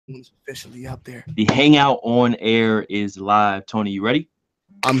It's officially up there. The Hangout on air is live. Tony, you ready?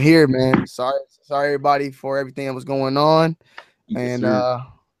 I'm here, man. Sorry, everybody, for everything that was going on. Yes, And sir.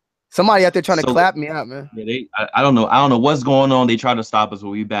 somebody out there trying to So, clap me out, man. yeah, I don't know. I don't know what's going on. They try to stop us, but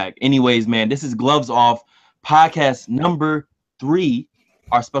we back. Anyways, man, this is Gloves Off podcast number 3.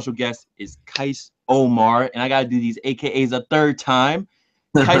 Our special guest is Qias Omar, and I gotta do these AKAs a third time.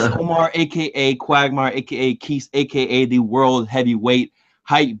 Qias Omar, aka Quagmire, aka Qias, aka the world heavyweight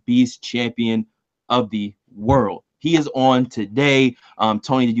Hypebeast champion of the world. He is on today.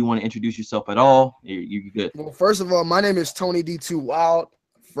 Tony, did you want to introduce yourself at all? You're good. Well, first of all, my name is Tony D2 Wild.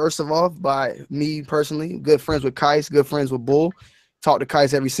 First of all, by me personally, good friends with Qias, good friends with Bull. Talk to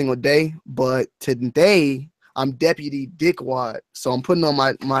Qias every single day. But today, I'm Deputy Dickwad. So I'm putting on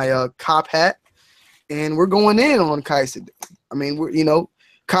my cop hat, and we're going in on Qias today. I mean,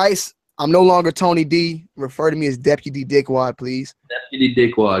 Qias, I'm no longer Tony D. Refer to me as Deputy Dickwad, please. Deputy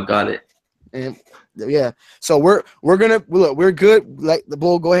Dickwad, got it. And yeah, so we're gonna look. We're good. Like the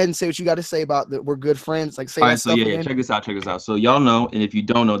Bull, go ahead and say what you got to say about that. We're good friends. Like say. All that right, so stuff yeah, again. check this out. So y'all know, and if you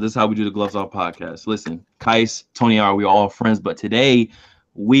don't know, this is how we do the Gloves Off podcast. Listen, Qias, Tony R, we're all friends, but today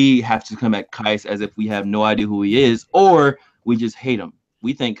we have to come at Qias as if we have no idea who he is, or we just hate him.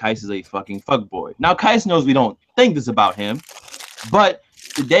 We think Qias is a fucking fuckboy. Now Qias knows we don't think this about him, but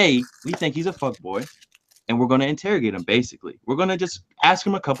today we think he's a fuckboy. And we're going to interrogate him, basically. We're going to just ask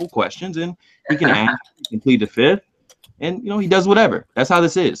him a couple questions, and he can answer, he can plead the fifth, and, he does whatever. That's how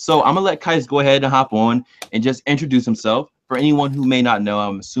this is. So I'm going to let Qias go ahead and hop on and just introduce himself. For anyone who may not know,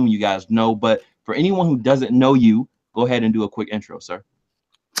 I'm assuming you guys know, but for anyone who doesn't know you, go ahead and do a quick intro, sir.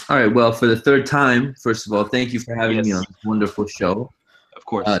 All right, well, for the third time, first of all, thank you for having me on this wonderful show. Of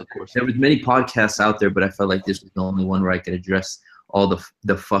course, of course. There was many podcasts out there, but I felt like this was the only one where I could address all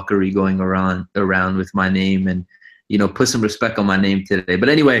the fuckery going around with my name and, put some respect on my name today. But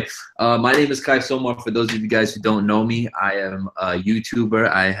anyway, my name is Qias Omar. For those of you guys who don't know me, I am a YouTuber.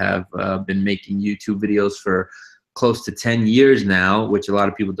 I have been making YouTube videos for close to 10 years now, which a lot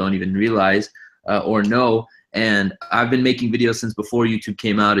of people don't even realize or know. And I've been making videos since before YouTube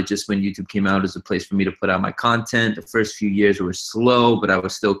came out. It just when YouTube came out as a place for me to put out my content. The first few years were slow, but I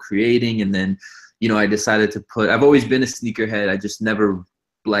was still creating. And then I decided to I've always been a sneakerhead. I just never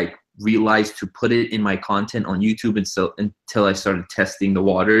realized to put it in my content on YouTube until I started testing the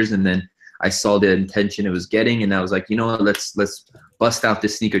waters. And then I saw the intention it was getting. And I was like, what, let's bust out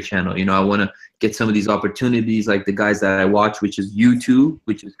this sneaker channel. I want to get some of these opportunities like the guys that I watch, which is YouTube,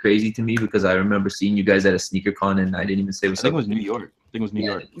 which is crazy to me because I remember seeing you guys at a sneaker con and I didn't even say what's up. I think it was New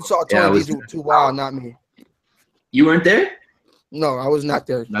York. You saw Tony D2 Wild, not me. You weren't there? No, I was not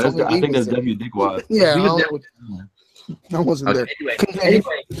there. No, I think that's W. Dickwad. Yeah, I wasn't there.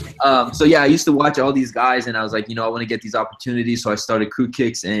 Anyway, so yeah, I used to watch all these guys, and I was like, I want to get these opportunities. So I started Crew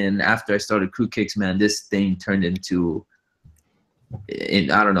Kicks, and after I started Crew Kicks, man, this thing turned into, I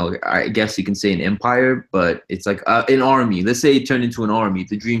don't know, I guess you can say an empire, but it's like an army. Let's say it turned into an army,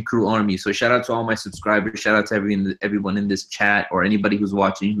 the Dream Crew Army. So shout out to all my subscribers. Shout out to everyone in this chat or anybody who's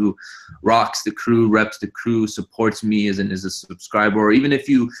watching who rocks the crew, reps the crew, supports me as a subscriber. Or even if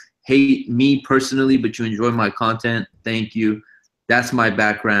you hate me personally, but you enjoy my content, thank you. That's my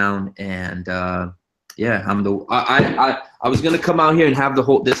background. And yeah, I was going to come out here and have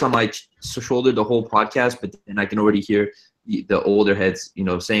this on my shoulder the whole podcast, but then I can already hear the older heads,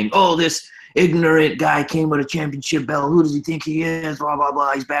 saying, "Oh, this ignorant guy came with a championship belt. Who does he think he is? Blah blah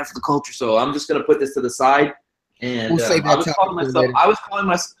blah. He's bad for the culture." So I'm just gonna put this to the side. And I was calling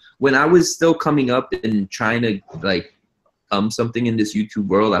myself when I was still coming up and trying to something in this YouTube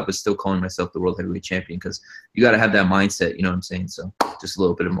world. I was still calling myself the world heavyweight champion because you got to have that mindset. You know what I'm saying? So just a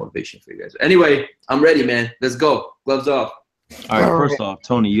little bit of motivation for you guys. Anyway, I'm ready, man. Let's go. Gloves off. All right. First off,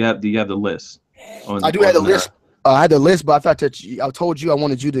 Tony, do you have the list? I do have the list. I had the list, but I thought that I told you I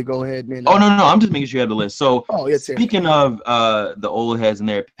wanted you to go ahead, man. Oh no, I'm just making sure you have the list. So, speaking of the old heads and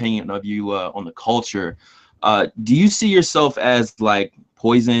their opinion of you on the culture, do you see yourself as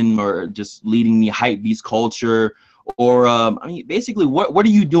poison or just leading the Hypebeast culture, or basically, what are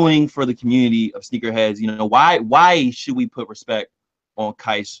you doing for the community of sneakerheads? Why should we put respect on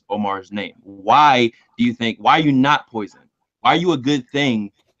Qias Omar's name? Why are you not poison? Why are you a good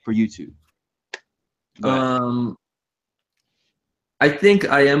thing for YouTube? I think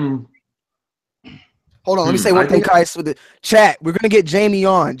I am. Hold on, let me say one thing, Qias, with the chat. We're gonna get Jamie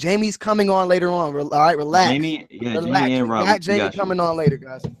on. Jamie's coming on later on. All right, relax. Jamie and Rob. Got Jamie coming on later,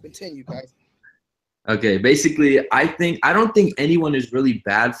 guys. Continue, guys. Okay, basically, I don't think anyone is really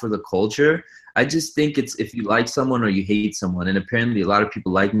bad for the culture. I just think it's if you like someone or you hate someone. And apparently, a lot of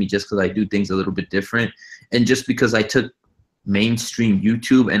people like me just because I do things a little bit different, and just because I took mainstream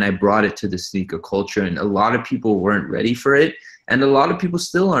YouTube, and I brought it to the sneaker culture, and a lot of people weren't ready for it, and a lot of people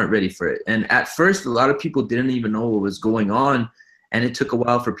still aren't ready for it. And at first, a lot of people didn't even know what was going on, and it took a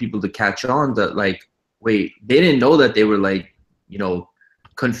while for people to catch on that, like, wait, they didn't know that they were, like, you know,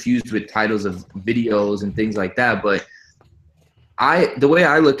 confused with titles of videos and things like that. But the way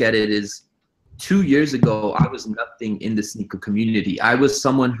I look at it is, 2 years ago, I was nothing in the sneaker community. I was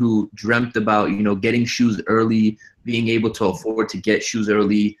someone who dreamt about, you know, getting shoes early, being able to afford to get shoes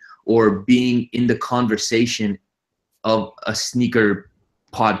early, or being in the conversation of a sneaker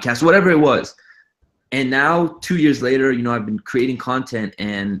podcast, whatever it was. And now 2 years later, you know, I've been creating content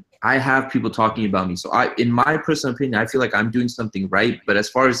and I have people talking about me. So in my personal opinion, I feel like I'm doing something right. But as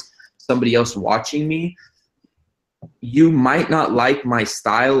far as somebody else watching me, you might not like my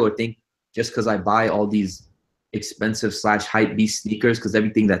style or think just because I buy all these expensive / Hypebeast sneakers, because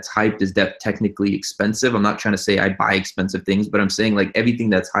everything that's hyped is technically expensive. I'm not trying to say I buy expensive things, but I'm saying, like, everything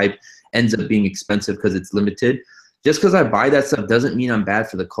that's hyped ends up being expensive because it's limited. Just because I buy that stuff doesn't mean I'm bad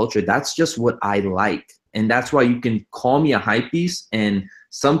for the culture. That's just what I like. And that's why you can call me a hypebeast. And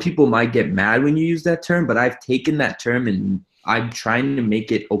some people might get mad when you use that term, but I've taken that term and I'm trying to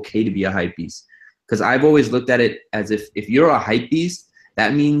make it okay to be a hypebeast. Because I've always looked at it as if you're a hypebeast,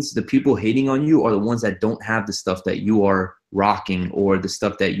 that means the people hating on you are the ones that don't have the stuff that you are rocking or the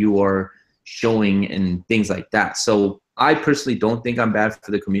stuff that you are showing and things like that. So I personally don't think I'm bad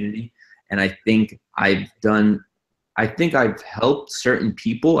for the community. And I think I've helped certain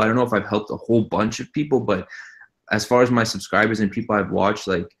people. I don't know if I've helped a whole bunch of people, but as far as my subscribers and people I've watched,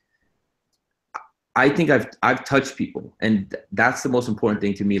 like, I think I've touched people, and that's the most important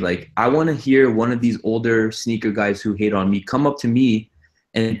thing to me. Like, I want to hear one of these older sneaker guys who hate on me come up to me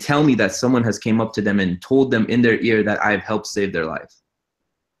and tell me that someone has came up to them and told them in their ear that I've helped save their life.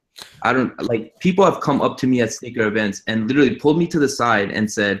 People have come up to me at sneaker events and literally pulled me to the side and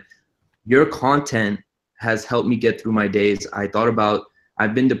said, your content has helped me get through my days.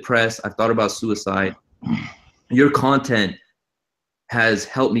 I've been depressed. I've thought about suicide. Your content has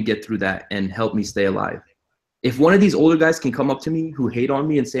helped me get through that and helped me stay alive. If one of these older guys can come up to me who hate on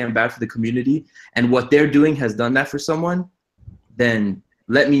me and say I'm bad for the community, and what they're doing has done that for someone, then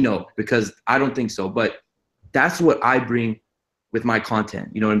let me know, because I don't think so. But that's what I bring with my content.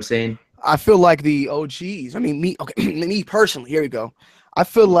 You know what I'm saying? I feel like the OGs. I mean, me personally. Here we go. I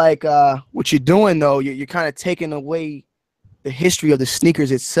feel like what you're doing, though, you're kind of taking away the history of the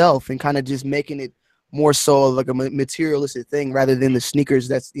sneakers itself and kind of just making it more so like a materialistic thing rather than the sneakers.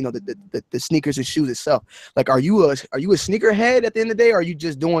 That's, you know, the sneakers and shoes itself. Like, are you a sneakerhead at the end of the day, or are you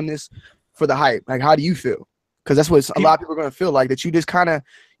just doing this for the hype? Like, how do you feel? Because that's what a lot of people are going to feel like, that you just kind of,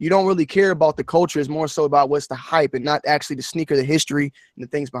 you don't really care about the culture. It's more so about what's the hype and not actually the sneaker, the history, and the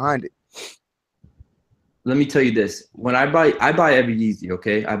things behind it. Let me tell you this. When I buy every Yeezy,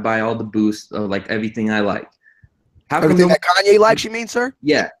 okay? I buy all the boosts, like everything I like. Everything that Kanye likes, you mean, sir?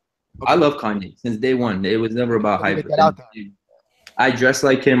 Yeah. Okay. I love Kanye since day one. It was never about hype. I dress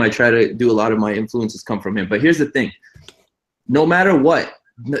like him. I try to do a lot of my influences come from him. But here's the thing. No matter what,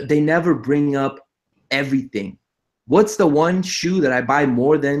 they never bring up everything. What's the one shoe that I buy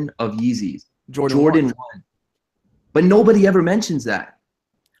more than of Yeezys? Jordan 1. But nobody ever mentions that.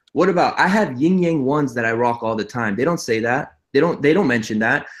 What about, I have yin yang ones that I rock all the time. They don't say that. They don't mention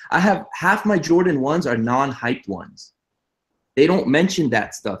that. I have half my Jordan 1s are non-hyped ones. They don't mention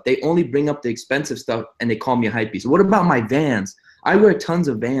that stuff. They only bring up the expensive stuff and they call me a hypebeast. What about my Vans? I wear tons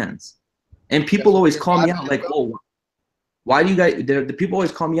of Vans. And people always call me out like, oh, why do you guys, the people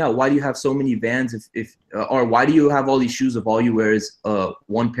always call me out, why do you have so many Vans or why do you have all these shoes if all you wear is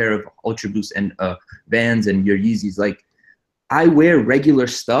one pair of Ultra Boost and Vans and your Yeezys? Like, I wear regular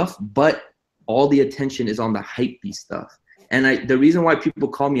stuff, but all the attention is on the hypebeast stuff. And the reason why people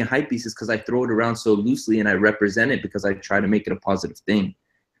call me a hypebeast is because I throw it around so loosely and I represent it because I try to make it a positive thing.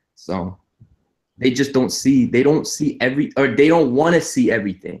 So they just don't see, they don't want to see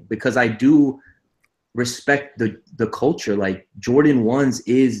everything, because I do respect the culture. Like, Jordan 1s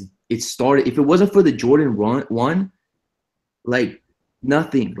it started, if it wasn't for the Jordan 1, like,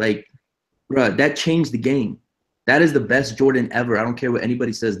 nothing, like, bruh, that changed the game. That is the best Jordan ever. I don't care what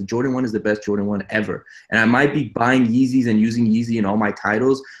anybody says. The Jordan 1 is the best Jordan 1 ever. And I might be buying Yeezys and using Yeezy in all my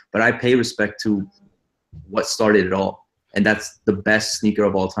titles, but I pay respect to what started it all. And that's the best sneaker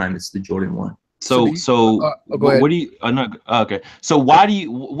of all time. It's the Jordan 1. So what do you, okay. So what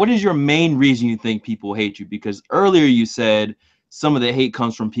is your main reason you think people hate you? Because earlier you said some of the hate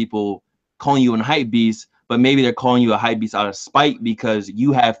comes from people calling you a hype beast, but maybe they're calling you a hype beast out of spite because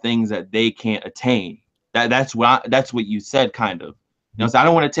you have things that they can't attain. That's what you said, kind of. You know, so I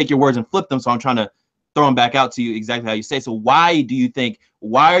don't want to take your words and flip them, so I'm trying to throwing back out to you exactly how you say. So why do you think?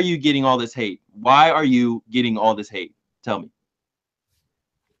 Why are you getting all this hate? Why are you getting all this hate? Tell me.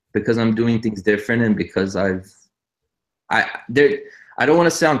 Because I'm doing things different, and because I don't want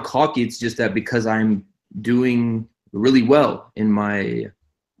to sound cocky. It's just that because I'm doing really well in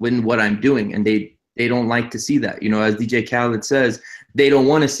what I'm doing, and they don't like to see that. You know, as DJ Khaled says, they don't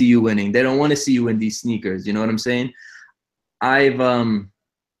want to see you winning. They don't want to see you in these sneakers. You know what I'm saying?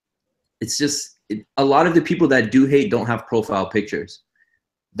 It's just a lot of the people that do hate don't have profile pictures.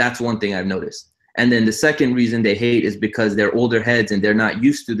 That's one thing I've noticed. And then the second reason they hate is because they're older heads and they're not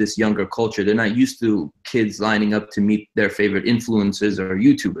used to this younger culture. They're not used to kids lining up to meet their favorite influencers or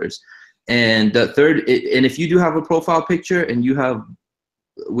YouTubers. And the third, and if you do have a profile picture and you have,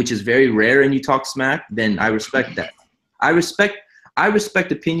 which is very rare, and you talk smack, then I respect that. I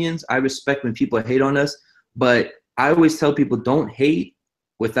respect opinions. I respect when people hate on us, but I always tell people, don't hate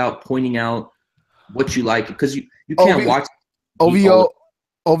without pointing out what you like, because you can't watch.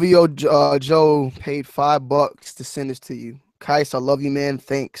 OVO Joe paid $5 to send this to you. Qias, I love you, man.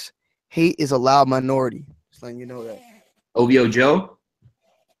 Thanks. Hate is a loud minority. Just letting you know that. OVO Joe?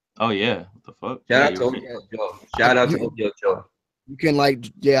 Oh, yeah. What the fuck? Shout out to OVO Joe. Shout out to OVO Joe. You can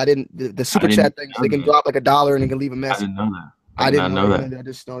the super chat things, they can drop like $1 and they can leave a message. I didn't know that. I didn't know that. I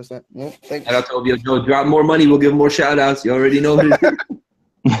just noticed that. Well, thank you. Shout out to OVO Joe. Drop more money. We'll give more shout outs. You already know it is.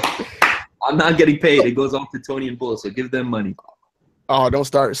 I'm not getting paid. It goes off to Tony and Bull, so give them money. Oh, don't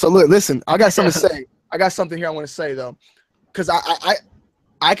start. So look, listen, I got something to say. I got something here I want to say though, because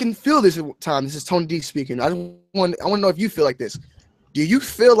I can feel this at times. This is Tony D speaking. I want to know if you feel like this. Do you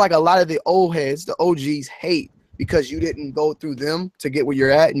feel like a lot of the old heads, the OGs, hate because you didn't go through them to get where you're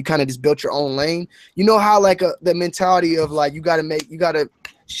at, and you kind of just built your own lane? You know how like the mentality of like you gotta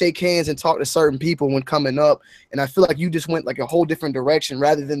shake hands and talk to certain people when coming up, and I feel like you just went like a whole different direction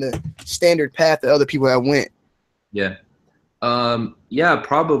rather than the standard path that other people have went. Yeah. Yeah,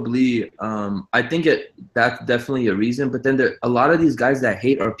 probably. I think that's definitely a reason. But then a lot of these guys that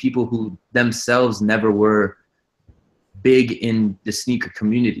hate are people who themselves never were big in the sneaker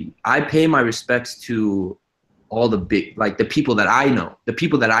community. I pay my respects to all the big, like the people that I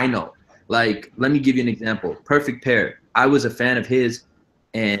know. Like, let me give you an example. Perfect Pair. I was a fan of his,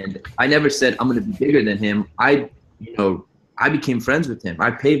 and I never said I'm gonna be bigger than him. I became friends with him. I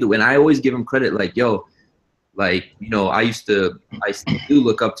paved the way, and I always give him credit. Like, yo. Like, you know, I still do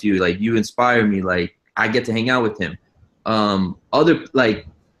look up to you. Like, you inspire me. Like, I get to hang out with him. Other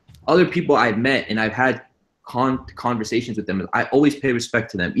people I've met and I've had conversations with them, I always pay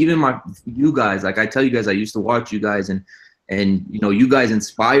respect to them. Even you guys, like I tell you guys, I used to watch you guys, and you know, you guys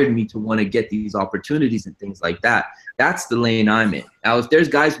inspired me to want to get these opportunities and things like that. That's the lane I'm in. Now, if there's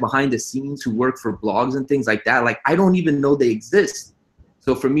guys behind the scenes who work for blogs and things like that, like I don't even know they exist.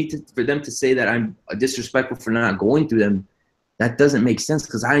 So for them to say that I'm disrespectful for not going through them, that doesn't make sense,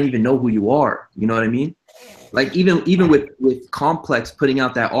 because I don't even know who you are. You know what I mean? Like even with Complex putting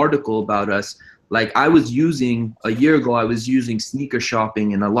out that article about us, like a year ago, I was using sneaker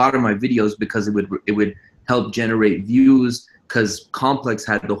shopping in a lot of my videos because it would help generate views, because Complex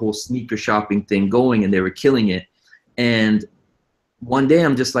had the whole sneaker shopping thing going and they were killing it. And one day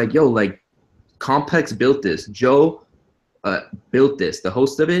I'm just like, yo, like Complex built this. Joe built this, the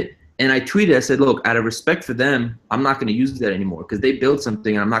host of it, and I tweeted, I said, look, out of respect for them, I'm not going to use that anymore, because they built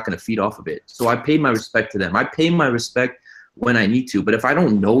something and I'm not going to feed off of it. So I paid my respect to them. I pay my respect when I need to, but if I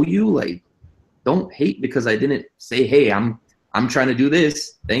don't know you, like, don't hate because I didn't say, hey, I'm trying to do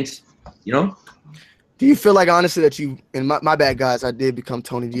this, thanks, you know. Do you feel like, honestly, that you, and my bad, guys, I did become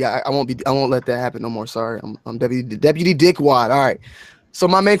Tony D. I won't let that happen no more. Sorry, I'm Deputy Dickwad. All right. So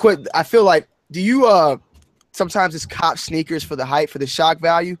my main question, I feel like, do you sometimes it's cop sneakers for the hype, for the shock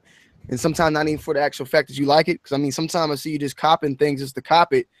value, and sometimes not even for the actual fact that you like it? Because I mean, sometimes I see you just copping things just to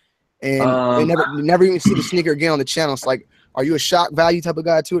cop it, and they never even see the sneaker again on the channel. It's like, are you a shock value type of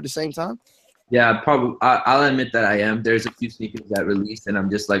guy too at the same time? Yeah, probably. I'll admit that I am. There's a few sneakers that released, and I'm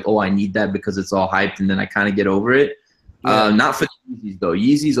just like, oh, I need that because it's all hyped, and then I kind of get over it. Yeah. Not for the Yeezys though.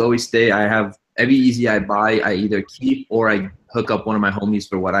 Yeezys always stay. I have every Yeezy I buy, I either keep or I hook up one of my homies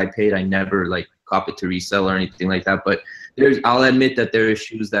for what I paid. I never like cop it to resell or anything like that. But I'll admit that there are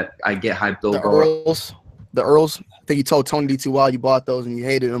shoes that I get hyped over. The Earls. I think you told Tony D2 while you bought those and you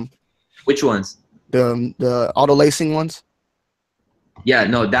hated them. Which ones? The auto lacing ones. Yeah,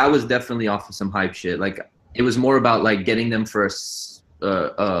 no, that was definitely off of some hype shit. Like, it was more about like getting them for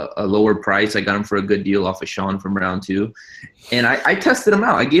a lower price. I got them for a good deal off of Sean from round 2, and I tested them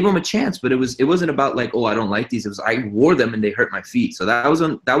out. I gave them a chance, but it wasn't about like, oh, I don't like these. It was I wore them and they hurt my feet. So that was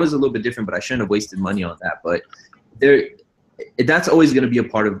a little bit different. But I shouldn't have wasted money on that. But that's always going to be a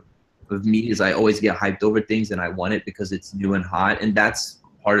part of of me is I always get hyped over things and I want it because it's new and hot, and that's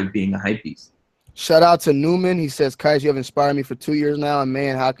part of being a hype beast. Shout out to Newman. He says, Kais, you have inspired me for 2 years now, and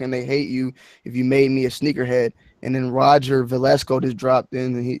man, how can they hate you if you made me a sneakerhead? And then Roger Velasco just dropped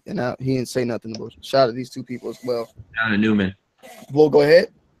in, and he didn't say nothing. Shout out to these two people as well. Shout out to Newman. We'll go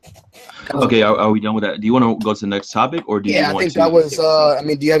ahead. Okay, are we done with that? Do you want to go to the next topic, or do you want to? I think that was. I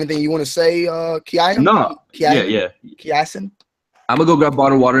mean, do you have anything you want to say, Qias? No. Yeah. Qiasen? I'm gonna go grab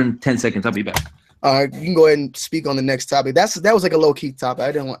bottled water in 10 seconds. I'll be back. You can go ahead and speak on the next topic. That was like a low key topic.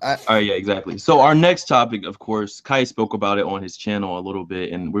 I didn't want. All right, yeah, exactly. So our next topic, of course, Kai spoke about it on his channel a little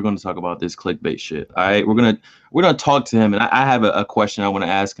bit, and we're going to talk about this clickbait shit. All right, we're gonna talk to him, and I have a question I want to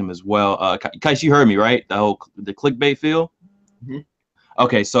ask him as well. Kai, you heard me right? The clickbait feel. Mm-hmm.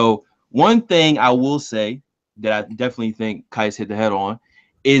 Okay, so one thing I will say that I definitely think Kai's hit the head on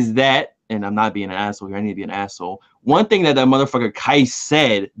is that, and I'm not being an asshole here. I need to be an asshole. One thing that motherfucker Kai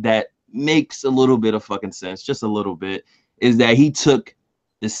said that makes a little bit of fucking sense, just a little bit, is that he took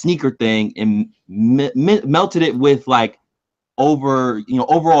the sneaker thing and melted it with like overall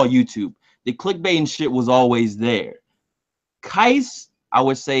YouTube. The clickbait and shit was always there. Kais, I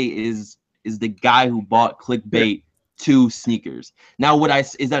would say, is the guy who bought clickbait to sneakers. Now,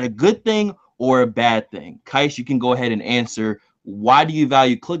 is that a good thing or a bad thing? Kais, you can go ahead and answer. Why do you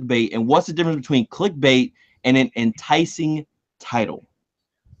value clickbait, and what's the difference between clickbait and an enticing title?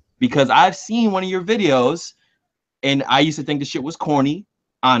 Because I've seen one of your videos, and I used to think the shit was corny,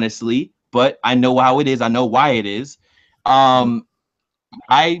 honestly, but I know how it is. I know why it is. I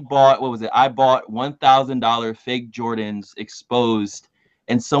bought, what was it? I bought $1,000 fake Jordans exposed,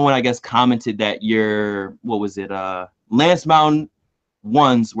 and someone, I guess, commented that your, what was it? Lance Mountain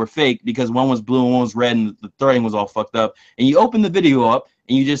ones were fake because one was blue and one was red, and the threading was all fucked up. And you open the video up,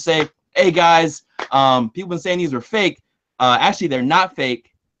 and you just say, hey, guys, people been saying these were fake. Actually, they're not fake.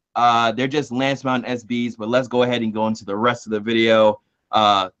 They're just Lance Mountain SBs, but let's go ahead and go into the rest of the video.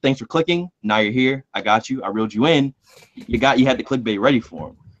 Thanks for clicking. Now you're here. I got you. I reeled you in. You had the clickbait ready for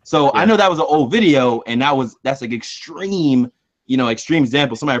him. So yeah. I know that was an old video, and that's like extreme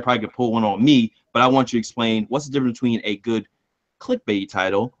example. Somebody probably could pull one on me, but I want you to explain what's the difference between a good clickbait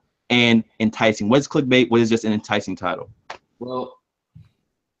title and enticing. What is clickbait? What is just an enticing title? Well,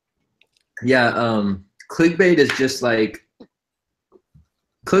 yeah, clickbait is just like,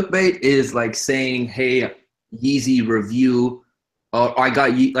 clickbait is like saying, hey, Yeezy review, or I got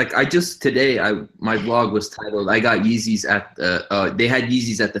today my vlog was titled, I got Yeezys at the they had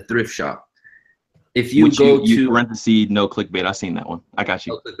Yeezys at the thrift shop. If you go to parentheses, no clickbait, I seen that one. I got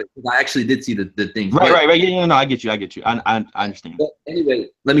you. I actually did see the thing. Right. Yeah, no, I get you. I understand. But anyway,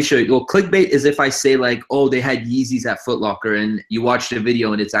 let me show you. Well, clickbait is if I say like, oh, they had Yeezys at Foot Locker, and you watch the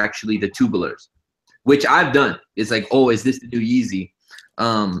video and it's actually the tubulars, which I've done. It's like, oh, is this the new Yeezy?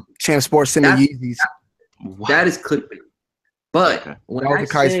 Champ Sports sending Yeezys. That is clickbait. But okay. When that was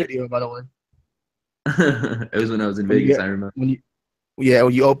a Kai's video, by the way. It was when I was in Vegas. I remember. When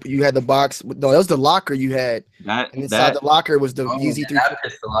you had the box. No, that was the locker you had. And inside the locker was the Yeezy 3. That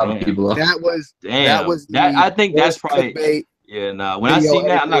pissed a lot of people off. I think that's probably clickbait. Yeah, no. When I seen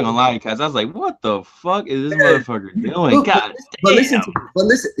that, I'm not gonna lie, guys. I was like, "What the fuck is this motherfucker doing?" Look, God, but listen.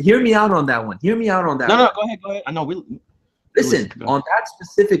 Hear me out on that one. No, go ahead. I know. Listen, on that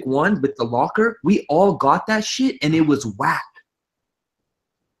specific one with the locker, we all got that shit, and it was whack.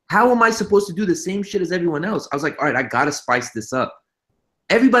 How am I supposed to do the same shit as everyone else? I was like, all right, I gotta spice this up.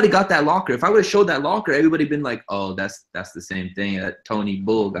 Everybody got that locker. If I would have showed that locker, everybody been like, oh, that's the same thing that Tony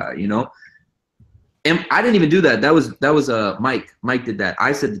Bull got, And I didn't even do that. That was Mike. Mike did that.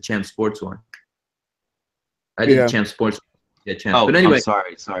 I said the Champ Sports one. I did the Champ Sports. Yeah, Champ. Oh, but anyway,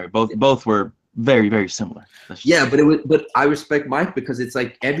 I'm sorry. Both were very, very similar. Yeah, but I respect Mike because it's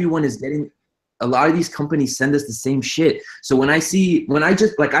like everyone is getting. A lot of these companies send us the same shit. So I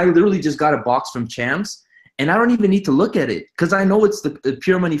literally just got a box from Champs, and I don't even need to look at it because I know it's the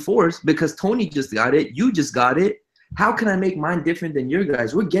Pure Money Force because Tony just got it. You just got it. How can I make mine different than your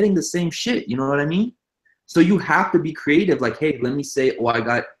guys? We're getting the same shit. You know what I mean? So you have to be creative. Like, hey, let me say, oh, I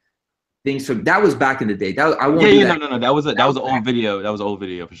got things from that was back in the day. No. That was an old video. That was an old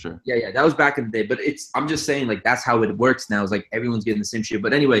video for sure. Yeah, that was back in the day. But I'm just saying, like, that's how it works now. It's like everyone's getting the same shit.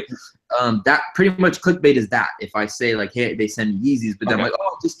 But anyway, that pretty much clickbait is that. If I say like, hey, they send Yeezys, but then I'm like,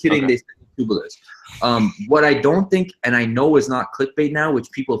 oh, just kidding, they send tubulars. What I don't think, and I know is not clickbait now,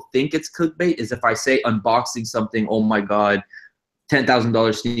 which people think it's clickbait, is if I say unboxing something, oh my god,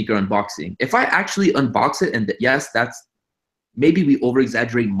 $10,000 sneaker unboxing. If I actually unbox it, and yes, that's. Maybe we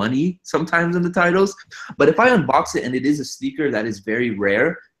over-exaggerate money sometimes in the titles, but if I unbox it and it is a sneaker that is very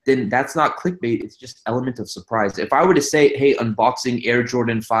rare, then that's not clickbait. It's just element of surprise. If I were to say, hey, unboxing Air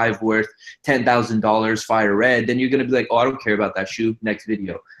Jordan 5 worth $10,000 fire red, then you're going to be like, oh, I don't care about that shoe. Next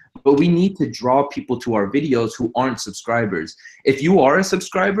video. But we need to draw people to our videos who aren't subscribers. If you are a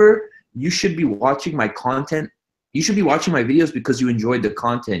subscriber, you should be watching my content. You should be watching my videos because you enjoyed the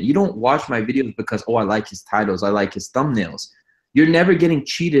content. You don't watch my videos because, oh, I like his titles, I like his thumbnails. You're never getting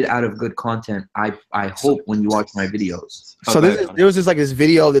cheated out of good content, I hope, when you watch my videos. So there was this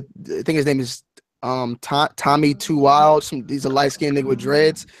video that I think his name is Tommy Too Wild. He's a light-skinned nigga with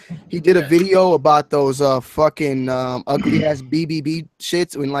dreads. He did a video about those fucking ugly ass BBB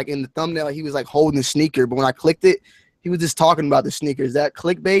shits. When like in the thumbnail he was like holding the sneaker, but when I clicked it, he was just talking about the sneaker. Is that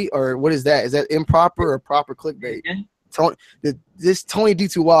clickbait or what is that? Is that improper or proper clickbait? This Tony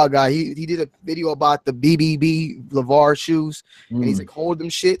D2 Wild guy, he did a video about the BBB LeVar shoes, and he's like holding them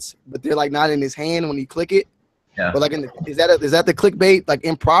shits, but they're like not in his hand when you click it. Yeah. But like, is that the clickbait like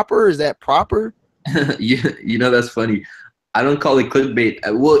improper? Or is that proper? You know, that's funny. I don't call it clickbait.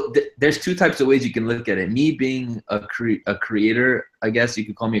 Well, there's two types of ways you can look at it. Me being a creator, I guess you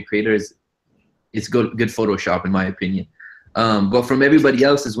could call me a creator, it's good Photoshop in my opinion. But from everybody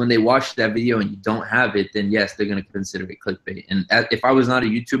else is when they watch that video and you don't have it, then yes, they're gonna consider it clickbait. And if I was not a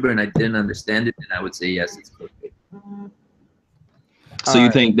YouTuber and I didn't understand it, then I would say yes, it's clickbait. So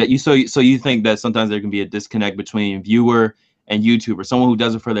you think that you think that sometimes there can be a disconnect between viewer and YouTuber, someone who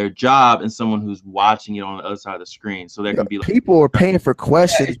does it for their job and someone who's watching it on the other side of the screen. So there can be like, people are paying for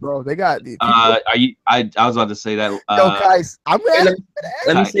questions, bro. They got the I was about to say that. Yo, guys,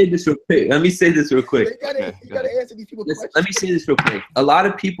 let me say this real quick. You gotta answer these people questions. Let me say this real quick. A lot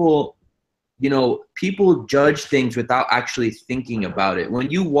of people, you know, people judge things without actually thinking about it. When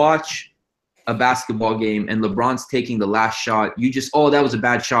you watch a basketball game and LeBron's taking the last shot, you just, oh, that was a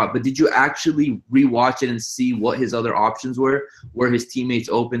bad shot. But did you actually rewatch it and see what his other options were his teammates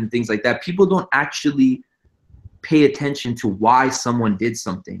open, things like that? People don't actually pay attention to why someone did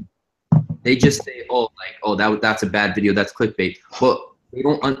something. They just say, oh, like, oh, that's a bad video, that's clickbait. But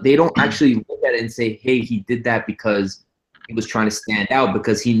they don't actually look at it and say, hey, he did that because he was trying to stand out,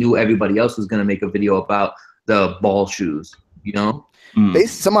 because he knew everybody else was going to make a video about the ball shoes, you know? When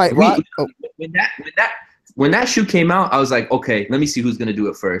that shoe came out, I was like, okay, let me see who's gonna do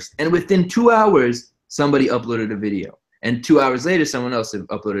it first. And within 2 hours, somebody uploaded a video, and 2 hours later, someone else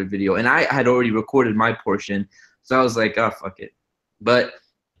uploaded a video, and I had already recorded my portion, so I was like, oh, fuck it. But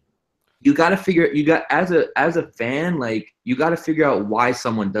you gotta as a fan, like, you gotta figure out why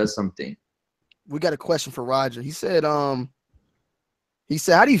someone does something. We got a question for Roger. He said, how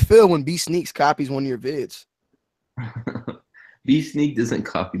do you feel when B Sneaks copies one of your vids? B Sneak doesn't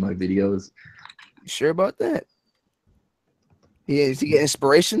copy my videos. You sure about that? Does he get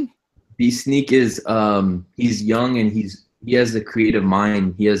inspiration? B Sneak is he's young and he has a creative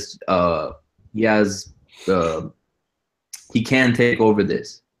mind. He can take over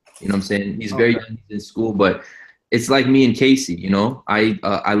this. You know what I'm saying? He's very young, he's in school, but it's like me and Casey, you know.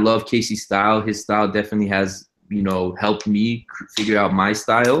 I love Casey's style. His style definitely has, you know, helped me figure out my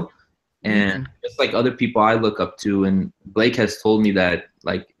style. And just like other people I look up to, and Blake has told me that,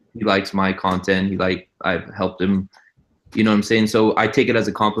 like, he likes my content. I've helped him, you know what I'm saying? So I take it as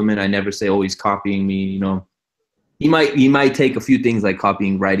a compliment. I never say, oh, he's copying me, you know. He might take a few things like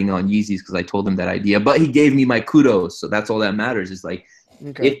copying writing on Yeezys because I told him that idea, but he gave me my kudos. So that's all that matters. It's like,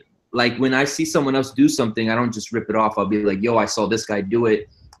 if, like, when I see someone else do something, I don't just rip it off. I'll be like, yo, I saw this guy do it,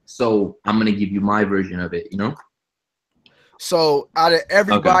 so I'm going to give you my version of it, you know? So out of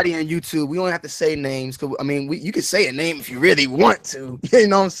everybody on YouTube, we don't have to say names. Cause I mean, you can say a name if you really want to. You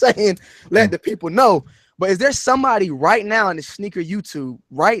know what I'm saying? Let the people know. But is there somebody right now in the sneaker YouTube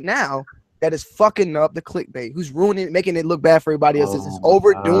right now that is fucking up the clickbait? Who's ruining it, making it look bad for everybody else? Is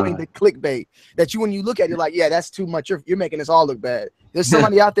overdoing the clickbait that when you look at it, you're like, yeah, that's too much. You're making this all look bad. There's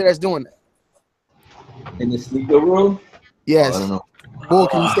somebody out there that's doing that. In the sneaker world? Yes. I don't know. Bull,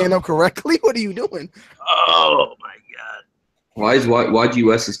 can you stand up correctly? What are you doing? Oh my god. Why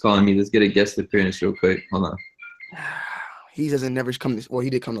YGUS is calling me? Let's get a guest appearance real quick. Hold on. He doesn't never come to, well, he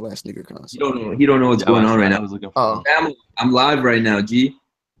did come to last sneaker con. So. He don't know what's going on right now. I'm live right now, G.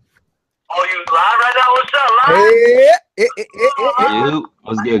 Oh, you live right now? What's up, live? Hey,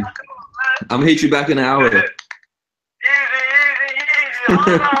 what's good? I'm gonna hit you back in an hour. Easy.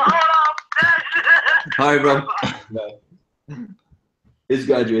 Hold on. All right, bro. His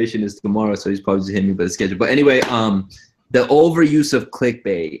graduation is tomorrow, so he's probably just hitting me by the schedule. But anyway, the overuse of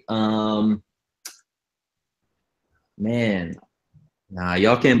clickbait. Man, nah,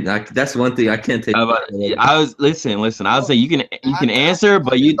 y'all can't. That's one thing I can't take. Listen. I was saying you can answer,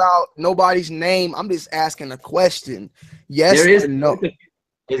 but you about nobody's name. I'm just asking a question. Yes or no?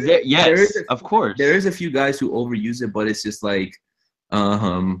 Is there? Yes, of course. There is a few guys who overuse it, but it's just like, I don't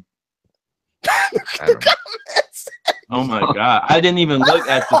know. Oh my god! I didn't even look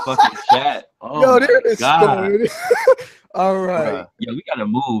at the fucking chat. Oh Yo, there it is. god! All right. Bruh. Yeah, we gotta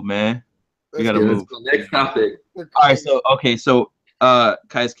move, man. We Let's gotta go. move. Next topic. All right, so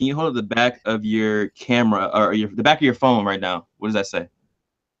Qias, can you hold up the back of your camera or the back of your phone right now? What does that say?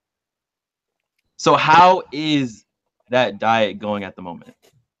 So how is that diet going at the moment?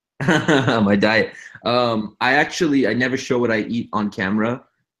 My diet. I never show what I eat on camera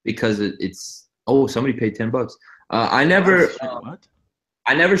because it's. Oh, somebody paid $10. I never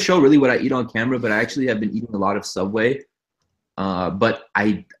show really what I eat on camera, but I actually have been eating a lot of Subway. But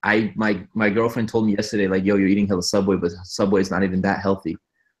my girlfriend told me yesterday, like, yo, you're eating hella Subway, but Subway is not even that healthy.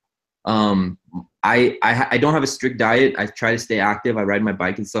 I don't have a strict diet. I try to stay active. I ride my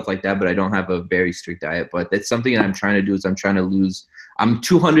bike and stuff like that, but I don't have a very strict diet. But that's something that I'm trying to do. Is I'm trying to lose. I'm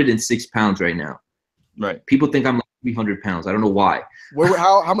 206 pounds right now. Right. People think I'm like 300 pounds. I don't know why.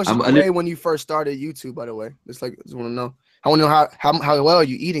 How much did you weigh when you first started YouTube? By the way, just want to know. I want to know how well are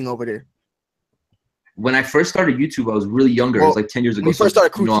you eating over there. When I first started YouTube, I was really younger. It was like 10 years ago. When you first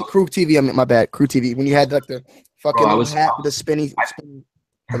started Crew TV, I mean, my bad, Crew TV. When you had like the fucking hat with the spinny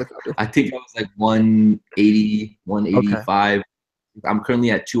helicopter. I think I was like 180, 185. Okay. I'm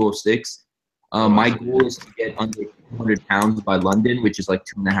currently at 206. My goal is to get under 200 pounds by London, which is like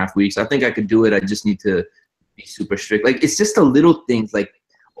 2.5 weeks. I think I could do it. I just need to be super strict. Like, it's just the little things like,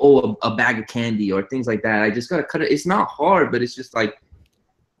 a bag of candy or things like that. I just got to cut it. It's not hard, but it's just like,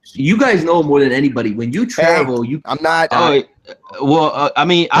 you guys know more than anybody. When you travel, I'm not. I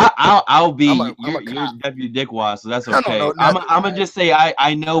mean, I'll be. You're Deputy Dickwad, so that's okay. I'm gonna just say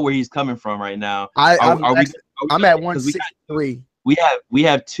I know where he's coming from right now. I'm at 163. We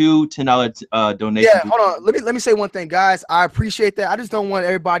have two $10 donations. Yeah, hold on. Let me say one thing, guys. I appreciate that. I just don't want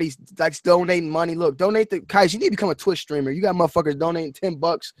everybody like donating money. Look, donate the guys. You need to become a Twitch streamer. You got motherfuckers donating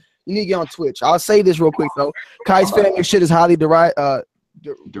 $10. You need to get on Twitch. I'll say this real quick though. Kai's fan, your shit is highly derivative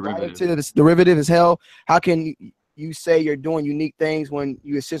as hell. How can you say you're doing unique things when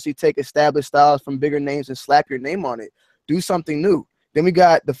you essentially take established styles from bigger names and slap your name on it? Do something new. Then we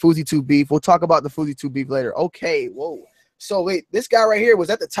got the Fuzi2 beef. We'll talk about the Fuzi2 beef later. Okay, whoa. So wait, this guy right here, was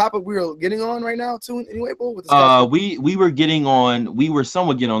that the topic we were getting on right now too? Anyway, Bull, with this guy? We were getting on. We were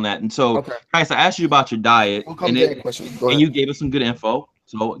somewhat getting on that, and so guys, I asked you about your diet, and you gave us some good info.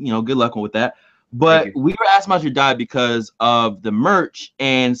 So good luck with that. But we were asking about your diet because of the merch,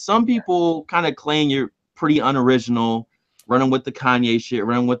 and some people kind of claim you're pretty unoriginal, running with the Kanye shit,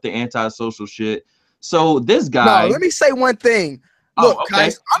 running with the antisocial shit. So this guy. No, let me say one thing. Look,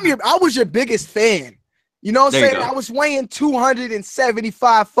 guys, I was your biggest fan. You know what I'm saying? I was weighing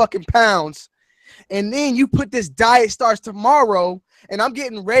 275 fucking pounds. And then you put this diet starts tomorrow, and I'm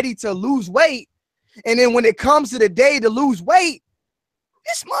getting ready to lose weight. And then when it comes to the day to lose weight,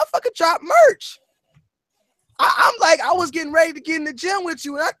 this motherfucker dropped merch. I'm like, I was getting ready to get in the gym with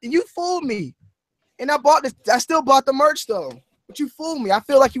you, and you fooled me. And I still bought the merch though. But you fooled me. I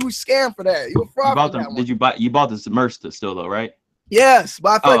feel like you was scammed for that. You were fraud. You bought this merch still though, right? Yes,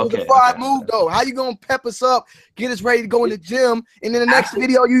 but I feel like it was a fraud move though. How you gonna pep us up, get us ready to go in the gym, and then the next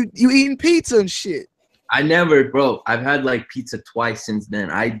video you eating pizza and shit? Bro, I've had like pizza twice since then.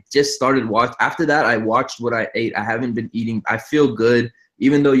 I just started after that I watched what I ate. I haven't been eating. I feel good,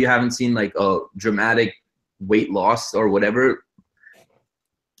 even though you haven't seen like a dramatic weight loss or whatever.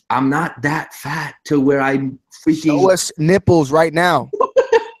 I'm not that fat to where I'm freaking. Show us nipples right now.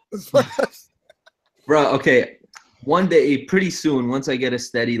 Bro, okay. One day, pretty soon, once I get a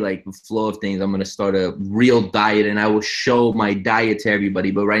steady like flow of things, I'm gonna start a real diet, and I will show my diet to everybody.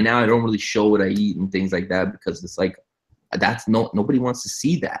 But right now, I don't really show what I eat and things like that because it's like nobody wants to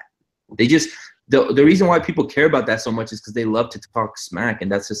see that. They just the reason why people care about that so much is because they love to talk smack,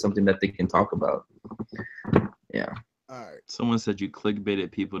 and that's just something that they can talk about. Yeah. All right. Someone said you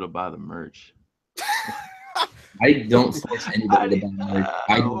clickbaited people to buy the merch. I don't force anybody to buy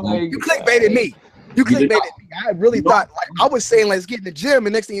merch. You clickbaited me. You clickbaited me. I really thought, like, I was saying, let's get in the gym,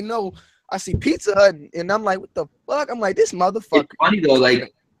 and next thing you know, I see Pizza Hut, and I'm like, what the fuck? I'm like, this motherfucker. It's funny though,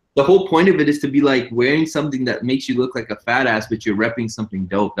 like, the whole point of it is to be like wearing something that makes you look like a fat ass, but you're repping something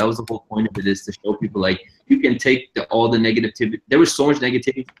dope. That was the whole point of it, is to show people like you can take all the negativity. There was so much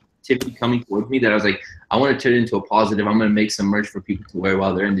negativity coming towards me that I was like, I want to turn it into a positive. I'm gonna make some merch for people to wear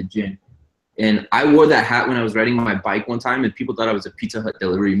while they're in the gym. And I wore that hat when I was riding my bike one time, and people thought I was a Pizza Hut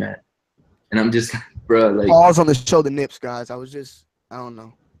delivery man. And I'm just, bro, like. Pause on the shoulder nips, guys. I don't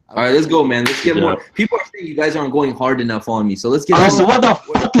know. All right, let's go, man. Let's get more. People are saying you guys aren't going hard enough on me, so let's get. All right, so what the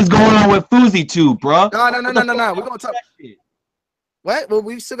fuck is going on with Fuzi2, bro? No. We're gonna talk. What? Well,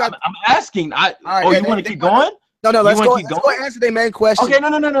 we still got. I'm asking. All right, you want to keep going? No, You let's wanna go. keep Let's going? go answer their main question. Okay,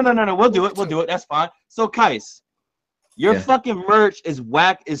 no. We'll do it. That's fine. So, Kais, your fucking merch is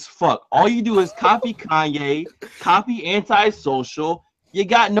whack as fuck. All you do is copy Kanye, copy Antisocial. You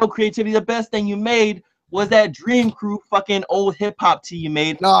got no creativity. The best thing you made was that Dream Crew fucking old hip hop tee you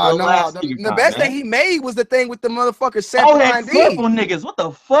made. No. The best thing he made was the thing with the motherfucker sample. Oh, that sample niggas. What the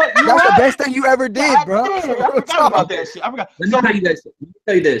fuck? That's the best thing you ever did, bro. I forgot about that shit. I forgot. Let me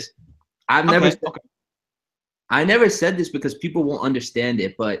tell you this. I never said this because people won't understand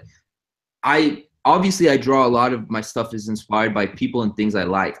it, but I draw a lot of my stuff is inspired by people and things I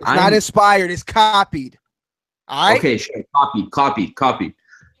like. It's not inspired, it's copied. All right? Okay, sure. Copied.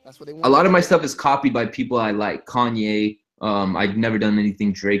 That's what they want. A lot of my stuff is copied by people I like. Kanye. I've never done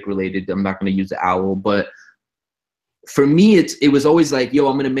anything Drake related. I'm not gonna use the owl, but for me, it was always like, yo,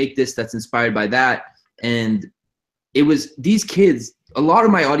 I'm gonna make this that's inspired by that. And it was these kids. A lot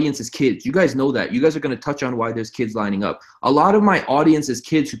of my audience is kids. You guys know that. You guys are going to touch on why there's kids lining up. A lot of my audience is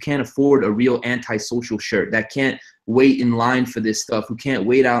kids who can't afford a real Antisocial shirt, that can't wait in line for this stuff, who can't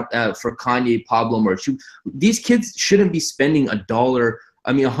wait out for Kanye Pablo merch. These kids shouldn't be spending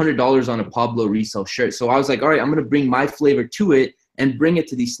 $100 on a Pablo resale shirt. So I was like, all right, I'm going to bring my flavor to it and bring it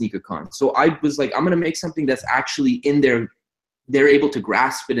to these sneaker cons. So I was like, I'm going to make something that's actually in there. They're able to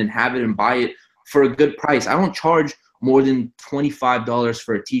grasp it and have it and buy it for a good price. I don't charge more than $25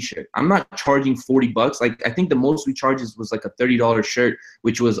 for a t-shirt. I'm not charging $40. Like, I think the most we charged was like a $30 shirt,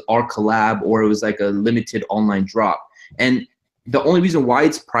 which was our collab, or it was like a limited online drop. And the only reason why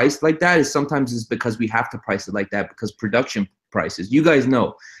it's priced like that is sometimes is because we have to price it like that because production prices. You guys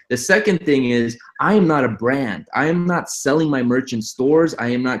know. The second thing is I am not a brand. I am not selling my merch in stores. I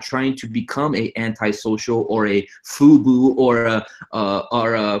am not trying to become a Antisocial or a Fubu or a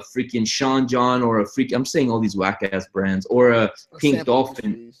freaking Sean John or I'm saying all these whack ass brands or a Pink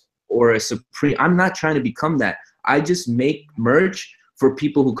Dolphin or a Supreme. I'm not trying to become that. I just make merch for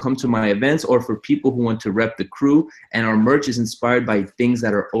people who come to my events or for people who want to rep the crew, and our merch is inspired by things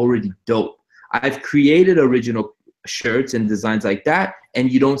that are already dope. I've created original shirts and designs like that,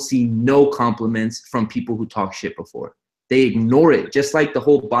 and you don't see no compliments from people who talk shit before. They ignore it. Just like the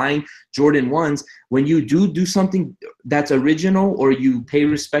whole buying Jordan 1s, when you do something that's original or you pay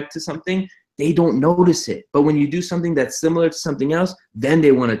respect to something, they don't notice it. But when you do something that's similar to something else, then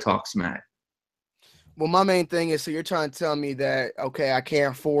they want to talk smack. Well, my main thing is, so you're trying to tell me that, okay, I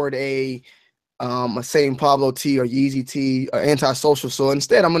can't afford a same Pablo tee or Yeezy tee or Antisocial, so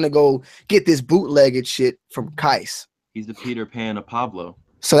instead I'm gonna go get this bootlegged shit from Qias. He's the Peter Pan of Pablo.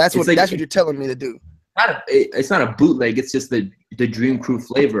 So that's what you're telling me to do. It's not a bootleg. It's just the Dream Crew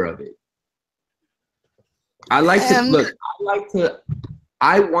flavor of it. I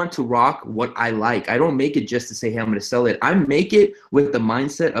want to rock what I like. I don't make it just to say, hey, I'm gonna sell it. I make it with the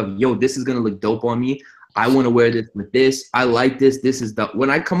mindset of, yo, this is gonna look dope on me. I want to wear this with this. I like this. This is when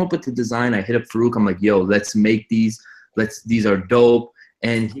I come up with the design, I hit up Farouk. I'm like, yo, let's make these. These are dope.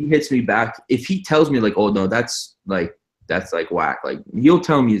 And he hits me back. If he tells me like, oh no, that's like whack. Like, he'll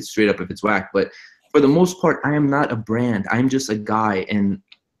tell me straight up if it's whack. But for the most part, I am not a brand. I'm just a guy, and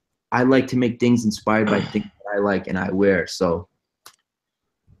I like to make things inspired by things that I like and I wear. So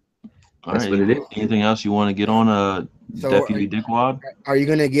that's what it is. Anything else you want to get on? Deputy Dickwad? Are you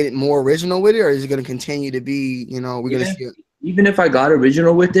gonna get more original with it, or is it gonna continue to be, we're gonna see it? Even if I got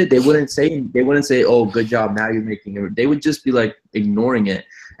original with it, they wouldn't say, oh, good job, now you're making it. They would just be like ignoring it.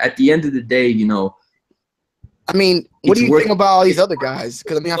 At the end of the day, I mean, what do you think about all these other guys?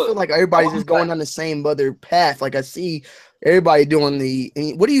 Because I feel like everybody's just going on the same other path. Like, I see everybody doing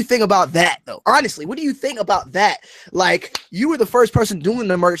what do you think about that, though? Honestly, what do you think about that? Like, you were the first person doing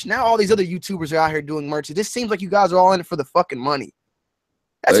the merch. Now all these other YouTubers are out here doing merch. It just seems like you guys are all in it for the fucking money.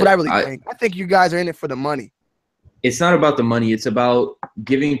 That's what I really think. I think you guys are in it for the money. It's not about the money. It's about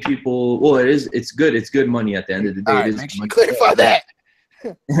giving people. Well, it is. It's good. It's good money at the end of the day. Right, make sure you clarify that.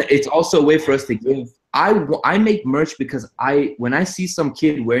 It's also a way for us to give. I make merch because when I see some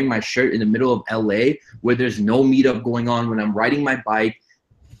kid wearing my shirt in the middle of LA where there's no meetup going on, when I'm riding my bike,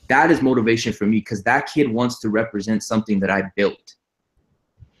 that is motivation for me because that kid wants to represent something that I built.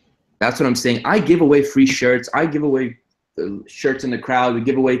 That's what I'm saying. I give away free shirts. I give away shirts in the crowd. We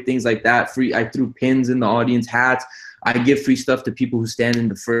give away things like that. Free. I threw pins in the audience, hats. I give free stuff to people who stand in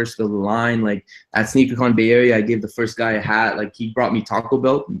the first of the line. Like at SneakerCon Bay Area, I gave the first guy a hat. Like he brought me Taco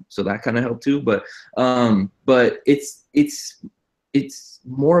Bell, so that kind of helped too. But it's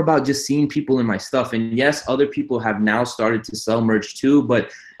more about just seeing people in my stuff. And yes, other people have now started to sell merch too.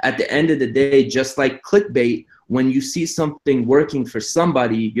 But at the end of the day, just like Clickbait, when you see something working for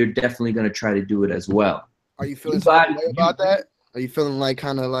somebody, you're definitely going to try to do it as well. Are you feeling some way about that? Are you feeling like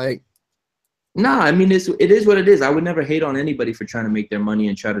kind of like? Nah, I mean, it is what it is. I would never hate on anybody for trying to make their money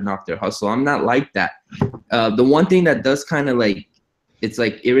and try to knock their hustle. I'm not like that. The one thing that does kind of like, it's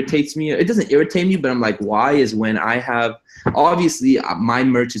like irritates me. It doesn't irritate me, but I'm like, why is when I have, obviously my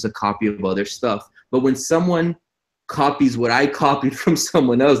merch is a copy of other stuff. But when someone copies what I copied from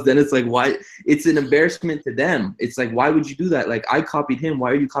someone else, then it's like, why? It's an embarrassment to them. It's like, why would you do that? Like, I copied him.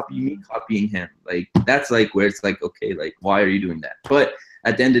 Why are you copying me copying him? Like, that's like where it's like, okay, like, why are you doing that? But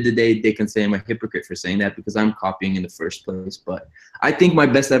at the end of the day, they can say I'm a hypocrite for saying that because I'm copying in the first place. But I think my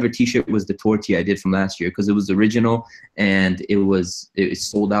best ever t-shirt was the tortilla I did from last year because it was original and it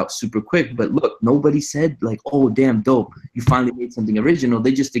sold out super quick. But look, nobody said like, oh, damn, dope. You finally made something original.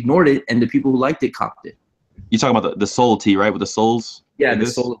 They just ignored it, and the people who liked it copped it. You talking about the soul tee, right? With the souls? Yeah, the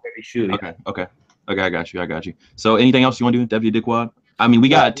soul of every shoe. Okay, okay. Okay, I got you. So anything else you want to do, Deputy Dickwad? I mean, we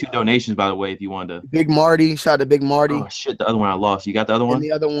got 2 donations, by the way, if you wanted to. Big Marty, shout out to Big Marty. Oh shit, the other one I lost. You got the other one? And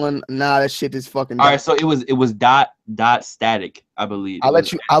the other one, nah, that shit is fucking. All right, so it was dot static, I believe. I'll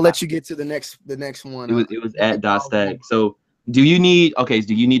let you get to the next one. It was at dot static. So do you need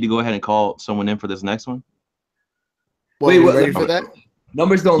to go ahead and call someone in for this next one? Wait, ready for that?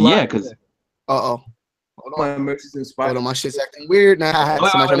 Numbers don't lie. Yeah, because hold on, my merch is inspired. Hold on, my shit's acting weird now.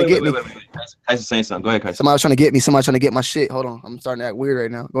 Somebody trying to get me. Kai's saying something. Go ahead, Kai. Somebody's trying to get me. Somebody's trying to get my shit. Hold on, I'm starting to act weird right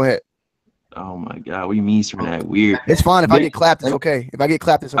now. Go ahead. Oh my god, what do you mean you're trying to act weird? It's fine. If I get clapped, it's okay. If I get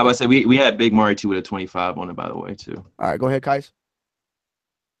clapped, it's okay. I would say we had Big Mari too with a 25 on it, by the way, too. All right, go ahead, Kais.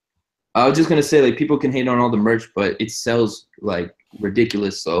 I was just gonna say, like, people can hate on all the merch, but it sells like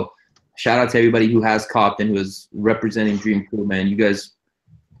ridiculous. So shout out to everybody who has copped and who is representing Dream Cool, man. You guys.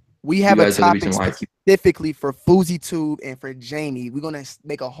 We have a topic specifically for FouseyTube and for Jamie. We're gonna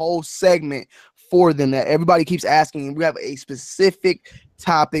make a whole segment for them that everybody keeps asking. We have a specific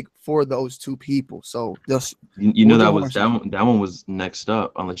topic for those two people. So just you know that one was next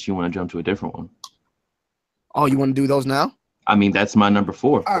up, unless you want to jump to a different one. Oh, you want to do those now? I mean, that's my number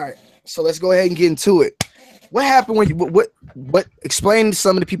 4. All right, so let's go ahead and get into it. What happened when you what explain to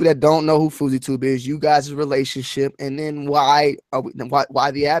some of the people that don't know who FouseyTube is, you guys' relationship, and then why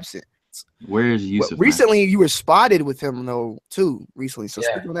the absence? Where is Yusuf? Recently, you were spotted with him though too. Recently, so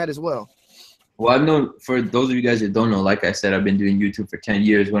speak on that as well. Well, I've known, for those of you guys that don't know, like I said, I've been doing YouTube for 10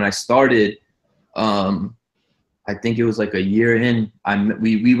 years. When I started, I think it was like a year in.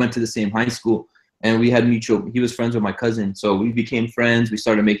 We went to the same high school. And we had mutual, he was friends with my cousin. So we became friends. We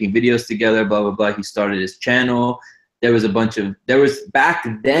started making videos together, blah, blah, blah. He started his channel. Back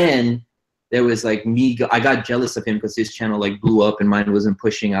then, there was like me, I got jealous of him because his channel like blew up and mine wasn't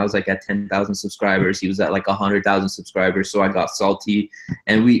pushing. I was like at 10,000 subscribers. He was at like 100,000 subscribers. So I got salty,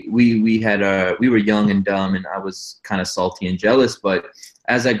 and we were young and dumb, and I was kind of salty and jealous. But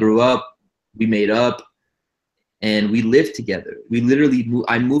as I grew up, we made up and we lived together.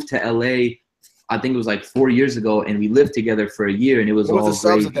 I moved to LA, I think it was like 4 years ago, and we lived together for a year, and it was all great. What was the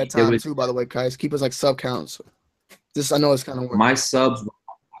subs at that time too, by the way, guys? Keep us like sub counts. Just, I know it's kind of weird. My subs,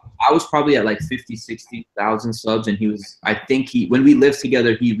 I was probably at like 50, 60,000 subs, and I think when we lived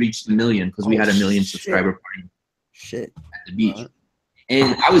together, he reached 1 million because we had a 1 million subscriber party. Shit. At the beach.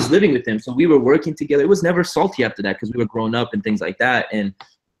 And I was living with him, so we were working together. It was never salty after that because we were growing up and things like that. And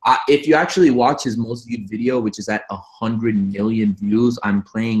if you actually watch his most viewed video, which is at 100 million views, I'm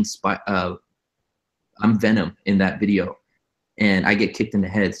playing I'm Venom in that video, and I get kicked in the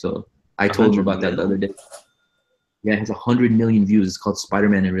head. So I told you about that the other day. Yeah, it has 100 million views. It's called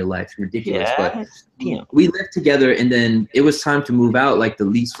Spider-Man in real life. It's ridiculous. Yeah. But we lived together, and then it was time to move out. Like the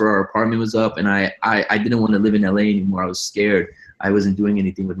lease for our apartment was up, and I didn't want to live in LA anymore. I was scared. I wasn't doing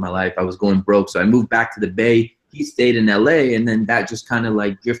anything with my life. I was going broke. So I moved back to the Bay. He stayed in LA, and then that just kind of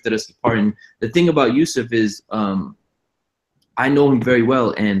like drifted us apart. And the thing about Yusuf is I know him very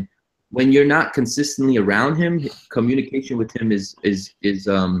well, and when you're not consistently around him, communication with him is it's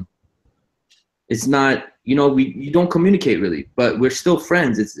not, you don't communicate really, but we're still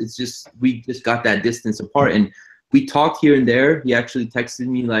friends. It's just, we just got that distance apart, and we talked here and there. He actually texted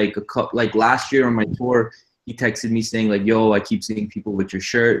me like last year on my tour, he texted me saying like, yo, I keep seeing people with your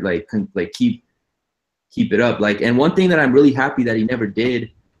shirt, like keep it up. Like, and one thing that I'm really happy that he never did,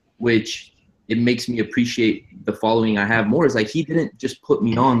 which it makes me appreciate the following I have more, is like he didn't just put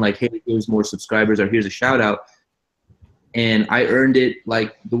me on like, hey, here's more subscribers or here's a shout out, and I earned it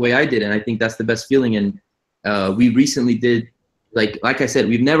like the way I did. And I think that's the best feeling. And we recently did, like I said,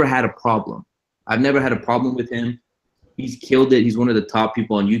 we've never had a problem. I've never had a problem with him. He's killed it. He's one of the top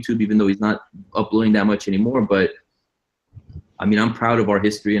people on YouTube, even though he's not uploading that much anymore. But I mean, I'm proud of our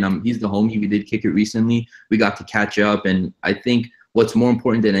history, and he's the homie. We did kick it recently. We got to catch up, and I think what's more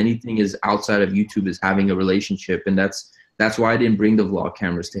important than anything is outside of YouTube is having a relationship, and that's That's why I didn't bring the vlog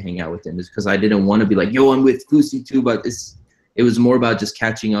cameras to hang out with him. Is because I didn't want to be like, yo, I'm with Fusi too. But it was more about just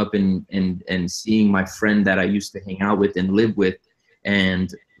catching up and seeing my friend that I used to hang out with and live with. And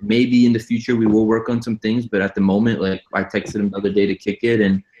maybe in the future we will work on some things. But at the moment, like I texted him the other day to kick it,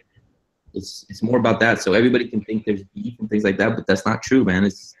 and it's more about that. So everybody can think there's beef and things like that, but that's not true, man.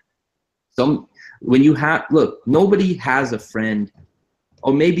 It's when you have, look, nobody has a friend,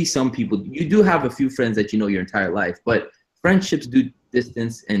 or maybe some people, you do have a few friends that you know your entire life, but friendships do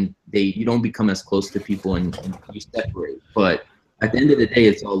distance, and you don't become as close to people, and you separate. But at the end of the day,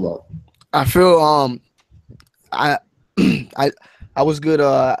 it's all love. I feel I was good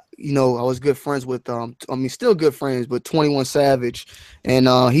you know, I was good friends with I mean still good friends with 21 Savage, and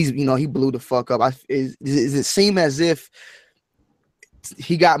he's, you know, he blew the fuck up. Does it seem as if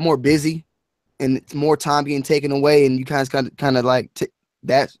he got more busy and more time being taken away, and you kind of like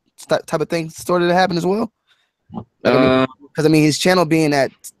that type of thing started to happen as well? Because I mean, his channel being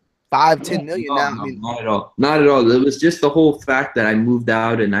at 5-10 million now. I mean, not at all. Not at all. It was just the whole fact that I moved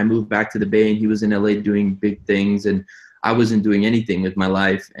out and I moved back to the Bay, and he was in LA doing big things, and I wasn't doing anything with my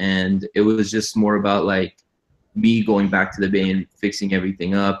life. And it was just more about like me going back to the Bay and fixing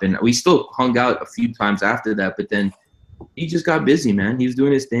everything up. And we still hung out a few times after that, but then he just got busy, man. He was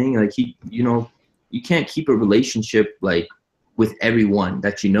doing his thing. Like you know, you can't keep a relationship like with everyone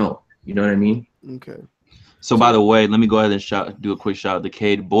that you know. You know what I mean? Okay. So by the way, let me go ahead and do a quick shout out to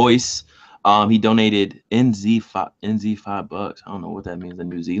Cade Boyce. He donated $5. I don't know what that means, in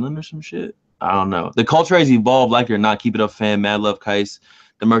New Zealand or some shit. I don't know. The culture has evolved, like it or not. Keep it up, fam. Mad love, Qias.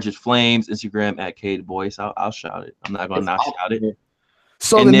 The merch is Flames. Instagram at Cade Boyce. I'll shout it. I'm not gonna not shout it.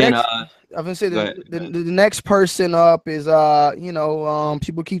 So and the then, next, I'm gonna say the next person up is you know,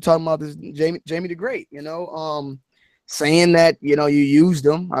 people keep talking about this Jamie the Great. You know, saying that, you know, you used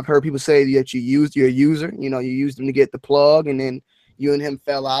them. I've heard people say that you used your user. You know, you used them to get the plug, and then you and him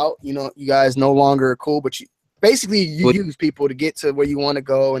fell out. You know, you guys no longer are cool, but you use people to get to where you want to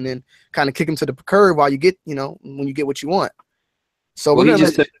go, and then kind of kick them to the curb while you get, you know, when you get what you want. So well,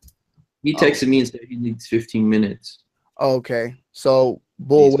 he texted me and said he needs 15 minutes. Okay, so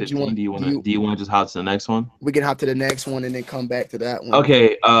Bull, what 15, you want? Do you want to just hop to the next one? We can hop to the next one and then come back to that one.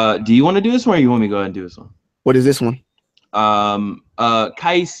 Okay. Do you want to do this one, or you want me to go ahead and do this one? What is this one?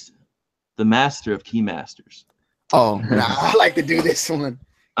 Qias, the master of key masters. Oh, nah, I like to do this one.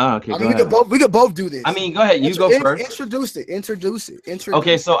 Oh, okay. I mean, we could both do this. I mean, go ahead. You go first. Introduce it.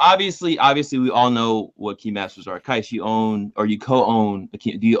 Okay, so obviously, we all know what key masters are. Qias, you own or you co-own a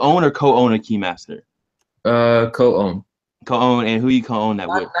key. Do you own or co-own a key master? Co-own. Co-own, and who you co-own that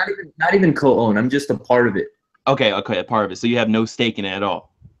with? Not even co-own. I'm just a part of it. Okay, a part of it. So you have no stake in it at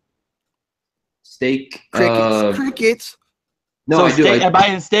all. Stake. Crickets. No, so I do. Stake,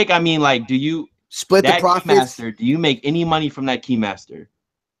 by stake, I mean, like, do you split the profits? Key master, do you make any money from that key master?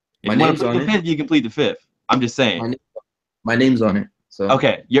 If my you want name's to plead on the fifth, you can plead the fifth. I'm just saying. My name's on it. So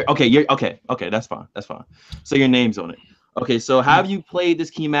okay, you're okay. That's fine. So your name's on it. Okay, so have you played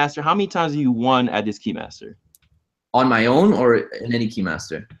this key master? How many times have you won at this key master? On my own or in any key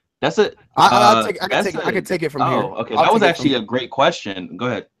master? That's it. I can take it from here. Oh, okay. That was actually a great question. Go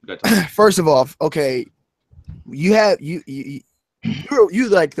ahead. First of all, okay, you're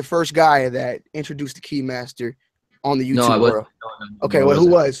like the first guy that introduced the key master on the YouTube world. No, okay, well, who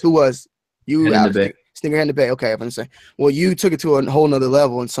was you? Sneakerhead in the Bay. Okay, I'm gonna say. Well, you took it to a whole nother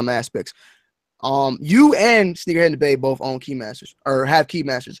level in some aspects. You and Sneakerhead in the Bay both own key masters or have key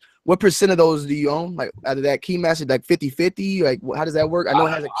masters. What percent of those do you own? Like out of that key master, like 50-50? Like how does that work? I know it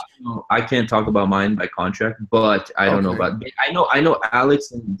has I can't talk about mine by contract, but I don't know about. I know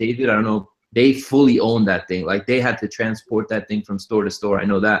Alex and David. I don't know. They fully own that thing. Like they had to transport that thing from store to store. I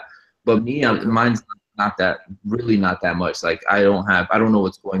know that. But me, mine's not that much. Like I don't know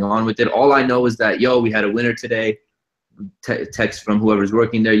what's going on with it. All I know is that we had a winner today. Text from whoever's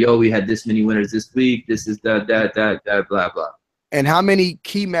working there. We had this many winners this week. This is that blah blah. And how many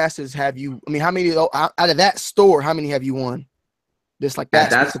key masters have you? I mean, how many out of that store? How many have you won? Just like that. At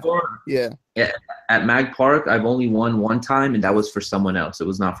that store? Yeah. At Mag Park, I've only won one time, and that was for someone else. It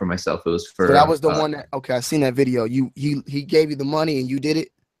was not for myself. It was for. So that was the one that. Okay, I seen that video. He gave you the money and you did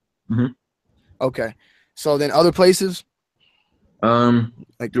it. Mm-hmm. Okay, so then other places.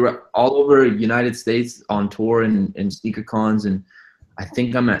 Like all over United States on tour and sneaker cons, and I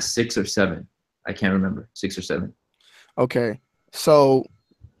think I'm at 6 or 7. I can't remember, 6 or 7. Okay, so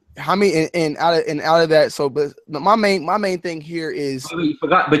how many and out of that? So, but my main thing here is. Oh, you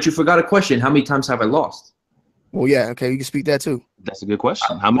forgot a question. How many times have I lost? Well, yeah. Okay, you can speak that too. That's a good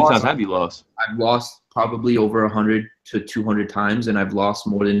question. How many times have you lost? I've lost probably over 100 to 200 times, and I've lost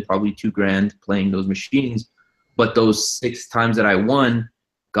more than probably $2,000 playing those machines. But those 6 times that I won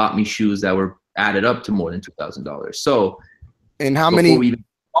got me shoes that were added up to more than $2,000. So, and how before many? we even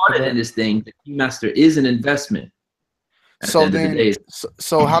started in this thing, the Keymaster is an investment. So then,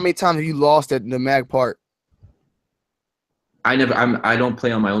 so how many times have you lost at the Mag Park? I don't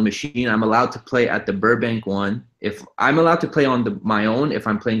play on my own machine. I'm allowed to play at the Burbank one. If I'm allowed to play on my own, if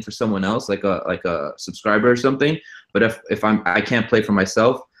I'm playing for someone else, like a subscriber or something. But if I can't play for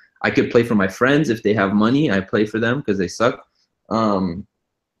myself, I could play for my friends if they have money. I play for them because they suck.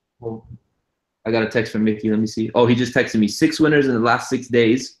 Well, I got a text from Mickey. Let me see. Oh, he just texted me 6 winners in the last 6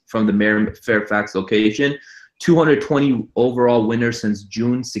 days from the Fairfax location. 220 overall winners since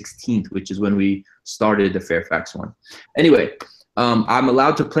June 16th, which is when we started the Fairfax one. Anyway, I'm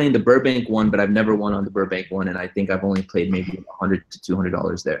allowed to play in the Burbank one, but I've never won on the Burbank one, and I think I've only played maybe $100 to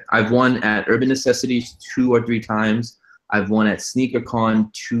 $200 there. I've won at Urban Necessities 2 or 3 times. I've won at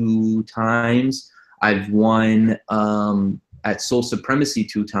SneakerCon 2 times. I've won at Soul Supremacy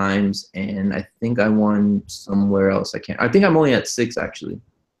 2 times, and I think I won somewhere else. I think I'm only at 6 actually.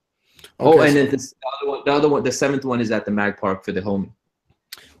 Okay, and then the other one, the 7th one is at the Mag Park for the homie.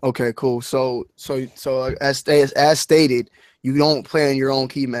 Okay, cool. So as stated, you don't play on your own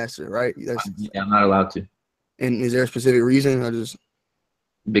Keymaster, right? Yeah, I'm not allowed to. And is there a specific reason, or just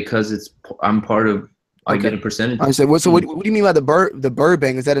because I'm part of? I get a percentage. I said, what? So what do you mean by the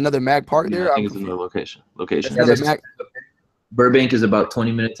Burbank? Is that another Mag Park there? I think it's another location. Burbank is about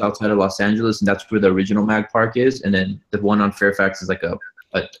 20 minutes outside of Los Angeles, and that's where the original Mag Park is. And then the one on Fairfax is like a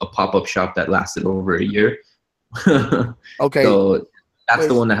pop-up shop that lasted over a year. Okay. So that's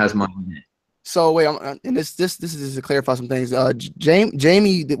the one that has mine in it. So wait, and this is just to clarify some things.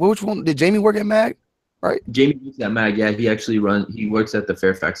 Jamie, which one did Jamie work at Mag? Right. Jamie works at Mag. Yeah, he works at the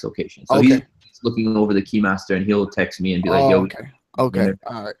Fairfax location. So he's looking over the Keymaster, and he'll text me and be like, "Yo, okay,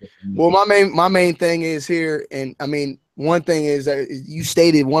 all right." Well, my main thing is here, and I mean, one thing is that you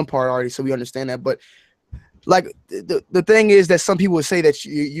stated one part already, so we understand that, but. Like the thing is that some people would say that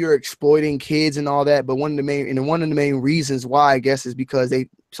you're exploiting kids and all that, but one of the main reasons why, I guess, is because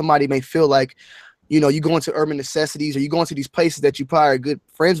somebody may feel like, you go into Urban Necessities or you go into these places that you probably are good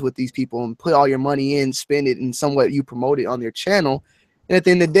friends with these people and put all your money in, spend it, and somewhat you promote it on their channel. And at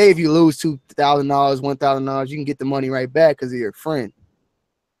the end of the day, if you lose $2,000, $1,000, you can get the money right back because of your friend.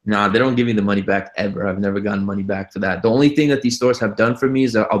 Nah, they don't give me the money back ever. I've never gotten money back for that. The only thing that these stores have done for me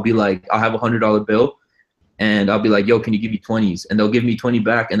is that I'll have a $100 bill. And I'll be like, yo, can you give me 20s? And they'll give me 20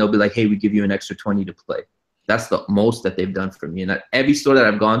 back, and they'll be like, hey, we give you an extra 20 to play. That's the most that they've done for me. And at every store that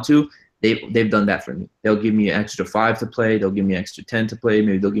I've gone to, they've done that for me. They'll give me an extra 5 to play. They'll give me an extra 10 to play.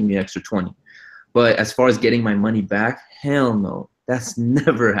 Maybe they'll give me an extra 20. But as far as getting my money back, hell no. That's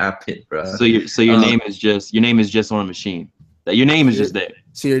never happened, bro. So your name is just on a machine. That your name is just there.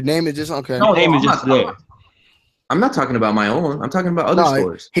 So your name is just okay. No, your name is just there. I'm not talking about my own. I'm talking about other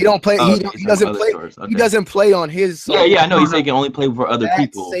stores. He don't play. He doesn't play. Okay. He doesn't play on his. Yeah. I know. He said he can only play for other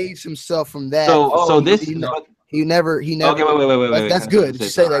people. Saves himself from that. He never. Okay, wait. That's good.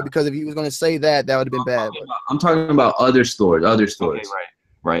 Just say that, because if he was going to say that, that would have been bad. I'm talking about other stores. Okay,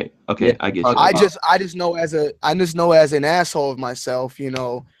 right. Okay, yeah. I get you. I just know as an asshole of myself.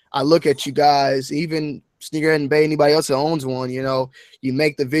 I look at you guys, even Sneakerhead and Bay, anybody else that owns one. You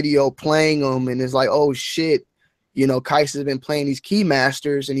make the video playing them, and it's like, oh shit. Qias has been playing these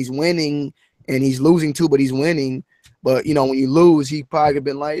Keymasters and he's winning, and he's losing too, but he's winning. But when you lose, he probably could have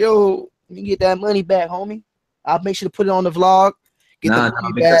been like, yo, let me get that money back, homie. I'll make sure to put it on the vlog. Get the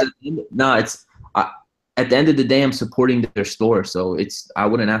money back. At the end of the day, I'm supporting their store. So I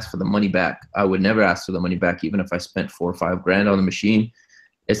wouldn't ask for the money back. I would never ask for the money back, even if I spent $4 or $5 grand on the machine.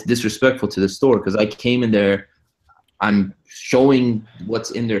 It's disrespectful to the store, because I came in there. I'm showing what's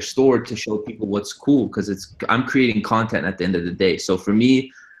in their store to show people what's cool, because I'm creating content at the end of the day. So for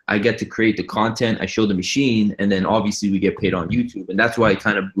me, I get to create the content, I show the machine, and then obviously we get paid on YouTube. And that's why it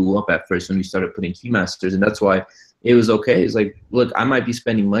kind of blew up at first when we started putting Keymasters. And that's why it was okay. It's like, look, I might be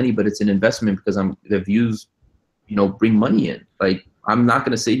spending money, but it's an investment because the views, bring money in. Like, I'm not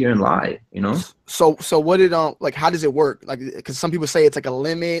going to sit here and lie, So what did, how does it work? Like, because some people say it's like a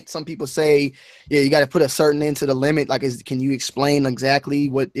limit. Some people say, yeah, you got to put a certain into the limit. Like, can you explain exactly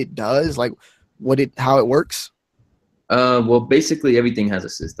what it does? Like, how it works? Well, basically everything has a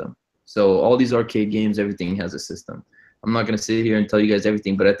system. So all these arcade games, everything has a system. I'm not going to sit here and tell you guys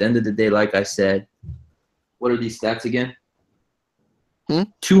everything, but at the end of the day, like I said, what are these stats again?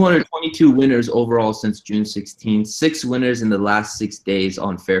 222 winners overall since June 16th. 6 winners in the last 6 days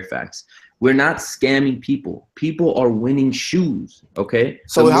on Fairfax. We're not scamming people. People are winning shoes, okay?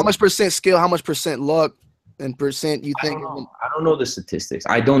 So how much percent skill, how much percent luck, in percent you think? I don't know the statistics.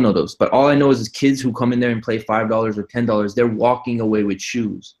 I don't know those. But all I know is kids who come in there and play $5 or $10, they're walking away with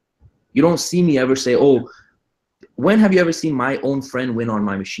shoes. You don't see me ever say, oh, when have you ever seen my own friend win on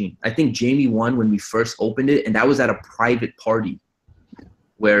my machine? I think Jamie won when we first opened it, and that was at a private party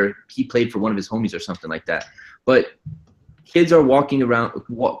where he played for one of his homies or something like that. But kids are walking around,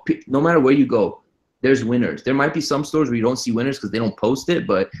 no matter where you go, there's winners. There might be some stores where you don't see winners because they don't post it,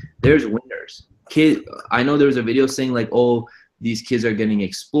 but there's winners. I know there was a video saying like, oh, these kids are getting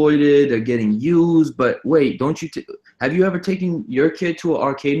exploited, they're getting used, but wait, don't you have you ever taken your kid to an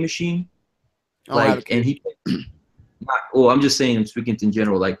arcade machine? Like, and he I'm just saying, I'm speaking in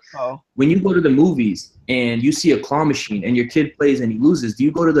general, like when you go to the movies and you see a claw machine and your kid plays and he loses, do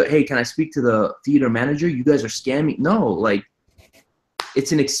you go to the, hey, can I speak to the theater manager? You guys are scamming. No, like,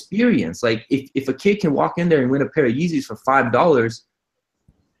 it's an experience. Like if a kid can walk in there and win a pair of Yeezys for $5,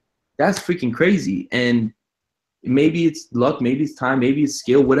 that's freaking crazy. And maybe it's luck, maybe it's time, maybe it's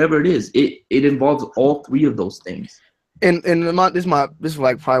skill, whatever it is. It involves all three of those things. And this is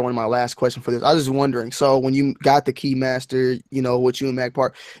like probably one of my last questions for this. I was just wondering. So when you got the Keymaster, you know, with you and Mag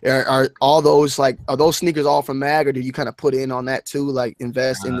Park, are all those are those sneakers all from Mag, or did you kind of put in on that too, like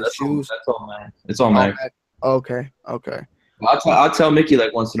invest in the shoes? That's all Mag. It's all Mag. Okay. I'll tell Mickey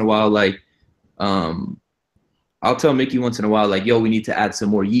like once in a while, like, I'll tell Mickey once in a while, like, yo, we need to add some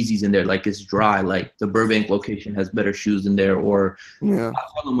more Yeezys in there. Like, it's dry. Like, the Burbank location has better shoes in there. Or I'll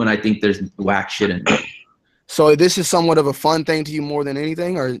tell him when I think there's whack shit in there. So this is somewhat of a fun thing to you more than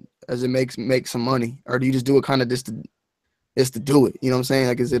anything, or does it make some money? Or do you just do it kind of just to do it? You know what I'm saying?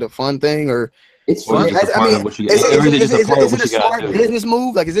 Like, is it a fun thing, or it's fun? Is it a smart business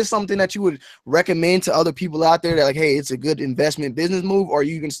move? Like, is this something that you would recommend to other people out there that like, hey, it's a good investment business move? Or are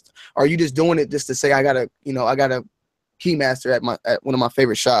you just doing it just to say I got a Keymaster at one of my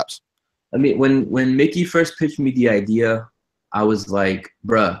favorite shops? I mean, when Mickey first pitched me the idea, I was like,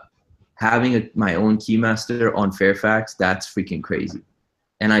 bruh, having my own Keymaster on Fairfax, that's freaking crazy.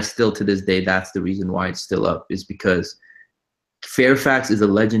 And I still, to this day, that's the reason why it's still up, is because Fairfax is a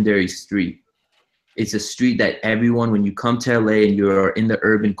legendary street. It's a street that everyone, when you come to LA and you're in the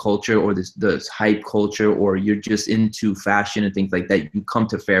urban culture or this hype culture, or you're just into fashion and things like that, you come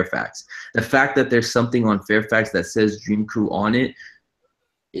to Fairfax. The fact that there's something on Fairfax that says Dream Crew on it,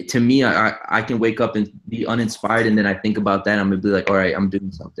 to me, I can wake up and be uninspired, and then I think about that, and I'm gonna be like, all right, I'm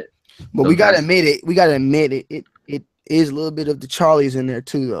doing something. But so we gotta admit it. It is a little bit of the Charlies in there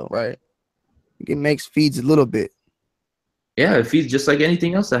too, though, right? It feeds a little bit. Yeah, it feeds just like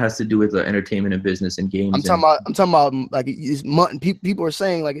anything else that has to do with entertainment and business and games. I'm talking about like people are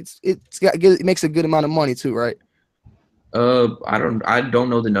saying like it makes a good amount of money too, right? I don't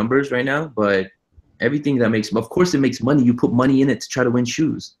know the numbers right now, but everything that makes, of course, it makes money. You put money in it to try to win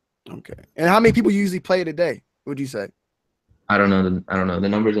shoes. Okay. And how many people usually play it a day? Would you say? I don't know the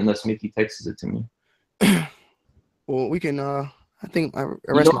numbers unless Mickey texts it to me. Well, we can. I think I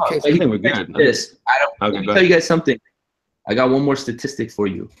rest my case. I think we're good. Let me tell you guys something. I got one more statistic for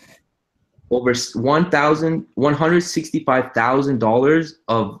you. Over $165,000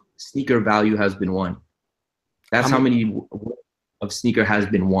 of sneaker value has been won. That's how many of sneaker has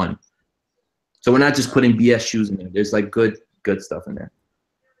been won. So we're not just putting BS shoes in there. There's like good stuff in there.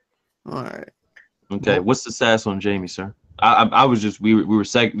 All right. Okay. What's the sass on Jamie, sir? I was just we were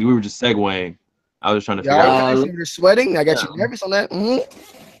just segueing. I was trying to figure out. You're sweating. I got you nervous on that.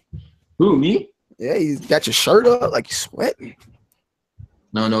 Mm-hmm. Who, me? Yeah, you got your shirt up like you're sweating.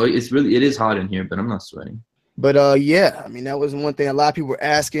 No, it is hot in here, but I'm not sweating. But yeah, I mean that was one thing a lot of people were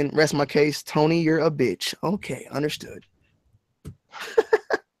asking. Rest my case, Tony, you're a bitch. Okay, understood.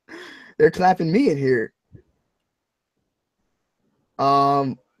 They're clapping me in here.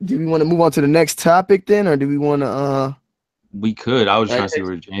 Do we want to move on to the next topic then, or do we want to? We could. I was trying to see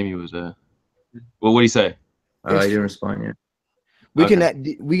where Jamie was at. Well, what did he say? I didn't respond yet.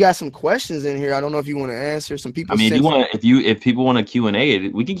 We got some questions in here. I don't know if you want to answer. Some people. I mean, if people want to Q&A,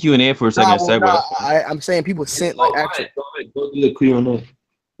 we can Q&A for a second. I'm saying people sent like actually. Go do the Q&A.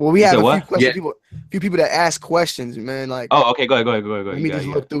 Well, we have a few questions. Yeah. Few people that ask questions, man. Like. Oh, okay. Go ahead. Let me just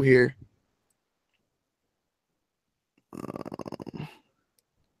look through here.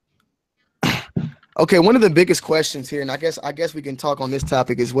 Okay, one of the biggest questions here, and I guess we can talk on this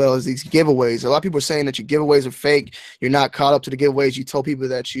topic as well, is these giveaways. A lot of people are saying that your giveaways are fake. You're not caught up to the giveaways. You told people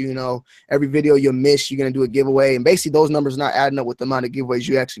that every video you miss, you're gonna do a giveaway, and basically those numbers are not adding up with the amount of giveaways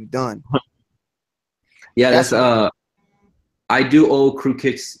you actually done. Yeah, that's I do owe Crew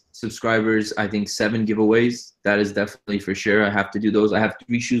Kicks subscribers, I think 7 giveaways. That is definitely for sure. I have to do those. I have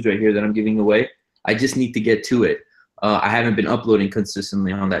 3 shoes right here that I'm giving away. I just need to get to it. I haven't been uploading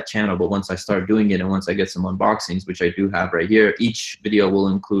consistently on that channel, but once I start doing it and once I get some unboxings, which I do have right here, each video will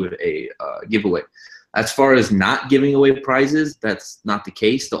include a giveaway. As far as not giving away prizes, that's not the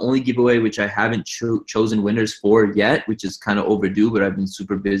case. The only giveaway which I haven't chosen winners for yet, which is kind of overdue, but I've been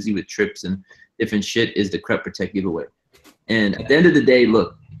super busy with trips and different shit, is the Crep Protect giveaway. And at the end of the day,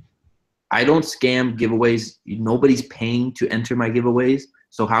 look, I don't scam giveaways. Nobody's paying to enter my giveaways,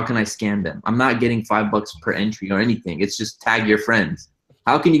 so how can I scam them? I'm not getting $5 per entry or anything. It's just tag your friends.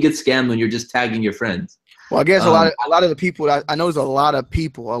 How can you get scammed when you're just tagging your friends? Well, I guess a lot of the people, I know there's a lot of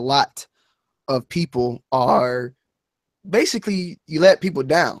people are basically, you let people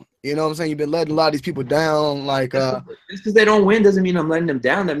down. You know what I'm saying? You've been letting a lot of these people down. Like, just because they don't win doesn't mean I'm letting them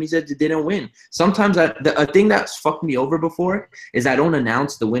down. That means that they didn't win. Sometimes a thing that's fucked me over before is I don't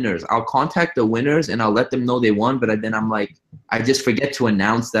announce the winners. I'll contact the winners and I'll let them know they won, but then I'm like, I just forget to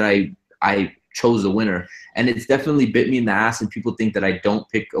announce that I chose a winner. And it's definitely bit me in the ass, and people think that I don't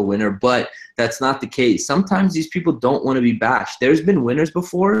pick a winner, but that's not the case. Sometimes these people don't want to be bashed. There's been winners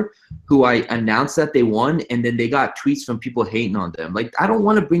before who I announced that they won, and then they got tweets from people hating on them. Like, I don't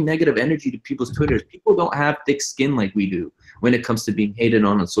want to bring negative energy to people's Twitters. People don't have thick skin like we do when it comes to being hated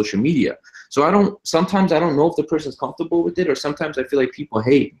on social media. So sometimes I don't know if the person's comfortable with it, or sometimes I feel like people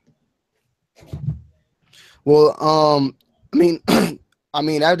hate. Well, I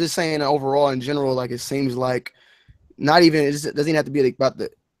mean, I'm just saying overall in general, like, it seems like not even, it doesn't even have to be like about the,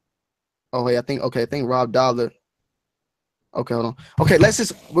 oh, wait, I think Rob Dollar. Okay, hold on. Okay,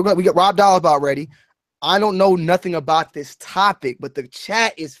 we got Rob Dollar about ready. I don't know nothing about this topic, but the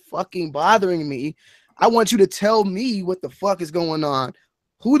chat is fucking bothering me. I want you to tell me what the fuck is going on.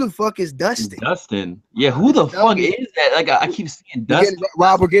 Who the fuck is Dustin? Dustin. Yeah, who the fuck is that? Like, I keep seeing Dustin.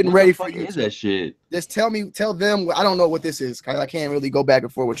 Rob, we're getting ready for you. What is that shit? Just tell them. I don't know what this is. I can't really go back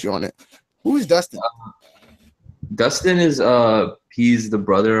and forth with you on it. Who is Dustin? Dustin is he's the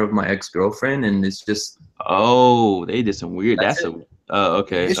brother of my ex-girlfriend, and it's just they did some weird.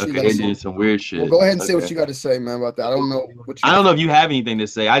 Okay. They did some weird shit. Well, go ahead and say what you got to say, man, about that. I don't know. I don't know if you have anything to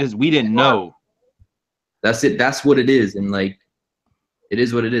say. We didn't know. That's it. That's what it is, and like, it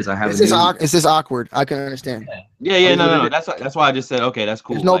is what it is. It's just awkward. I can understand. Yeah. No. That's why I just said, okay, that's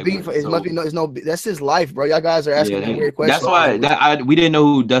cool. There's no beef. That's his life, bro. Y'all guys are asking weird questions. That's why we didn't know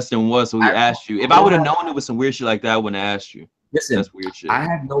who Dustin was, so we asked you. If I would have known it was some weird shit like that, I wouldn't have asked you. Listen, that's weird shit. I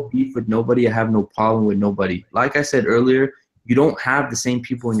have no beef with nobody. I have no problem with nobody. Like I said earlier, you don't have the same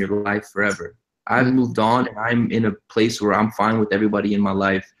people in your life forever. I've moved on, and I'm in a place where I'm fine with everybody in my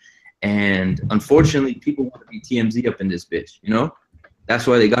life. And unfortunately, people want to be TMZ up in this bitch, you know? That's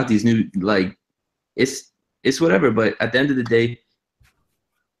why they got these new, like, it's whatever. But at the end of the day,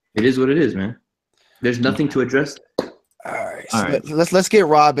 it is what it is, man. There's nothing to address. All right. Let's get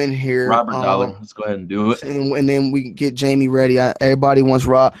Rob in here. Robert Dollar. Let's go ahead and do it. And then we can get Jamie ready. Everybody wants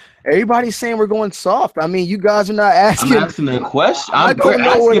Rob. Everybody's saying we're going soft. I mean, you guys are not asking. I'm asking the question. I'm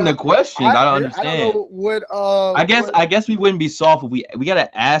asking the questions. I don't understand. I don't know what. I guess we wouldn't be soft if we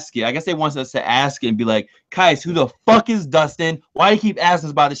gotta ask it. I guess they want us to ask it and be like, Qias, who the fuck is Dustin? Why do you keep asking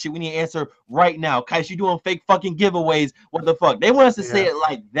us about this shit? We need to answer right now. Qias, you doing fake fucking giveaways? What the fuck? They want us to say it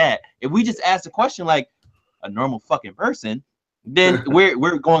like that. If we just ask the question like a normal fucking person, then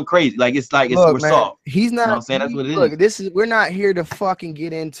we're going crazy. Like, we're soft. He's not. You know what I'm saying? That's what it is. We're not here to fucking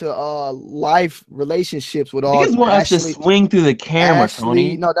get into life relationships with all. Niggas want us to swing through the camera,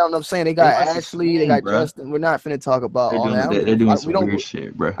 Tony. No, that's what I'm saying. They got Ashley, they got Justin. We're not finna talk about all that. They're doing some weird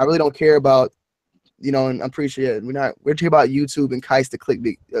shit, bro. I really don't care about, and I'm pretty sure we're talking about YouTube and Qias the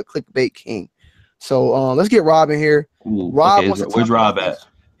clickbait king. So let's get Rob in here. Ooh, Rob, where's Rob at?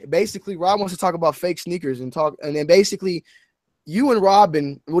 Basically, Rob wants to talk about fake sneakers and then basically you and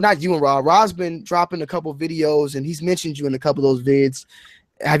Robin, well, not you and Rob. Rob's been dropping a couple videos, and he's mentioned you in a couple of those vids.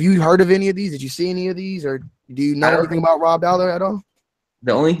 Have you heard of any of these? Did you see any of these, or do you know anything about Rob Dollar at all?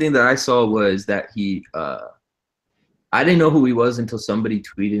 The only thing that I saw was that he, I didn't know who he was until somebody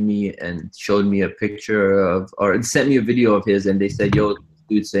tweeted me and showed me a picture of, or sent me a video of his, and they said, "Yo,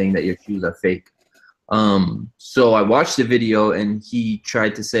 dude, saying that your shoes are fake." So I watched the video, and he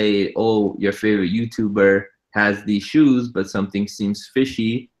tried to say, "Oh, your favorite YouTuber has these shoes, but something seems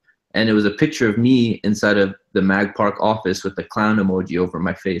fishy." And it was a picture of me inside of the Mag Park office with the clown emoji over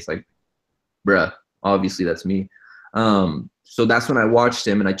my face. Like, bruh, obviously that's me. So that's when I watched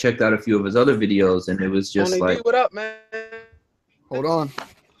him, and I checked out a few of his other videos, and it was just Tony like, D, what up, man? Hold on,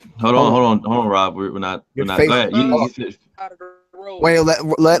 Rob. We're not. Go ahead. Wait,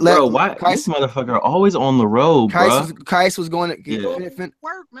 let bro, why this motherfucker always on the road, bro? Qias was going to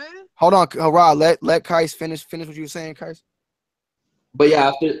work, man. Hold on, Rob. Let Qias finish what you were saying, Qias. But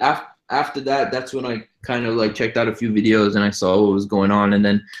yeah, after that, that's when I kind of like checked out a few videos and I saw what was going on. And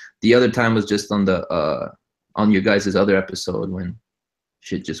then the other time was just on the on your guys' other episode when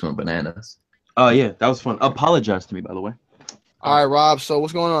shit just went bananas. Oh yeah, that was fun. Apologize to me, by the way. All right, Rob. So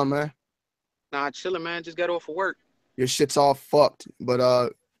what's going on, man? Nah, chilling, man. Just got off of work. Your shit's all fucked.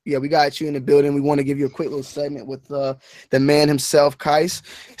 But yeah, we got you in the building. We want to give you a quick little segment with the man himself, Qias.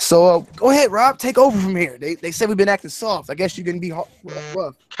 So go ahead, Rob. Take over from here. They said we've been acting soft. I guess you're gonna be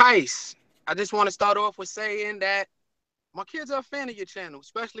rough. Qias, I just want to start off with saying that my kids are a fan of your channel,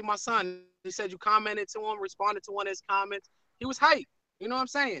 especially my son. He said you commented to him, responded to one of his comments. He was hyped. You know what I'm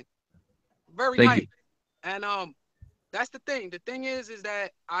saying? Very hyped. And that's the thing. The thing is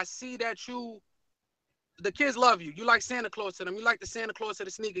that I see that the kids love you. You like Santa Claus to them. You like the Santa Claus to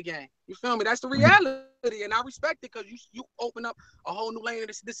the sneaker game. You feel me? That's the reality, and I respect it because you open up a whole new lane.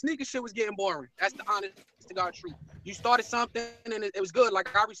 The sneaker shit was getting boring. That's the honest to God truth. You started something, and it was good.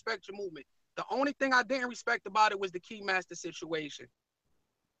 Like, I respect your movement. The only thing I didn't respect about it was the Keymaster situation.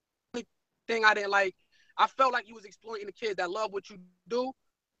 The only thing I didn't like, I felt like you was exploiting the kids that love what you do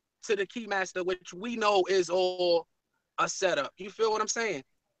to the Keymaster, which we know is all a setup. You feel what I'm saying?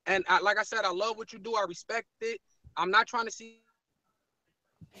 And like I said, I love what you do. I respect it. I'm not trying to see.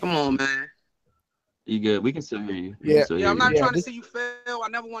 Come on, man. You good? We can still hear you. I'm not trying to see you fail. I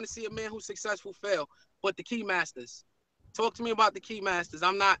never want to see a man who's successful fail. But the Keymasters, talk to me about the Keymasters.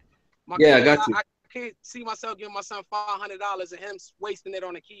 I'm not. I got you. I can't see myself giving my son $500 and him wasting it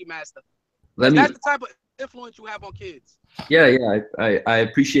on a Keymaster. That's the type of influence you have on kids. Yeah. I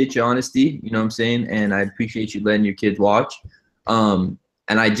appreciate your honesty. You know what I'm saying, and I appreciate you letting your kids watch.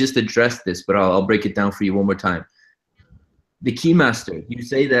 And I just addressed this, but I'll break it down for you one more time. The Keymaster, you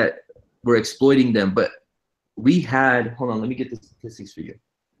say that we're exploiting them, but we had, hold on, let me get the statistics for you.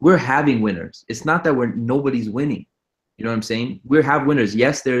 We're having winners. It's not that nobody's winning. You know what I'm saying? We have winners.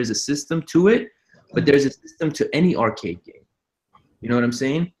 Yes, there is a system to it, but there's a system to any arcade game. You know what I'm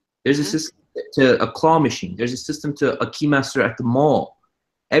saying? There's a system to a claw machine. There's a system to a Keymaster at the mall.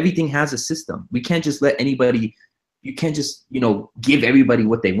 Everything has a system. We can't just let anybody. You can't just, give everybody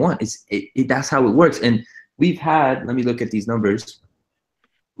what they want. That's how it works. And we've had, let me look at these numbers.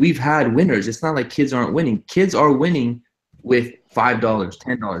 We've had winners. It's not like kids aren't winning. Kids are winning with $5,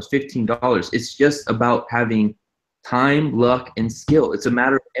 $10, $15. It's just about having time, luck, and skill. It's a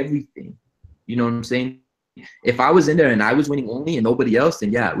matter of everything. You know what I'm saying? If I was in there and I was winning only and nobody else,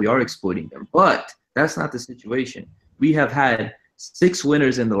 then yeah, we are exploiting them. But that's not the situation. We have had 6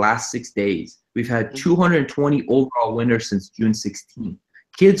 winners in the last 6 days. We've had 220 overall winners since June 16.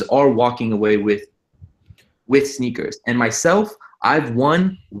 Kids are walking away with sneakers. And myself, I've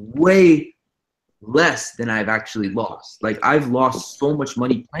won way less than I've actually lost. Like, I've lost so much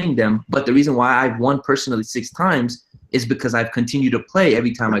money playing them, but the reason why I've won personally 6 times is because I've continued to play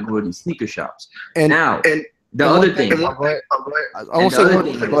every time I go to these sneaker shops. And the other thing.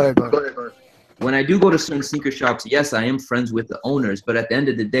 When I do go to certain sneaker shops, yes, I am friends with the owners, but at the end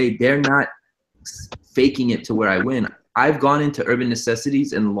of the day, they're not faking it to where I win. I've gone into Urban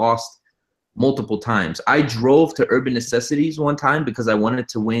Necessities and lost multiple times. I drove to Urban Necessities one time because I wanted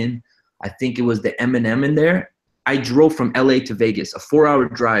to win. I think it was the M&M in there. I drove from LA to Vegas, a 4-hour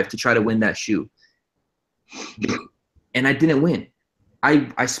drive to try to win that shoe. And I didn't win.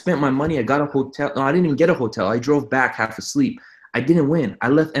 I spent my money. I got a hotel. No, I didn't even get a hotel. I drove back half asleep. I didn't win. I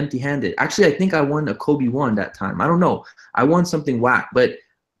left empty-handed. Actually, I think I won a Kobe 1 that time. I don't know. I won something whack. But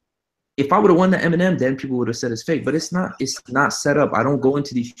if I would have won the M&M, then people would have said it's fake. But it's not. It's not set up. I don't go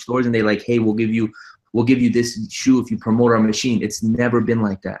into these stores and they like, hey, we'll give you this shoe if you promote our machine. It's never been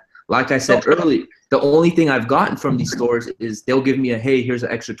like that. Like I said earlier, the only thing I've gotten from these stores is they'll give me hey, here's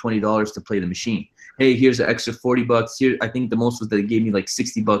an extra $20 to play the machine. Hey, here's an extra $40. Here, I think the most was that they gave me like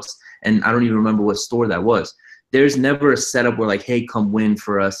 $60, and I don't even remember what store that was. There's never a setup where like, hey, come win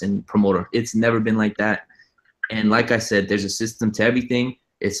for us and promote her. It's never been like that. And like I said, there's a system to everything.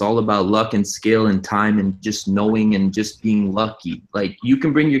 It's all about luck and skill and time and just knowing and just being lucky. Like, you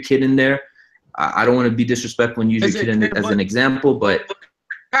can bring your kid in there. I don't want to be disrespectful and use your kid as an example, but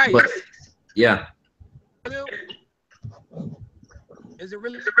yeah. Is it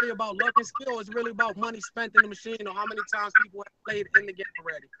really about luck and skill, or is it really about money spent in the machine, or how many times people have played in the game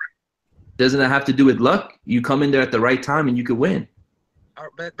already? Doesn't it have to do with luck? You come in there at the right time and you could win.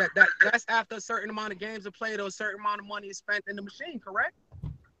 But that's after a certain amount of games are played or a certain amount of money is spent in the machine, correct?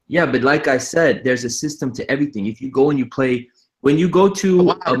 Yeah, but like I said, there's a system to everything. If you go and you play, when you go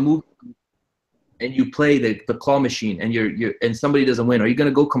to a movie and you play the claw machine and and somebody doesn't win, are you gonna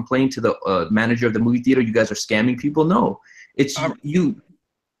go complain to the manager of the movie theater? You guys are scamming people? No, it's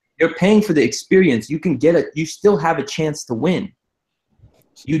you're paying for the experience. You can get it. You still have a chance to win.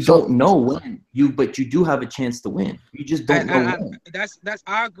 You don't know when but you do have a chance to win. You just don't know when.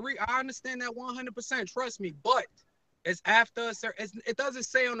 I agree. I understand that 100%. Trust me, but it's after it doesn't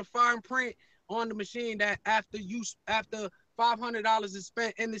say on the fine print on the machine that after $500 is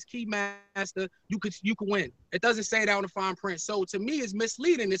spent in this Keymaster, you could win. It doesn't say that on the fine print. So to me, it's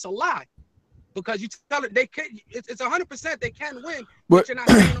misleading. It's a lie. Because you tell it it's 100% they can win, but you're not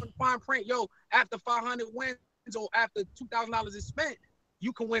saying on the fine print, yo, after 500 wins or after $2,000 is spent,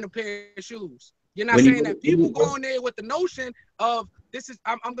 you can win a pair of shoes. You're not saying that people go in there with the notion of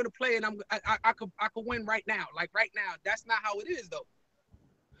I'm gonna play and I could win right now, like right now. That's not how it is though.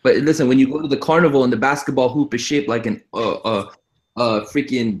 But listen, when you go to the carnival and the basketball hoop is shaped like an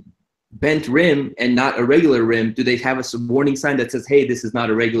freaking bent rim and not a regular rim, do they have a warning sign that says, "Hey, this is not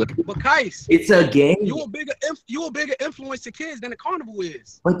a regular"? But Qias, it's a game. You a bigger influence to kids than the carnival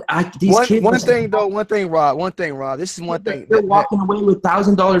is. But these kids. One thing, Rob. This is one thing. They're walking away with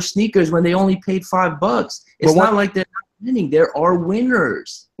 $1,000 sneakers when they only paid $5. It's not like they're not winning. There are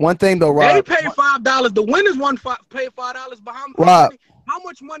winners. One thing though, Rob. They paid $5. The winners paid $5. But how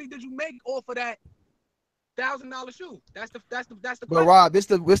much money did you make off of that $1,000 shoe? That's the question. But Rob, this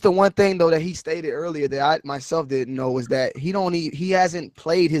the one thing though that he stated earlier that I myself didn't know is that he hasn't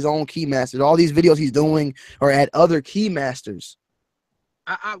played his own Keymasters. All these videos he's doing are at other Keymasters.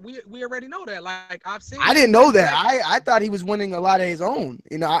 We already know that. Like I've seen. I didn't know that. I thought he was winning a lot of his own.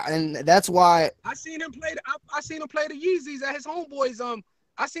 You know, and that's why I seen him play. I seen him play the Yeezys at his homeboys.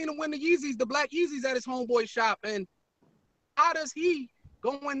 I seen him win the Yeezys, the black Yeezys at his homeboy shop. And how does he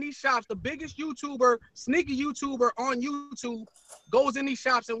go in these shops? The biggest YouTuber, sneaker YouTuber on YouTube, goes in these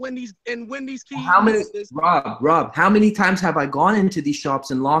shops and win these keys. Rob, how many times have I gone into these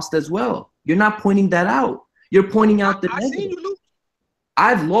shops and lost as well? You're not pointing that out. You're pointing out the I seen you lose.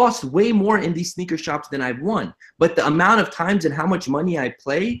 I've lost way more in these sneaker shops than I've won. But the amount of times and how much money I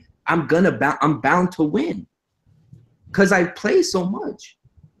play, I'm bound to win because I play so much.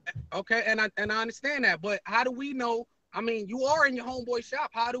 Okay, and I understand that, but how do we know? I mean, you are in your homeboy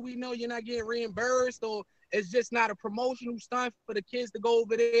shop. How do we know you're not getting reimbursed, or it's just not a promotional stunt for the kids to go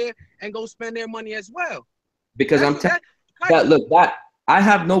over there and go spend their money as well? Because I'm telling you, that I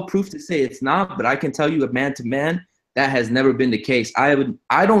have no proof to say it's not, but I can tell you, man to man, that has never been the case. I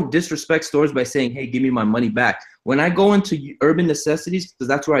don't disrespect stores by saying, "Hey, give me my money back." When I go into Urban Necessities, because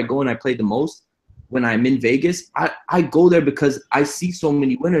that's where I go and I play the most. When I'm in Vegas, I go there because I see so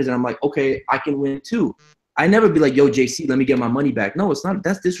many winners, and I'm like, okay, I can win too. I never be like, yo, JC, let me get my money back. No, it's not.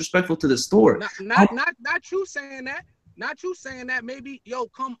 That's disrespectful to the store. Not you saying that. Not you saying that. Maybe, yo,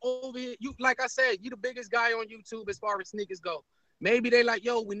 come over here. You, like I said, you the biggest guy on YouTube as far as sneakers go. Maybe they like,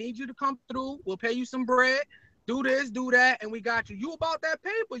 yo, we need you to come through. We'll pay you some bread. Do this, do that, and we got you. You about that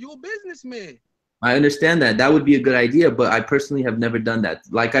paper. You a businessman. I understand that. That would be a good idea, but I personally have never done that.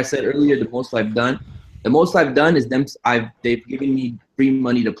 Like I said earlier, the most I've done is they've given me free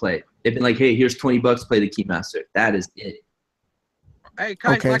money to play. They've been like, hey, here's $20, play the Keymaster. That is it. Hey,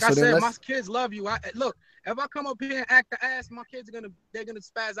 Qias, like I said, my kids love you. Look, if I come up here and act the ass, my kids are gonna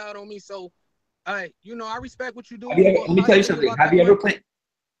spaz out on me. So, you know, I respect what you do. Let me tell you something. Have you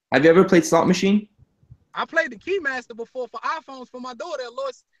ever played Slot Machine? I played the Keymaster before for iPhones for my daughter. It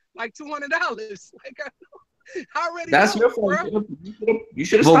lost like $200. Like I already. That's know, your fault. You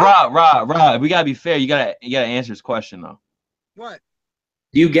should have stopped. Well, Rob, we gotta be fair. You gotta answer his question though. What?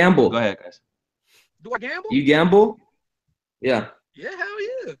 Do you gamble? Go ahead, guys. Do I gamble? You gamble? Yeah. Yeah, hell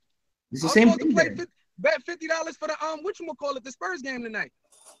yeah. It's the same thing. Bet $50 for the whatchamacallit, the Spurs game tonight.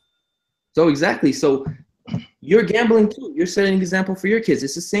 So exactly. So you're gambling too. You're setting an example for your kids.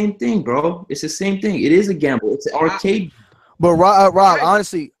 It's the same thing, bro. It's the same thing. It is a gamble. It's an arcade. But Rob,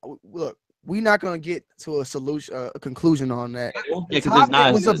 honestly, look, we're not gonna get to a conclusion on that. Yeah, because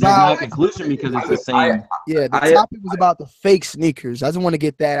it's not a conclusion because it's the same. The topic was about the fake sneakers. I just want to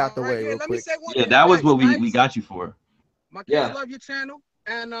get that out the way real quick. Yeah, that was what we got you for. My kids love your channel,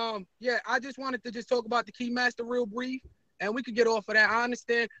 and I just wanted to talk about the Keymaster real brief, and we could get off of that. I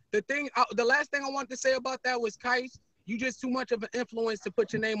understand the last thing I wanted to say about that was, Qias, you just too much of an influence to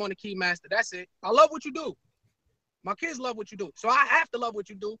put your name on the Keymaster. That's it. I love what you do. My kids love what you do. So I have to love what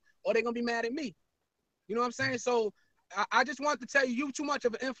you do, or they're going to be mad at me. You know what I'm saying? So I just want to tell you, you too much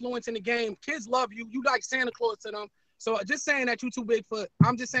of an influence in the game. Kids love you. You like Santa Claus to them. So just saying that you too big for,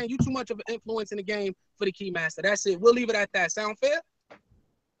 I'm just saying you too much of an influence in the game for the Keymaster. That's it. We'll leave it at that. Sound fair?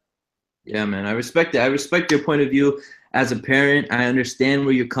 Yeah, man. I respect it. I respect your point of view as a parent. I understand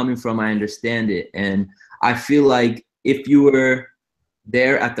where you're coming from. I understand it. And I feel like if you were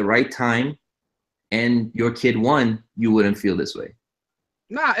there at the right time, and your kid won, you wouldn't feel this way.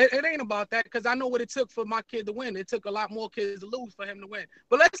 Nah, it ain't about that because I know what it took for my kid to win. It took a lot more kids to lose for him to win.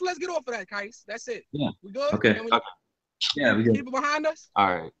 But let's get off of that, Qias. That's it. Yeah. We good? Okay. Can we Yeah, we good. keep it behind us? All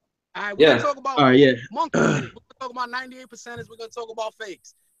right. All right, we're gonna talk about All right. Yeah. monkey shit. We're gonna talk about 98%ers. We're gonna talk about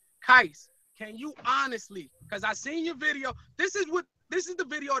fakes. Qias, can you honestly? Because I seen your video. This is the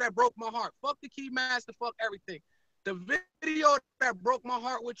video that broke my heart. Fuck the key master. Fuck everything. The video that broke my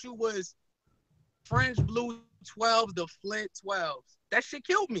heart with you was French Blue 12s, the Flint 12s. That shit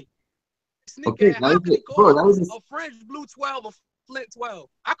killed me. Okay, how can you bro, call that was a French Blue 12 a Flint 12?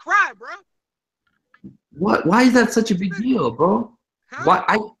 I cried, bro. what? Why is that such a big deal, bro?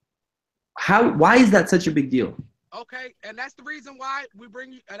 Huh? Why is that such a big deal? Okay, and that's the reason why we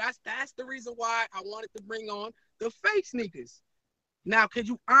bring you. And that's the reason why I wanted to bring on the fake sneakers. Now, could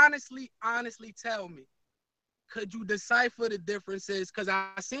you honestly tell me? Could you decipher the differences? Because I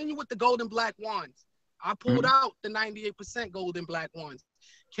seen you with the golden black ones. I pulled out the 98% golden black ones.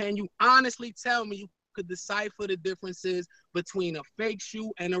 Can you honestly tell me you could decipher the differences between a fake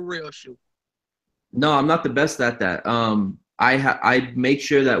shoe and a real shoe? No, I'm not the best at that. I make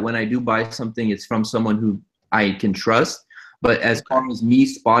sure that when I do buy something, it's from someone who I can trust. But as far as me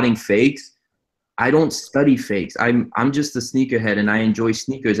spotting fakes, I don't study fakes. I'm just a sneakerhead and I enjoy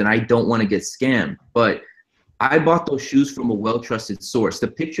sneakers and I don't want to get scammed. But I bought those shoes from a well-trusted source. The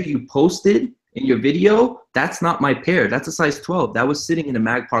picture you posted in your video, that's not my pair. That's a size 12. That was sitting in a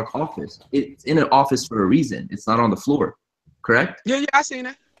Mag Park office. It's in an office for a reason. It's not on the floor, correct? Yeah, I seen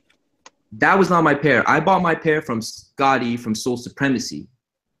that. That was not my pair. I bought my pair from Scotty from Soul Supremacy.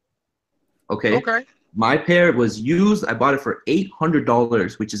 Okay? Okay. My pair was used. I bought it for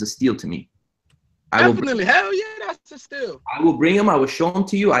 $800, which is a steal to me. Definitely. Hell yeah, that's a steal. I will bring them. I will show them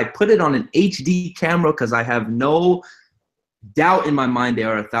to you. I put it on an HD camera because I have no doubt in my mind they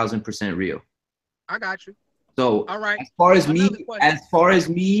are 1,000% real. I got you. So all right. As far as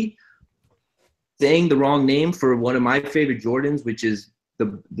me saying the wrong name for one of my favorite Jordans, which is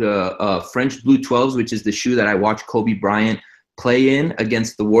the French Blue 12s, which is the shoe that I watched Kobe Bryant play in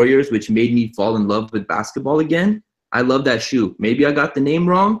against the Warriors, which made me fall in love with basketball again. I love that shoe. Maybe I got the name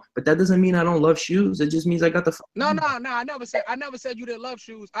wrong, but that doesn't mean I don't love shoes. It just means I got the. No. I never said you didn't love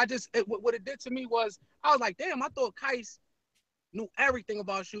shoes. What it did to me was I was like, damn, I thought Qias knew everything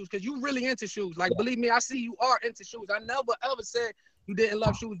about shoes because you really into shoes. Like, believe me, I see you are into shoes. I never ever said you didn't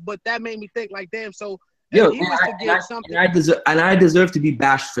love shoes, but that made me think like, damn. So I deserve to be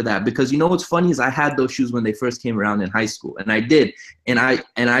bashed for that because you know what's funny is I had those shoes when they first came around in high school, and I did, and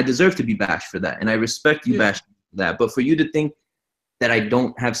I deserve to be bashed for that, and I respect you bashing for that. But for you to think that I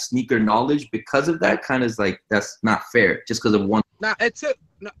don't have sneaker knowledge because of that, kind of is like that's not fair. Just because of one. Now I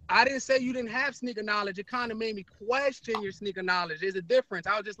didn't say you didn't have sneaker knowledge. It kind of made me question your sneaker knowledge. There's a difference.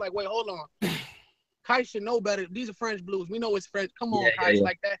 I was just like, wait, hold on. Qias should know better. These are French Blues. We know it's French. Come on, Qias,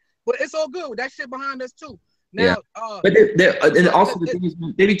 like that. But it's all good. That shit behind us too. Now, but and also the thing is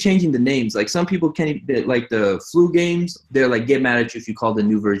they be changing the names. Like some people can't like the flu games. They're like get mad at you if you call the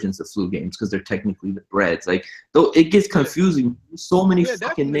new versions of flu games because they're technically the breads. Like though it gets confusing. So many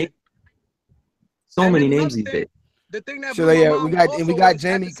fucking names. So many names these days. The thing that we got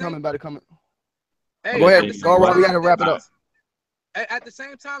Jamie about to come. Hey, go ahead, go right. We gotta wrap it up. At the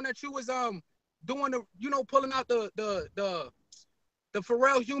same time that you was doing the pulling out the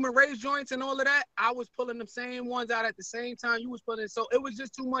Pharrell human race joints and all of that, I was pulling the same ones out at the same time you was pulling. So it was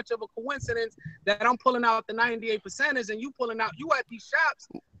just too much of a coincidence that I'm pulling out the 98%ers and you pulling out, you at these shops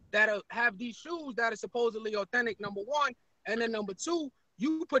that have these shoes that are supposedly authentic, number one. And then number two,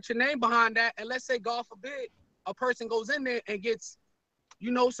 you put your name behind that. And let's say, God forbid, a person goes in there and gets,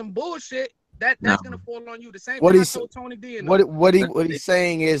 some bullshit. That's gonna fall on you. The same thing I told Tony D. What he's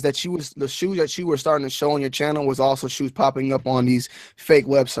saying is that the shoes that you were starting to show on your channel was also shoes popping up on these fake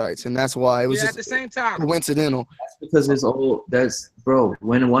websites, and that's why it was just at the same time coincidental. That's because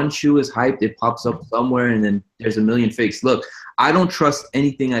when one shoe is hyped, it pops up somewhere, and then there's a million fakes. Look, I don't trust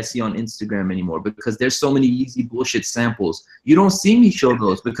anything I see on Instagram anymore because there's so many easy bullshit samples. You don't see me show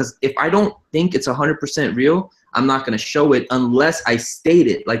those because if I don't think it's 100% real, I'm not going to show it unless I state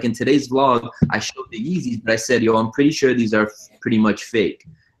it. Like in today's vlog, I showed the Yeezys, but I said, I'm pretty sure these are pretty much fake.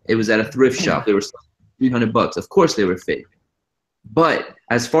 It was at a thrift shop. They were $300. Of course they were fake. But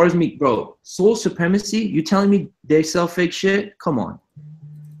as far as me, bro, Soul Supremacy, you telling me they sell fake shit? Come on.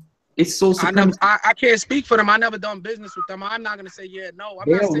 It's Soul Supremacy. I can't speak for them. I never done business with them. I'm not going to say no.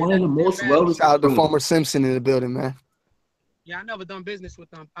 They are one of the most well-respected. The former Simpson in the building, man. Yeah, I never done business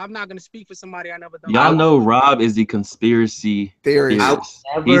with them. I'm not gonna speak for somebody I never done. Y'all know Rob is the conspiracy theorist.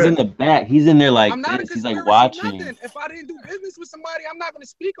 He's in the back. He's in there like this. He's like watching. If I didn't do business with somebody, I'm not gonna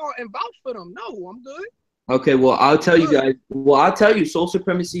speak on and vouch for them. No, I'm good. Okay, well, I'll tell you guys. Well, I'll tell you, Soul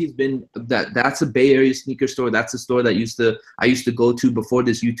Supremacy has been that's a Bay Area sneaker store. That's a store that I used to go to before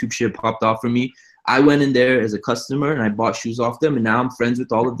this YouTube shit popped off for me. I went in there as a customer and I bought shoes off them, and now I'm friends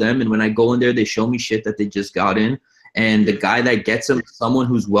with all of them. And when I go in there, they show me shit that they just got in. And the guy that gets them is someone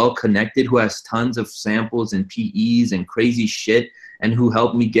who's well connected, who has tons of samples and PEs and crazy shit, and who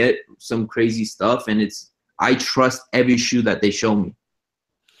helped me get some crazy stuff. And I trust every shoe that they show me.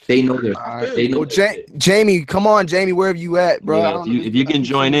 They know their. They know. Jamie, come on, Jamie, wherever you at, bro? Yeah, if you can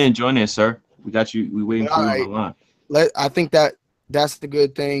join in, sir. We got you. We waiting for you on the line. I think that's the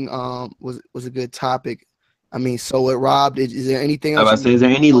good thing. Was a good topic. I mean, so what, Rob? Is there anything else? Is there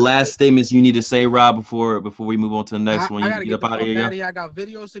any last statements you need to say, Rob, before we move on to the next one? I get up out of here. I got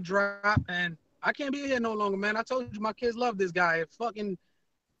videos to drop, and I can't be here no longer, man. I told you my kids love this guy.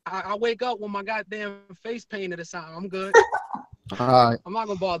 I wake up with my goddamn face painted or something. I'm good. All right. I'm not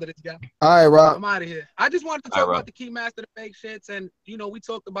gonna bother this guy. All right, Rob. I'm out of here. I just wanted to talk about the Keymaster, the fake shits, and we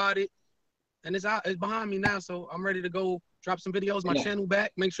talked about it, and it's behind me now, so I'm ready to go drop some videos. My channel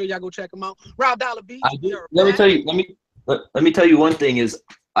back. Make sure y'all go check them out. Rob Dollar B. Let me tell you one thing is.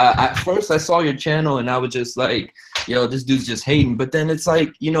 At first, I saw your channel and I was just like, yo, this dude's just hating. But then it's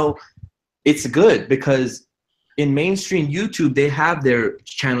like, it's good because in mainstream YouTube, they have their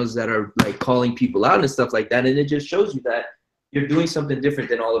channels that are like calling people out and stuff like that. And it just shows you that you're doing something different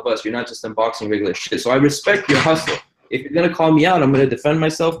than all of us. You're not just unboxing regular shit. So I respect your hustle. If you're going to call me out, I'm going to defend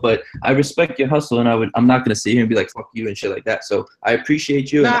myself. But I respect your hustle, and I'm not going to sit here and be like, fuck you and shit like that. So I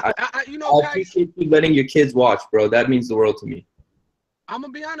appreciate you. I appreciate you letting your kids watch, bro. That means the world to me. I'm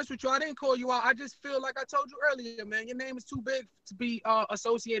gonna be honest with you. I didn't call you out. I just feel like I told you earlier, man. Your name is too big to be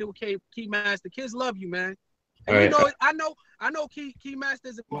associated with Keymaster. Kids love you, man. And I know Keymaster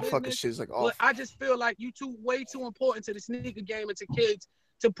is a business, shit's like but I just feel like you way too important to the sneaker game and to kids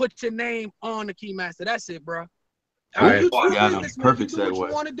to put your name on the Keymaster. That's it, bro. Perfect segue. What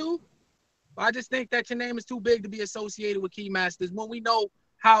you want to do? I just think that your name is too big to be associated with Keymasters when we know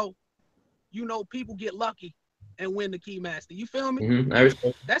how, people get lucky and win the Keymaster. You feel me? Mm-hmm.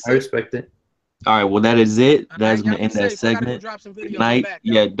 I respect it. All right, well, that is it. That's going to end that segment. Good night.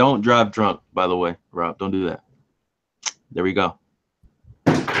 Yeah, don't drive drunk, by the way, Rob. Don't do that. There we go.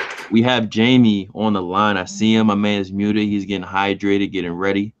 We have Jamie on the line. I see him. My man is muted. He's getting hydrated, getting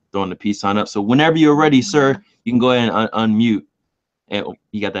ready, throwing the peace sign up. So whenever you're ready, sir, you can go ahead and unmute. And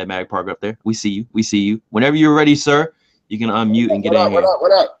you got that Mag Park up there. We see you. We see you. Whenever you're ready, sir, you can unmute and get in here.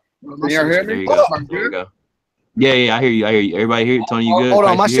 What up? Can y'all hear me? There you go. There you go. Yeah, I hear you. Everybody hear you? Tony, you good? Hold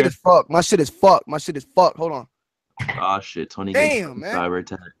on, my shit is fucked. My shit is fucked. Hold on. Oh shit, Tony. Damn, man. Cyber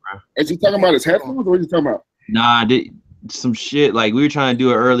attack, bro. Is he talking about his headphones, or what are you talking about? Nah, some shit. Like we were trying to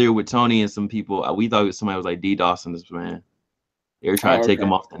do it earlier with Tony and some people. We thought somebody was like DDoSing this man. They were trying to take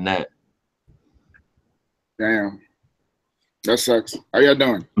him off the net. Damn, that sucks. How y'all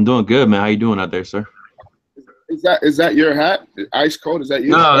doing? I'm doing good, man. How you doing out there, sir? Is that your hat? Ice cold? Is that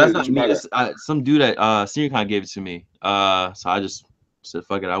you? No, that's not me. It's, some dude at SeniorCon gave it to me. So I just said,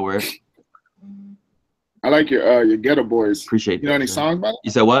 "Fuck it, I wear it." I like your Ghetto Boys. Appreciate that. You know any songs by it?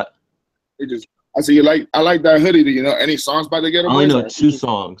 You said what? I said I like that hoodie. Do you know any songs by the Ghetto Boys? I only know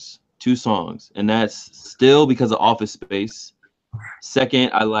two songs, and that's Still because of Office Space.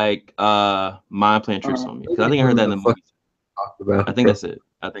 Second, I like Mind Playing Tricks on Me because I think I heard that in the movie. I think that's it.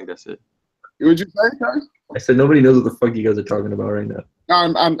 What'd you say, guys? I said nobody knows what the fuck you guys are talking about right now. No,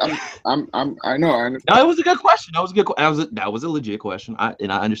 I know. No, it was a good question. That was a legit question. I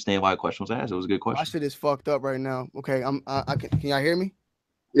understand why a question was asked. It was a good question. My shit is fucked up right now. Okay, can y'all hear me?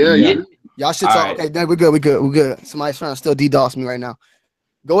 Yeah. Y'all shit's all, okay. Then we're good. Somebody's trying to still DDoS me right now.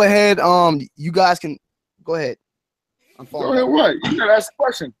 Go ahead. You guys can go ahead. Go ahead. What? You gotta ask the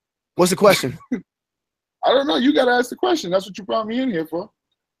question. What's the question? I don't know. You gotta ask the question. That's what you brought me in here for.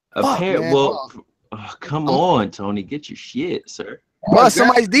 Come on, Tony, get your shit, sir. Bro,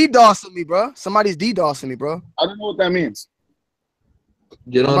 somebody's DDoSing me, bro. I don't know what that means.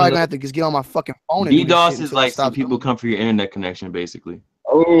 I'm probably gonna have to just get on my fucking phone. DDoS is like some people come for your internet connection, basically.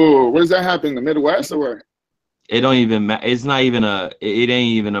 Oh, where does that happen? In the Midwest or where? It don't even matter. It's not even it ain't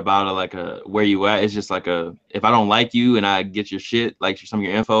even about where you at. It's just like if I don't like you and I get your shit, like some of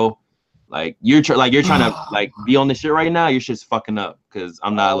your info, like you're trying to like be on this shit right now. Your shit's fucking up because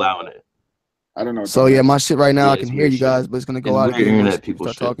I'm not allowing it. I don't know. So yeah, my shit right now, I can hear you guys, but it's gonna go out again. Internet people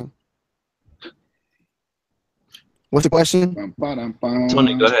start talking. What's the question?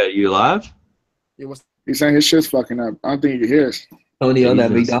 Tony, go ahead. You live? Yeah, he's saying his shit's fucking up. I don't think you can hear us. Tony on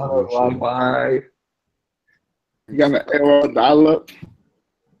that McDonald's Wi-Fi. You got an AOL dial-up?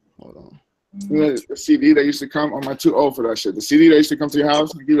 Hold on. You know, the CD that used to come. I'm too old for that shit. The CD that used to come to your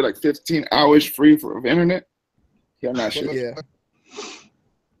house and give you like 15 hours free of internet. Yeah, that shit. Yeah.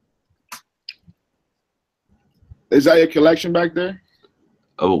 Is that your collection back there?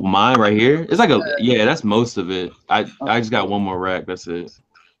 Oh, mine right here. It's like that's most of it. I just got one more rack. That's it.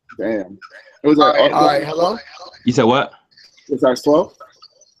 Damn. It was like, All right, hello. You said what? What size 12?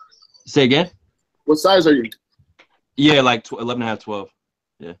 Say again. What size are you? Yeah, like 11 and a half, 12.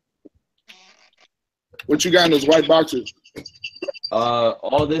 Yeah. What you got in those white boxes?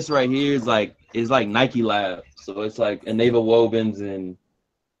 All this right here is like Nike Lab. So it's like Enava Wovens and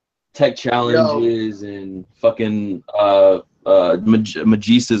tech challenges and fucking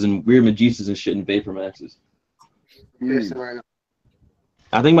Magistas and weird Magistas and shit and Vapor Maxes.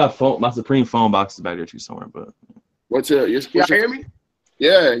 I think my Supreme phone box is back there too somewhere, but What's your hear me?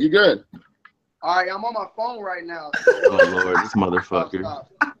 Yeah, you good. All right, I'm on my phone right now. oh Lord, this motherfucker.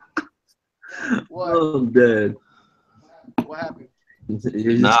 What? Oh, I'm dead. What happened?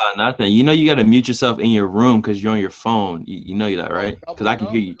 Nah, nothing. You know you gotta mute yourself in your room because you're on your phone. You know that, right? Because I can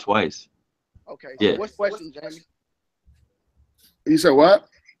hear you twice. Okay. So Yeah. what's the question, Jamie? You said what?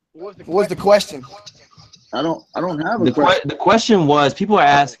 What's the question? I don't have a question. The question was people are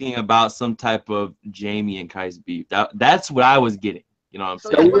asking about some type of Jamie and Kai's beef. That's what I was getting. You know what I'm So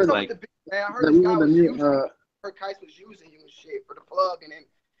saying? yeah, what's up Like, with the beef, man? I heard this guy was using, Kais was using you and shit for the plug, and then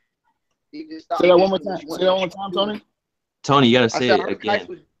he just stopped. Say that one more time. Say that one more time, Tony. Tony, you gotta I say said, it I heard again. Kais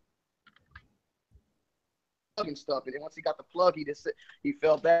was plugging stuff, and then once he got the plug, he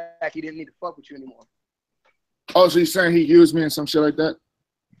fell back. He didn't need to fuck with you anymore. Oh, so you're saying he used me and some shit like that?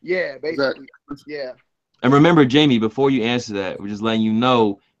 Yeah, basically. Yeah. And remember, Jamie, before you answer that, we're just letting you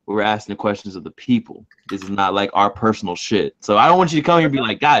know we're asking the questions of the people. This is not like our personal shit. So I don't want you to come here and be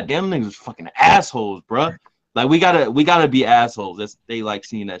like, God damn, niggas are fucking assholes, bruh. Like we gotta be assholes. They like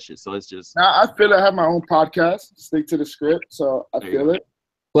seeing that shit. So it's just. Now I feel I have my own podcast. Stick to the script, so I feel it.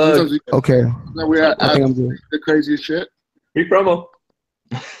 Plug. Okay. We're at the craziest shit. Free promo.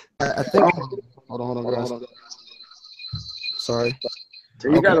 I think. Hold on. Sorry. So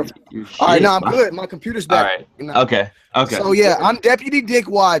you gotta. All right, now I'm good. My computer's back. All right. Okay. So yeah, I'm Deputy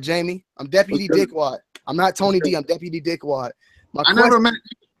Dickwad, Jamie. I'm Deputy Dickwad. I'm not Tony D. I'm Deputy Dickwad. I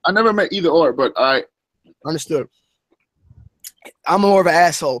never met either or, but I understood. I'm more of an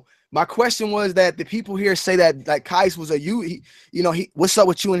asshole. My question was that the people here say that like Kais was what's up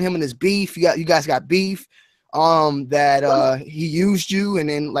with you and him and his beef? You guys got beef. That he used you and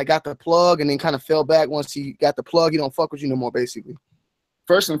then like got the plug and then kind of fell back once he got the plug. He don't fuck with you no more, basically.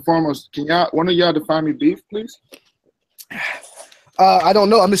 First and foremost, can one of y'all define me beef, please? I don't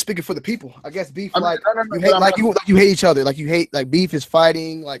know. I'm just speaking for the people. I guess beef you hate each other. Like you hate like beef is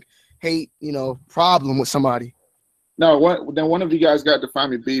fighting, like hate, problem with somebody. No, then one of you guys got to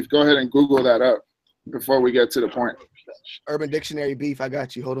define me beef. Go ahead and Google that up before we get to the point. Urban Dictionary beef. I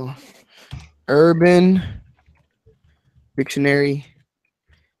got you. Hold on. Urban Dictionary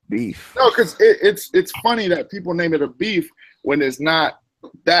beef. No, because it's funny that people name it a beef when it's not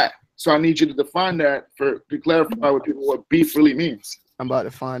that. So I need you to define that to clarify with people what beef really means. I'm about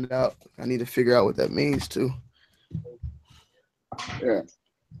to find out. I need to figure out what that means too. Yeah.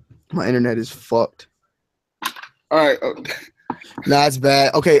 My internet is fucked. All right. Nah, it's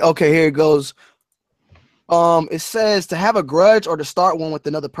bad. Okay, here it goes. It says to have a grudge or to start one with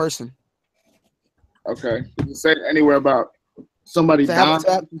another person. Okay. Does it say anywhere about somebody dying?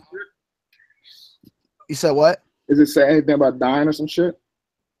 You said what? Does it say anything about dying or some shit?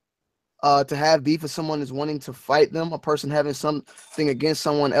 To have beef with someone is wanting to fight them, a person having something against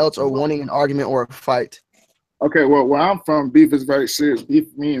someone else or wanting an argument or a fight. Okay, well, where I'm from, beef is very serious.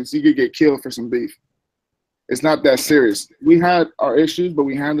 Beef means you could get killed for some beef. It's not that serious. We had our issues, but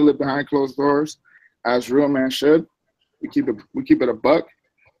we handle it behind closed doors as real man should. We keep it a buck.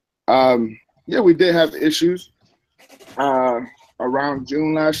 Yeah, we did have issues around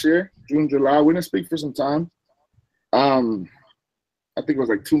June last year, June, July. We didn't speak for some time. I think it was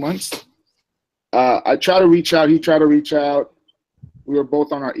like 2 months. I tried to reach out. He tried to reach out. We were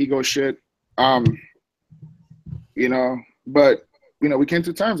both on our ego shit. But we came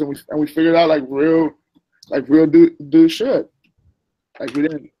to terms and we figured out like real dude should. Like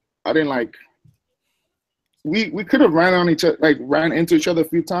we could have ran into each other a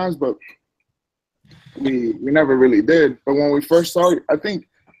few times, but we never really did. But when we first saw it, I think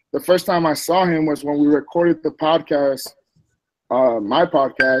the first time I saw him was when we recorded the podcast, my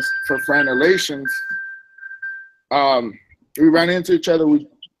podcast for Friend Relations. We ran into each other, we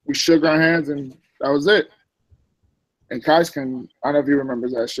shook our hands, and that was it. And Kais I don't know if he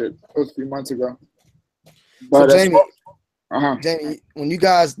remembers that shit. It was a few months ago. But so Jamie, Jamie, when you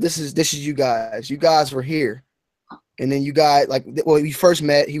guys, this is you guys. You guys were here, and then you guys we first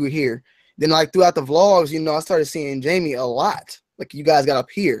met. He was here. Then like throughout the vlogs, I started seeing Jamie a lot. Like you guys got up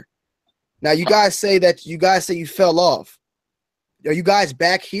here. Now you guys say you fell off. Are you guys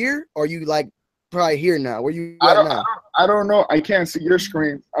back here, or are you like probably here now? Where you at now? I don't know. I can't see your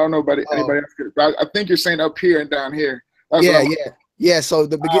screen. I don't know about anybody else. But I think you're saying up here and down here. That's Yeah. So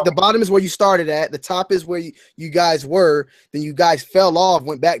the bottom is where you started at. The top is where you guys were. Then you guys fell off,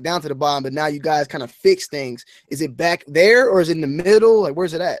 went back down to the bottom, but now you guys kind of fixed things. Is it back there or is it in the middle? Like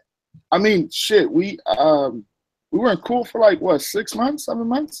where's it at? I mean, shit. We weren't cool for like what 6 months, 7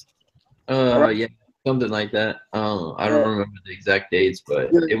 months. Yeah, something like that. I don't remember the exact dates, but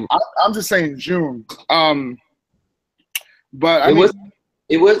I'm just saying June. But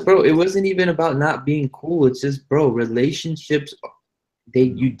it was, bro. It wasn't even about not being cool. It's just, bro, relationships.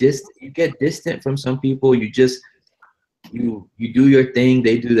 You get distant from some people. You do your thing.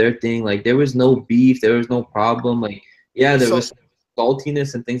 They do their thing. Like there was no beef. There was no problem. Like there was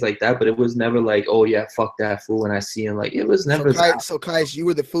saltiness and things like that, but it was never like, oh yeah, fuck that fool when I see him. Like it was never. So Qias, you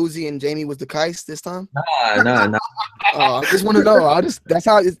were the Fuzi and Jamie was the Qias this time? Nah. I just want to know. This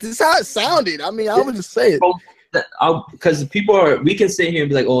is how it sounded. I mean, I would just say it. Because we can sit here and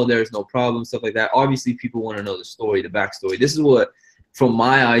be like, oh, there's no problem, stuff like that. Obviously, people want to know the story, the backstory. This is what, from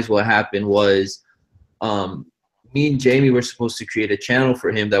my eyes, what happened was, me and Jamie were supposed to create a channel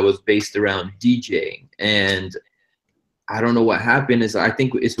for him that was based around DJing, and I don't know what happened. I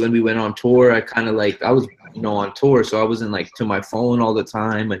think it's when we went on tour. I was on tour, so I wasn't like to my phone all the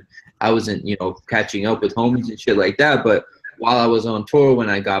time, and I wasn't catching up with homies and shit like that. But while I was on tour, when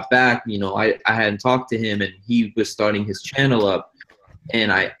I got back, I hadn't talked to him, and he was starting his channel up.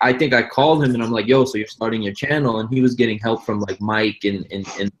 And I think I called him and I'm like, yo, so you're starting your channel? And he was getting help from like Mike and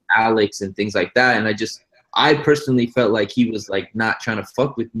Alex and things like that. And I personally felt like he was like not trying to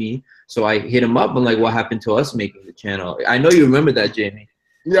fuck with me. So I hit him up and like, what happened to us making the channel? I know you remember that, Jamie.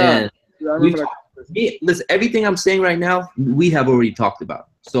 Yeah. I remember that. Listen, everything I'm saying right now, we have already talked about.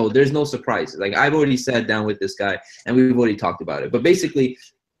 So there's no surprises. Like I've already sat down with this guy and we've already talked about it. But basically,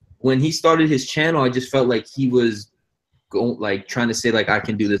 when he started his channel, I just felt like he was trying to say like I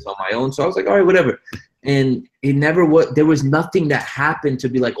can do this on my own. So I was like, all right, whatever. And it never was. There was nothing that happened to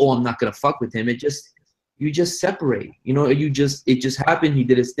be like, oh, I'm not gonna fuck with him. You just separate. It just happened. He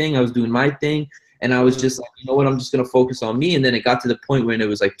did his thing. I was doing my thing. And I was just like, you know what, I'm just going to focus on me. And then it got to the point when it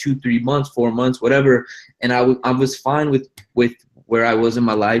was like 2, 3 months, 4 months, whatever. And I was fine with where I was in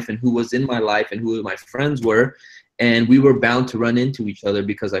my life and who was in my life and who my friends were. And we were bound to run into each other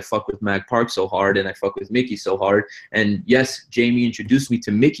because I fuck with Mag Park so hard and I fuck with Mickey so hard. And yes, Jamie introduced me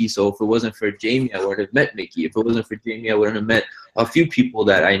to Mickey. So if it wasn't for Jamie, I wouldn't have met Mickey. If it wasn't for Jamie, I wouldn't have met a few people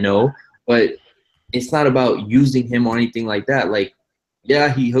that I know. But it's not about using him or anything like that. Like,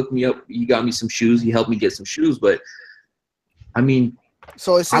 yeah, he hooked me up. He got me some shoes. He helped me get some shoes. But I mean,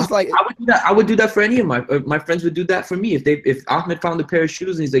 so it seems like I would do that. I would do that for any of my friends. Would do that for me if Ahmed found a pair of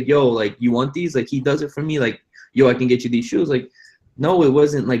shoes and he's like, yo, like you want these? Like he does it for me. Like, yo, I can get you these shoes. Like, no, it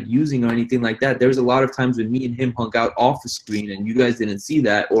wasn't like using or anything like that. There was a lot of times when me and him hung out off the screen and you guys didn't see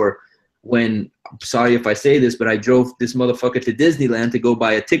that. Or when, sorry if I say this, but I drove this motherfucker to Disneyland to go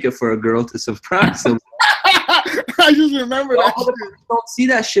buy a ticket for a girl to surprise him. I just remember that. We don't see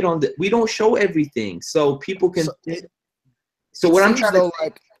that shit we don't show everything, so people can. So what I'm trying to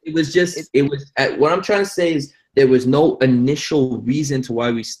say, what I'm trying to say is there was no initial reason to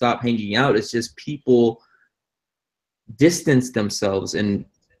why we stopped hanging out. It's just people distanced themselves, and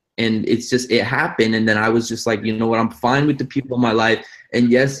it's just it happened. And then I was just like, you know what, I'm fine with the people in my life.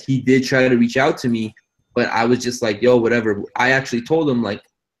 And yes, he did try to reach out to me, but I was just like, yo, whatever. I actually told him like,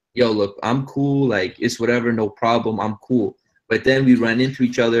 yo, look, I'm cool. Like, it's whatever, no problem. I'm cool. But then we ran into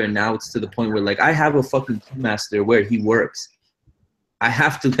each other, and now it's to the point where, like, I have a fucking keymaster where he works. I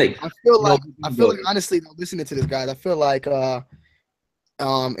have to, like... I feel like, honestly, listening to this guy, I feel like,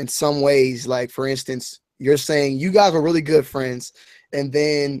 in some ways, like, for instance, you're saying you guys were really good friends, and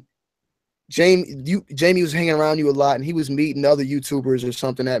then Jamie was hanging around you a lot, and he was meeting other YouTubers or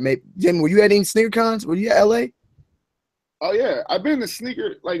something that made... Jamie, were you at any sneaker cons? Were you at LA? Oh yeah, I've been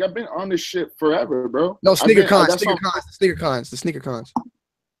I've been on this shit forever, bro. No, sneaker cons. I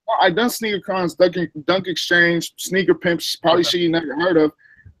done sneaker cons, Dunk Exchange, Sneaker Pimps, probably shit you never heard of.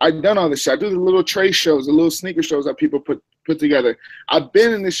 I done all this shit. I do the little trade shows, the little sneaker shows that people put together. I've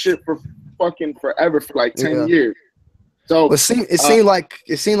been in this shit for fucking forever, for like 10 years. So it seemed like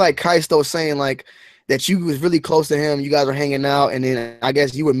Qias was saying like that you was really close to him. You guys were hanging out, and then I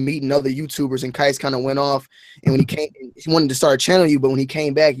guess you were meeting other YouTubers, and Qias kind of went off. And when he wanted to start a channel, but when he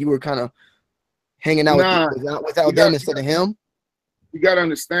came back, you were kind of hanging out Nah, without them instead of him? You gotta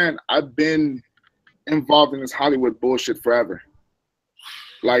understand, I've been involved in this Hollywood bullshit forever.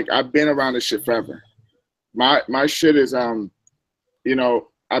 Like, I've been around this shit forever. My shit is you know,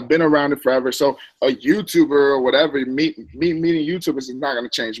 I've been around it forever. So a YouTuber or whatever, meeting YouTubers is not gonna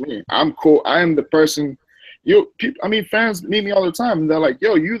change me. I'm cool. I am the person. Fans meet me all the time, and they're like,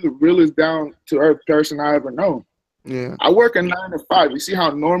 "Yo, you the realest down to earth person I ever known." Yeah. I work a 9 to 5. You see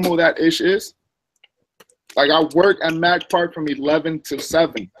how normal that ish is? Like, I work at Mac Park from 11 to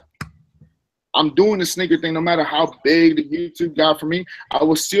 7. I'm doing the sneaker thing no matter how big the YouTube got for me. I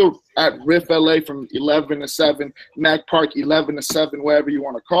was still at Riff LA from 11 to 7, Mac Park 11 to 7, whatever you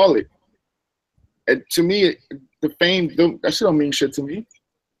want to call it. And to me, the fame, that shit don't mean shit to me.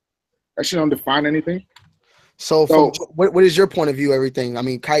 That shit don't define anything. So what is your point of view, everything? I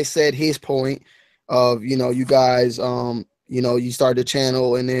mean, Kai said his point of, you know, you guys, you know, you started the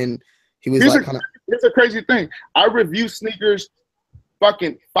channel and then he was Here's like kind of. Here's a crazy thing. I reviewed sneakers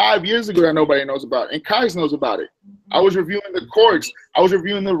fucking 5 years ago that nobody knows about, and Kais knows about it. I was reviewing the Corks. I was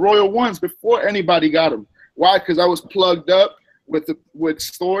reviewing the Royal Ones before anybody got them. Why? Because I was plugged up with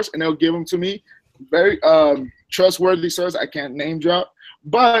stores, and they'll give them to me. Very trustworthy stores. I can't name drop,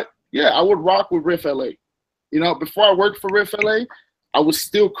 but yeah, I would rock with Riff LA. You know, before I worked for Riff LA, I was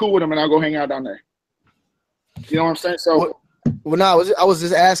still cool with them, and I'll go hang out down there. You know what I'm saying? So. Well, no, I was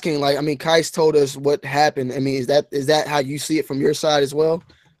just asking. Like, I mean, Kais told us what happened. I mean, is that how you see it from your side as well?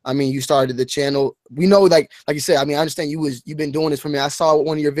 I mean, you started the channel. We know, like you said. I mean, I understand you've been doing this for me. I saw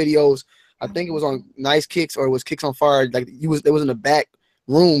one of your videos. I think it was on Nice Kicks or it was Kicks on Fire. Like, it was in the back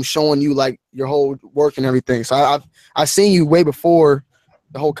room showing you like your whole work and everything. So I seen you way before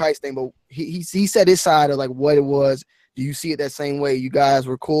the whole Kais thing. But he said his side of like what it was. Do you see it that same way? You guys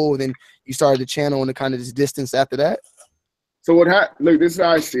were cool, then you started the channel and the kind of this distance after that. So what happened? Look, this is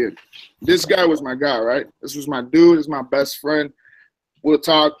how I see it. This guy was my guy, right? This was my dude. This is my best friend. We'll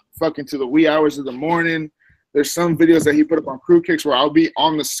talk fucking to the wee hours of the morning. There's some videos that he put up on Crew Kicks where I'll be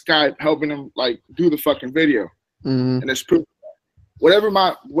on the Skype helping him like do the fucking video. And there's proof. Whatever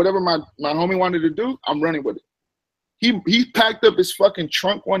my homie wanted to do, I'm running with it. He packed up his fucking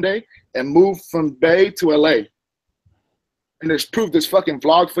trunk one day and moved from Bay to LA. And there's proof. There's fucking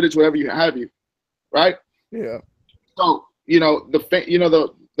vlog footage, whatever you have, right? Yeah. So. You know, the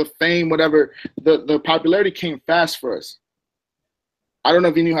fame, whatever, the popularity came fast for us. I don't know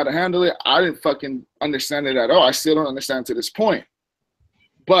if he knew how to handle it. I didn't fucking understand it at all. I still don't understand to this point.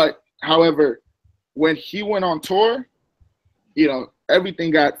 But, however, when he went on tour, you know,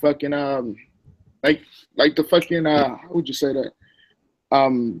 everything got fucking, like the fucking, how would you say that?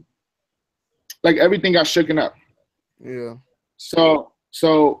 Like everything got shooken up. Yeah. So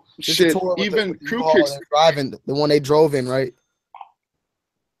shit, even Crew Kicks driving the one they drove in, right?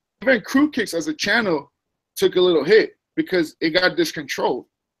 Even Crew Kicks as a channel took a little hit because it got discontrolled.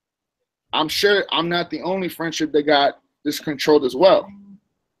 I'm sure I'm not the only friendship that got discontrolled as well.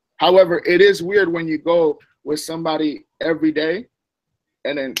 However, it is weird when you go with somebody every day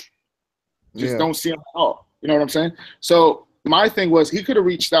and then just don't see them at all. You know what I'm saying? So my thing was he could have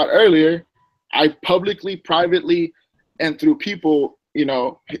reached out earlier. I publicly, privately, and through people, you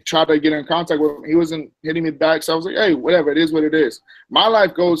know, tried to get in contact with him. He wasn't hitting me back. So I was like, hey, whatever, it is what it is. My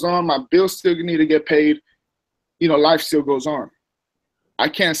life goes on. My bills still need to get paid. You know, life still goes on. I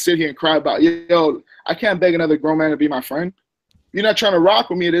can't sit here and cry about, yo, I can't beg another grown man to be my friend. You're not trying to rock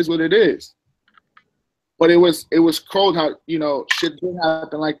with me. It is what it is. But it was cold how, you know, shit did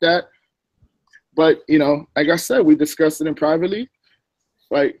happen like that. But, you know, like I said, we discussed it in privately,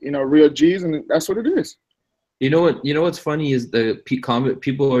 like, you know, real G's, and that's what it is. You know what? You know what's funny is the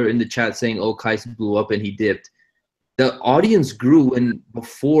people are in the chat saying, "Oh, Qias blew up and he dipped." The audience grew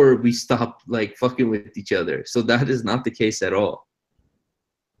before we stopped like fucking with each other. So that is not the case at all.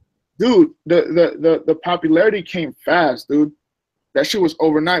 Dude, the popularity came fast, dude. That shit was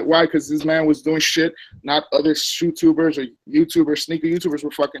overnight. Why? Because this man was doing shit not other shootubers or YouTubers, sneaker YouTubers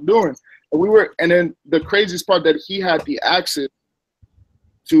were fucking doing. And then the craziest part that he had the access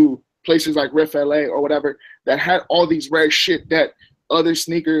to places like Riff LA or whatever that had all these rare shit that other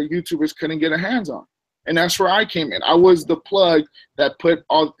sneaker YouTubers couldn't get their hands on. And that's where I came in. I was the plug that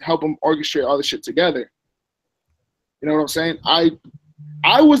help them orchestrate all the shit together. You know what I'm saying?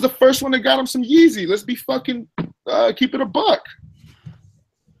 I was the first one that got him some Yeezy. Let's be fucking keep it a buck.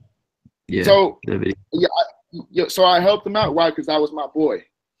 Yeah. So so I helped him out. Why? Because that was my boy.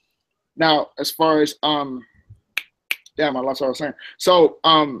 Now, as far as damn, I lost what I was saying. So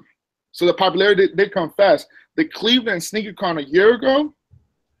so the popularity did come fast. The Cleveland SneakerCon a year ago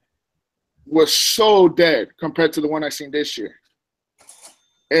was so dead compared to the one I seen this year.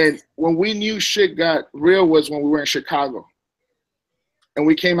 And when we knew shit got real was when we were in Chicago. And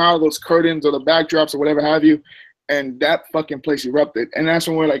we came out of those curtains or the backdrops or whatever have you, and that fucking place erupted. And that's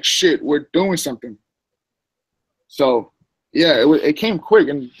when we're like, shit, we're doing something. So, yeah, it came quick.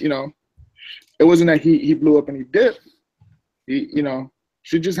 And, you know, it wasn't that he blew up and he dipped. You know,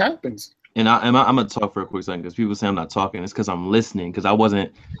 shit just happens. And I'm gonna talk for a quick second because people say I'm not talking. It's because I'm listening because I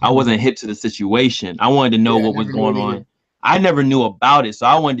wasn't hip to the situation. I wanted to know what was going on. I never knew about it, so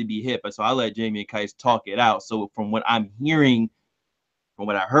I wanted to be hip. So I let Jamie and Qias talk it out. So from what I'm hearing, from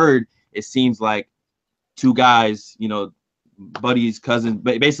what I heard, it seems like two guys, you know, buddies, cousins,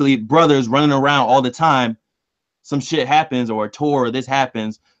 basically brothers running around all the time. Some shit happens or a tour or this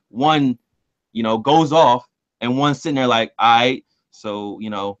happens. One, you know, goes off and one's sitting there like, all right, so, you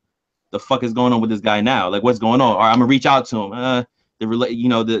know, the fuck is going on with this guy now? Like, what's going on? All right, I'm gonna reach out to him.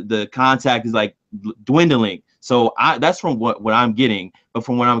 The contact is like dwindling. So that's from what I'm getting. But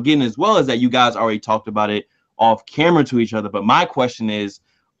from what I'm getting as well is that you guys already talked about it off camera to each other. But my question is,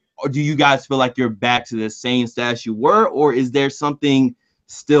 or do you guys feel like you're back to the same status you were, or is there something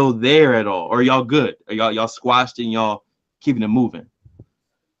still there at all? Or are y'all good? Are y'all squashed and y'all keeping it moving?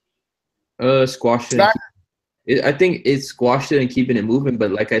 Squashed it. I think it's squashed it and keeping it moving.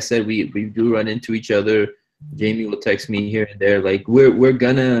 But like I said, we do run into each other. Jamie will text me here and there. Like we're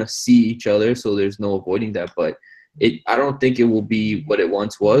gonna see each other, so there's no avoiding that. But I don't think it will be what it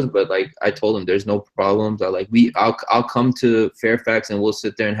once was. But like I told him, there's no problems. I'll come to Fairfax and we'll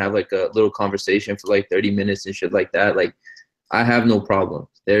sit there and have like a little conversation for like 30 minutes and shit like that. Like I have no problems.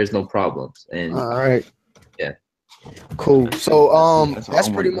 There's no problems. And all right. Yeah. Cool. So that's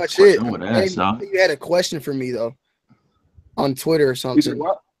pretty much it. Hey, you had a question for me though on Twitter or something. You said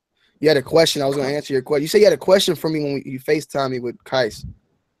what? You had a question. I was gonna answer your question. You said you had a question for me when you FaceTime me with Qias.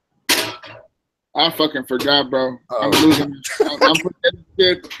 I fucking forgot, bro. I'm losing. I'm forgetting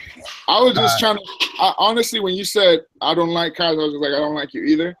shit. I was just trying to. Honestly, when you said I don't like Qias, I was just like I don't like you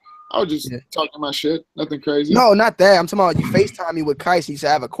either. I was just talking my shit. Nothing crazy. No, not that. I'm talking about you FaceTime me with Qias. You said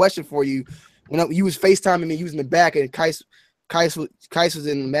I have a question for you. When you was FaceTiming me, you was in the back, and Qias was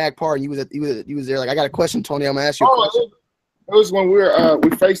in the mag part, and you was there. Like, I got a question, Tony. I'm gonna ask you a question. It was when we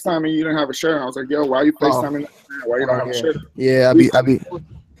FaceTiming and you didn't have a shirt. And I was like, yo, why are you FaceTiming? Why you don't have a shirt? Yeah, I be.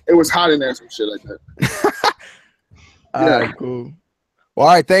 It was hot in there, some shit like that. All right, cool. Well,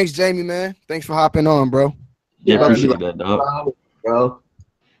 all right, thanks, Jamie, man. Thanks for hopping on, bro. Yeah, appreciate that, dog. Bro.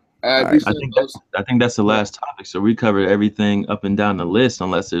 Right, I think that's the last topic. So we covered everything up and down the list,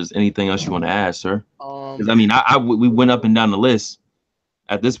 unless there's anything else you want to add, sir. Because I mean, we went up and down the list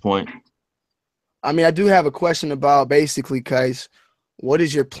at this point. I mean, I do have a question about basically, Qias, what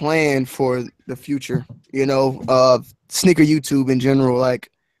is your plan for the future? You know, sneaker YouTube in general.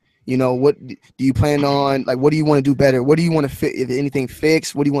 Like, you know, what do you plan on? Like, what do you want to do better? What do you want to fit? If anything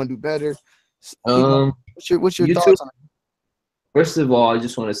fix, what do you want to do better? What's your YouTube, thoughts on it? First of all, I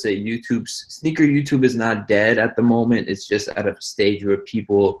just want to say sneaker YouTube is not dead at the moment. It's just at a stage where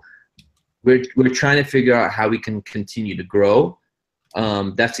we're trying to figure out how we can continue to grow.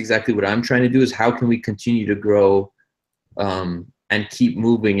 That's exactly what I'm trying to do, is how can we continue to grow and keep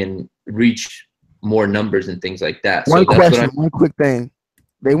moving and reach more numbers and things like that. One quick thing.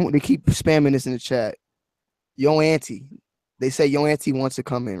 They keep spamming this in the chat. Yo Auntie. They say Yo Auntie wants to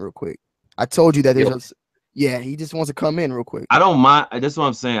come in real quick. I told you that there's he just wants to come in real quick. I don't mind. That's what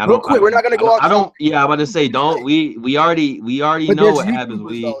I'm saying. We're not gonna go out. I'm about to say don't. We already know what happens.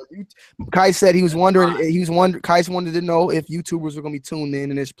 Qias said he was wondering. Qias wanted to know if YouTubers were gonna be tuned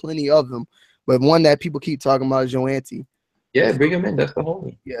in, and there's plenty of them. But one that people keep talking about is Yo Auntie. Yeah, bring him in. That's the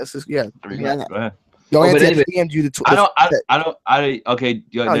homie. Yes, Go ahead. Yo Auntie anyway, DM'd you okay.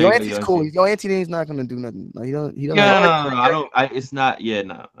 Yo Auntie's cool. Yo Auntie is not gonna do nothing. No, he don't. No. It's not. Yeah,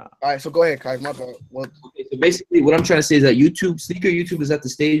 no. All right, so go ahead, Qias. My bad. Okay, so basically, what I'm trying to say is that sneaker YouTube is at the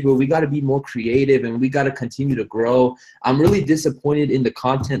stage where we got to be more creative and we got to continue to grow. I'm really disappointed in the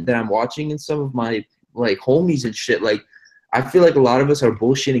content that I'm watching and some of my like homies and shit. Like, I feel like a lot of us are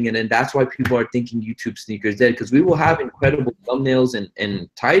bullshitting, and that's why people are thinking YouTube sneakers dead, because we will have incredible thumbnails and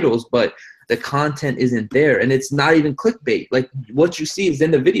titles, but the content isn't there, and it's not even clickbait. Like, what you see is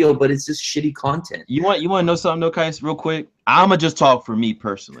in the video, but it's just shitty content. You want to know something, though, Qias, real quick? I'ma just talk for me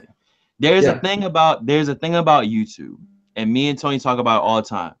personally. There's a thing about YouTube, and me and Tony talk about it all the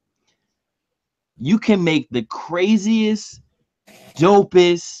time. You can make the craziest,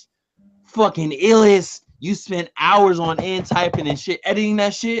 dopest, fucking illest. You spend hours on end typing and shit, editing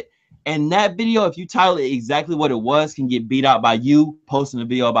that shit. And that video, if you title it exactly what it was, can get beat out by you posting a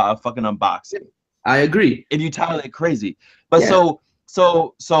video about a fucking unboxing. I agree. If you title it crazy. But so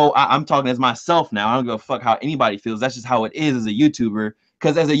I'm talking as myself now. I don't give a fuck how anybody feels. That's just how it is as a YouTuber.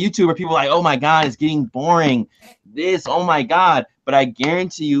 Because as a YouTuber, people are like, oh my God, it's getting boring. This, oh my God. But I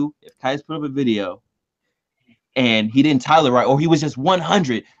guarantee you, if Qias put up a video and he didn't title it right, or he was just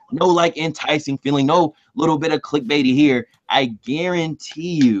 100, no like enticing feeling, no little bit of clickbaity here, I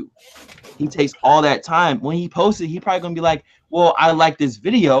guarantee you he takes all that time. When he posts it, he probably gonna be like, well, I like this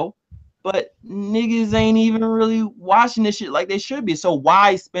video, but niggas ain't even really watching this shit like they should be. So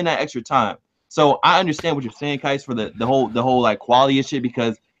why spend that extra time? So I understand what you're saying, Qias, for the whole like quality of shit,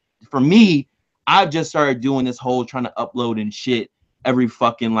 because for me, I've just started doing this whole trying to upload and shit every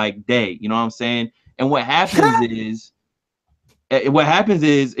fucking like day. You know what I'm saying? And what happens is,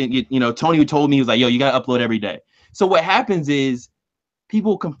 and, you know, Tony told me, he was like, yo, you gotta upload every day. So what happens is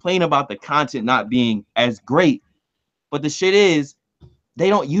people complain about the content not being as great, but the shit is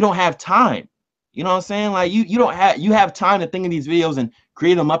you don't have time. You know what I'm saying? Like you have time to think of these videos and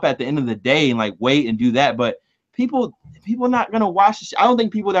create them up at the end of the day and like wait and do that. But people not gonna watch this shit. I don't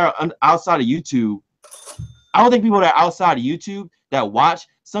think people that are outside of YouTube, that watch,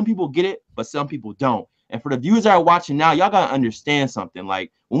 some people get it, but some people don't. And for the viewers that are watching now, y'all gotta understand something.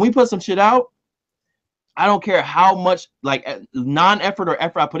 Like when we put some shit out, I don't care how much like non-effort or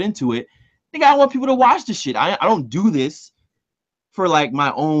effort I put into it. I think I want people to watch the shit. I don't do this for like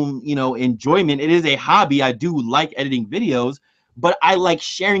my own, you know, enjoyment. It is a hobby. I do like editing videos, but I like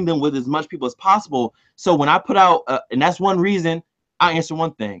sharing them with as much people as possible. So when I put out, and that's one reason I answer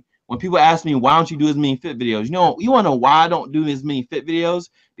one thing. When people ask me, why don't you do as many fit videos? You know, you want to know why I don't do as many fit videos?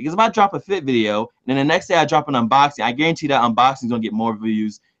 Because if I drop a fit video, and then the next day I drop an unboxing, I guarantee that unboxing is going to get more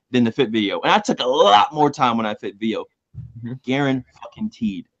views than the fit video. And I took a lot more time when I fit video.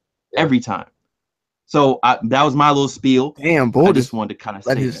 Guaranteed. Every time. So that was my little spiel. Damn, boy. I just wanted to kind of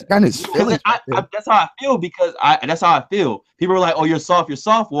say that. That's how I feel, because that's how I feel. People are like, oh, you're soft.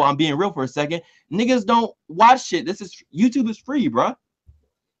 Well, I'm being real for a second. Niggas don't watch shit. YouTube is free, bro.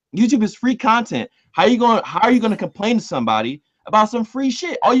 YouTube is free content. How are you gonna complain to somebody about some free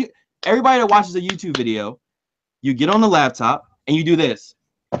shit? Everybody that watches a YouTube video, you get on the laptop and you do this.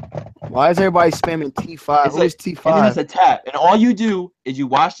 Why is everybody spamming T5? Who is T5? And then it's a tap. And all you do is you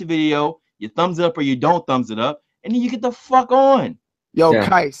watch the video, you thumbs it up or you don't thumbs it up, and then you get the fuck on. Yo,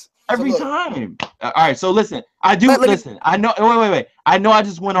 Qias. Every time. All right, so listen. I know. Wait. I know I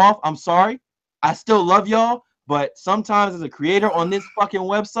just went off. I'm sorry. I still love y'all, but sometimes as a creator on this fucking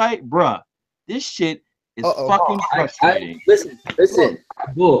website, bruh, this shit is fucking frustrating. Listen,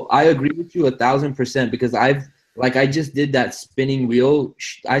 Bull, I agree with you 1,000%, because I just did that spinning wheel.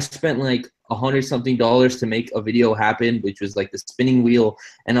 I spent like $100-something to make a video happen, which was like the spinning wheel.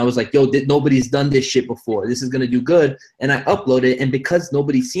 And I was like, yo, nobody's done this shit before. This is going to do good. And I uploaded it. And because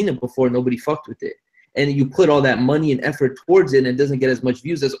nobody's seen it before, nobody fucked with it. And you put all that money and effort towards it, and it doesn't get as much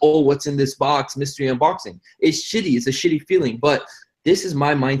views as, oh, what's in this box, mystery unboxing. It's shitty. It's a shitty feeling. But this is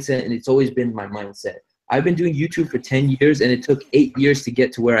my mindset, and it's always been my mindset. I've been doing YouTube for 10 years, and it took 8 years to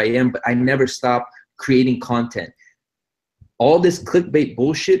get to where I am, but I never stopped creating content. All this clickbait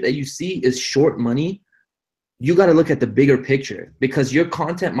bullshit that you see is short money. You got to look at the bigger picture, because your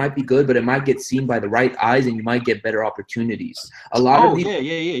content might be good, but it might get seen by the right eyes, and you might get better opportunities. A lot of these.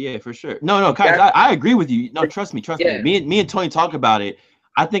 Yeah, for sure. No, Qias, I agree with you. No, trust me. Me and Tony talk about it.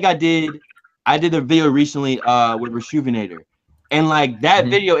 I think I did a video recently with Rejuvenator, and like that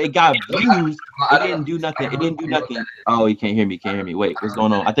video, it got views. It didn't do nothing. Oh, you can't hear me. Wait, what's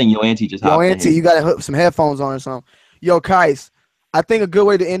going on? I think Yo Auntie just hopped in. Yo Auntie, you gotta hook some headphones on or something. Yo, Qias, I think a good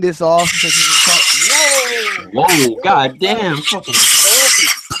way to end this off. Whoa, goddamn, fucking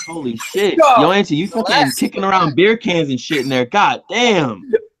holy shit. Yo, Auntie, you fucking kicking around beer cans and shit in there. God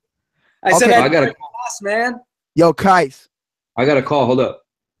damn. I said I got a call, man. Yo, Qias. I got a call. Hold up.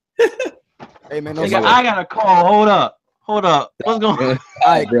 Hey, man, I got a call. Hold up. What's going on? All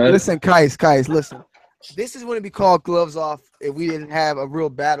right, listen, Qias, listen. This is when it'd be called gloves off if we didn't have a real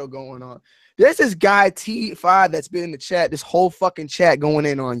battle going on. There's this guy T5 that's been in the chat, this whole fucking chat going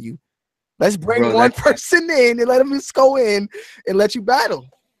in on you. Let's bring one person in and let him just go in and let you battle.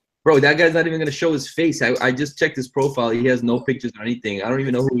 Bro, that guy's not even gonna show his face. I just checked his profile. He has no pictures or anything. I don't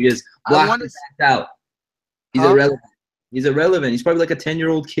even know who he is. Block out. He's irrelevant. He's irrelevant. He's probably like a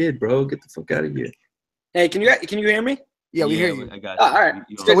 10-year-old kid, bro. Get the fuck out of here. Hey, can you hear me? Yeah, we hear you. I got you. All right.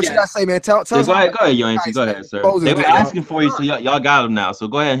 So what you gotta say, man? Tell us. Go ahead, Yo Auntie. Go ahead, sir. They were asking for you, so y'all got them now. So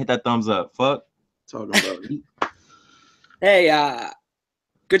go ahead and hit that thumbs up. Fuck. Talking about it. Hey,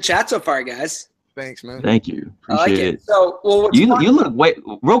 good chat so far, guys. Thanks, man. Thank you. Appreciate it. So, well, you look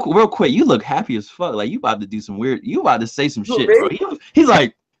real quick. You look happy as fuck. Like you about to do some weird. You about to say some shit, bro. He's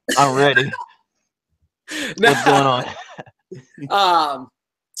like, I'm ready. What's going on?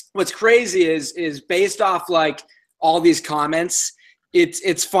 What's crazy is based off like all these comments,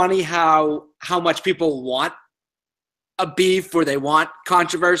 it's funny how much people want a beef or they want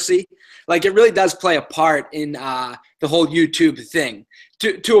controversy. Like it really does play a part in the whole YouTube thing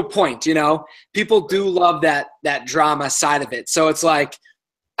to a point, you know. People do love that drama side of it. So it's like,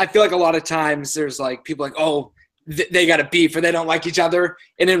 I feel like a lot of times there's like people like, oh, they got a beef or they don't like each other.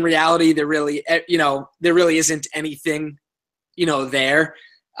 And in reality, there really isn't anything, you know, there.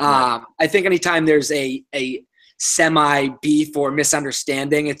 I think anytime there's a semi beef or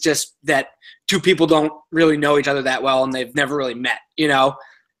misunderstanding, it's just that two people don't really know each other that well and they've never really met, you know.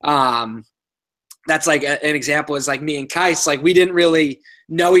 That's like an example is like me and Qias, like we didn't really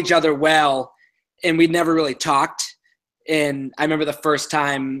know each other well and we'd never really talked. And I remember the first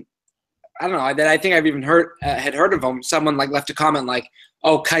time, I don't know, that I think I've even had heard of him. Someone like left a comment like,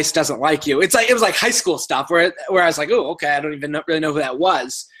 "Oh, Qias doesn't like you." It's like it was like high school stuff where I was like, "Oh, okay, I don't even really know who that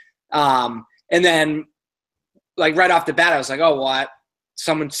was." And then like right off the bat, I was like, "Oh, what?"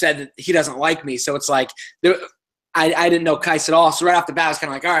 Someone said that he doesn't like me, so it's like I didn't know Qias at all. So right off the bat, I was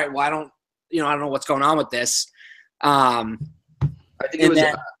kind of like, "All right, well, I don't know what's going on with this." I think it was.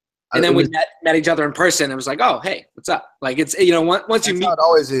 And then we met each other in person. It was like, oh, hey, what's up? Like it's, you know, once you meet, how it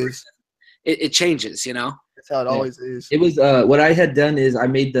always is. It changes, you know. That's how it always is. It was what I had done is I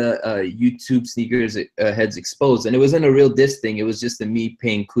made the YouTube sneakers heads exposed, and it wasn't a real diss thing. It was just me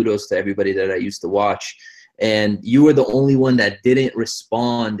paying kudos to everybody that I used to watch, and you were the only one that didn't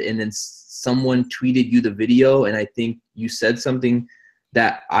respond. And then someone tweeted you the video, and I think you said something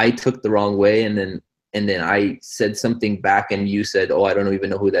that I took the wrong way, and then I said something back, and you said, "Oh, I don't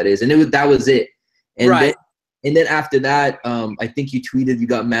even know who that is," and that was it. And right. Then after that, I think you tweeted you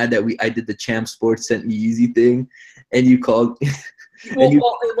got mad that I did the Champ Sports sent me easy thing, and you called.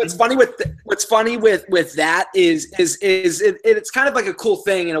 Well, what's funny with that is it's kind of like a cool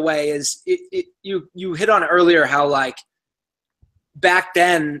thing in a way. Is you hit on earlier how like back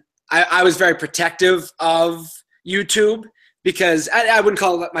then I was very protective of YouTube. Because I wouldn't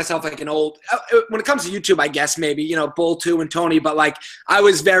call myself like an old – when it comes to YouTube, I guess maybe, you know, Bull, too, and Tony. But, like, I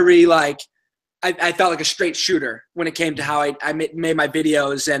was very, like – I felt like a straight shooter when it came to how I made my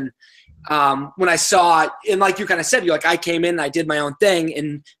videos. And when I saw – and like you kind of said, you like I came in and I did my own thing,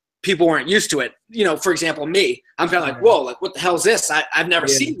 and people weren't used to it. You know, for example, me. I'm kind of like, whoa, like what the hell is this? I've never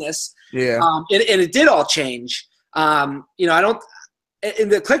seen this. Yeah. And it did all change. You know, I don't – in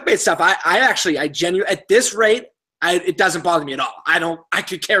the clickbait stuff, I genuinely – at this rate – it doesn't bother me at all. I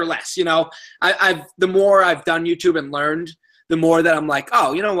could care less, you know. The more I've done YouTube and learned, the more that I'm like,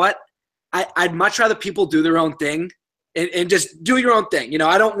 oh, you know what? I'd much rather people do their own thing and just do your own thing. You know,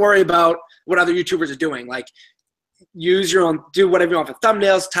 I don't worry about what other YouTubers are doing. Like, use your own, do whatever you want for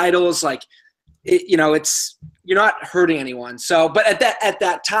thumbnails, titles. Like, you know, you're not hurting anyone. So, but at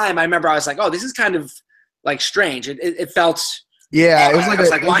that time, I remember I was like, oh, this is kind of like strange. It felt. Yeah, it was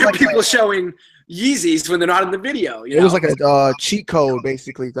like why are people showing Yeezys when they're not in the video? You know? It was like a cheat code,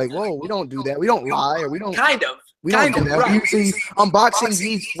 basically. Like, whoa, we don't do that. We don't lie, or we don't. Kind of. We don't do that. Right. We usually unboxing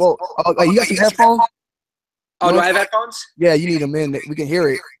these. Well, you got some headphones? Oh, do I have headphones? Yeah, you need them in. We can hear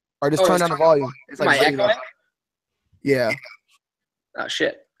it, or just turn down the volume. It's like echoing? Yeah. Oh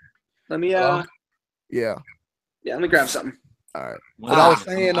shit. Let me Yeah. Yeah, let me grab something. All right. But I was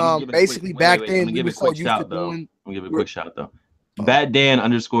saying, basically back then we were so used to doing. I'm gonna give it a quick shout though. Bat Dan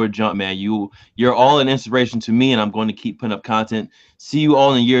 _jump, man. You're all an inspiration to me, and I'm going to keep putting up content. See you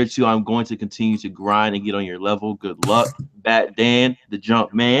all in a year or two. I'm going to continue to grind and get on your level. Good luck, Bat Dan, the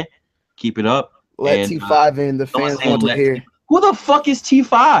jump man. Keep it up. Let T5 in. The fans want to hear. Who the fuck is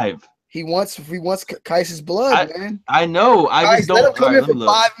T5? He wants Qias' blood, man. I know. I just don't. Let him come in for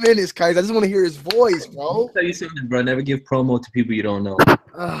 5 minutes, Qias. I just want to hear his voice, bro. I'll tell you something, bro. Never give promo to people you don't know.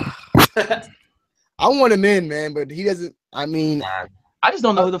 I want him in, man, but he doesn't. I mean, I just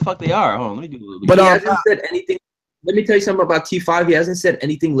don't know who the fuck they are. Hold on, let me do a little bit. But he hasn't said anything. Let me tell you something about T5. He hasn't said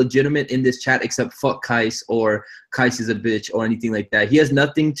anything legitimate in this chat except fuck Qias or Qias is a bitch or anything like that. He has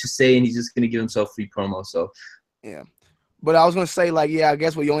nothing to say, and he's just gonna give himself free promo. So, yeah. But I was gonna say, like, yeah, I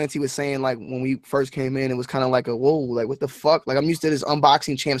guess what Yo Auntie was saying, like, when we first came in, it was kind of like a whoa, like, what the fuck? Like, I'm used to this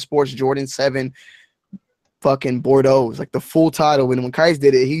unboxing Champ Sports Jordan 7 fucking Bordeaux, like the full title. And when Qias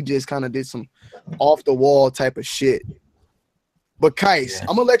did it, he just kind of did some off the wall type of shit. But Qias,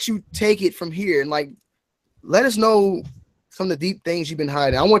 I'm gonna let you take it from here and like let us know some of the deep things you've been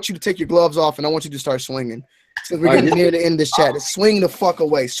hiding. I want you to take your gloves off and I want you to start swinging. Since we're getting near the end of this chat, swing the fuck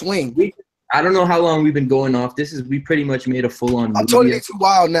away, swing. I don't know how long we've been going off. We pretty much made a full-on. I'm totally too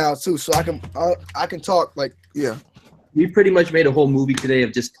wild now too, so I can talk like yeah. We pretty much made a whole movie today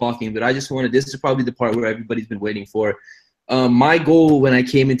of just talking, but I just wanted. This is probably the part where everybody's been waiting for. My goal when I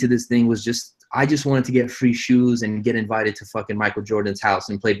came into this thing was just I just wanted to get free shoes and get invited to fucking Michael Jordan's house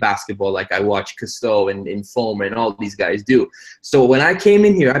and play basketball like I watch Cousteau and Fulmer and all these guys do. So when I came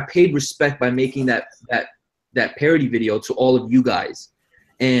in here, I paid respect by making that parody video to all of you guys.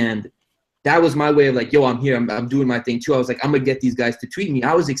 And that was my way of like, yo, I'm here. I'm doing my thing too. I was like, I'm going to get these guys to tweet me.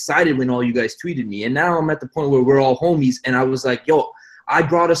 I was excited when all you guys tweeted me. And now I'm at the point where we're all homies. And I was like, yo, I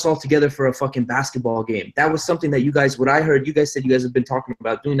brought us all together for a fucking basketball game. That was something that you guys, what I heard, you guys said you guys have been talking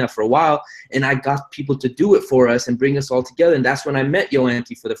about doing that for a while. And I got people to do it for us and bring us all together. And that's when I met Yo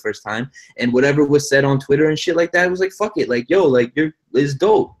Auntie for the first time. And whatever was said on Twitter and shit like that, it was like, fuck it. Like, yo, like, it's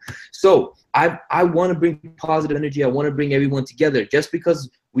dope. So I want to bring positive energy. I want to bring everyone together. Just because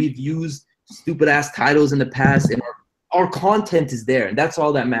we've used stupid ass titles in the past and our content is there, and that's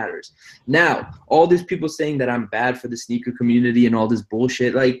all that matters. Now, all these people saying that I'm bad for the sneaker community and all this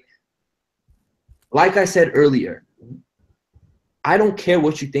bullshit, like I said earlier, I don't care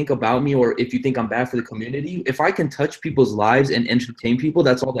what you think about me or if you think I'm bad for the community. If I can touch people's lives and entertain people,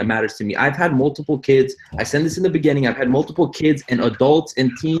 that's all that matters to me. I've had multiple kids. I said this in the beginning. I've had multiple kids and adults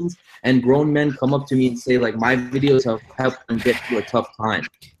and teens and grown men come up to me and say, like, my videos have helped them get through a tough time.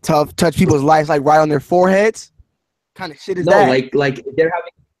 Touch people's lives, like right on their foreheads? Kind of shit is that? No,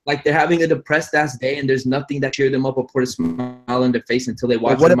 like they're having a depressed ass day and there's nothing that cheer them up or put a smile on their face until they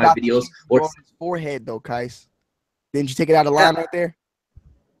watch one of my videos. Or his forehead though, Qias. Didn't you take it out of line right there?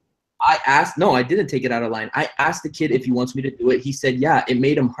 No, I didn't take it out of line. I asked the kid if he wants me to do it. He said, yeah, it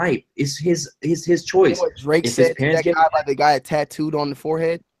made him hype. It's his choice. You know what Drake said that guy, like the guy tattooed on the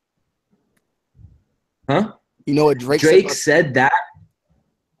forehead? Huh? You know what Drake said that?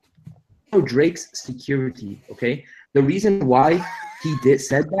 No, Drake's security, okay? The reason why he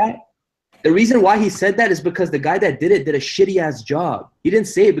said that is because the guy that did it did a shitty ass job. He didn't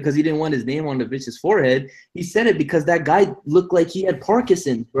say it because he didn't want his name on the bitch's forehead. He said it because that guy looked like he had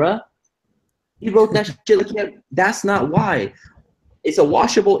Parkinson's, bruh. He wrote that shit like he had. That's not why. It's a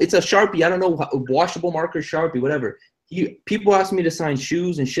washable. It's a Sharpie. I don't know, washable marker Sharpie, whatever. People ask me to sign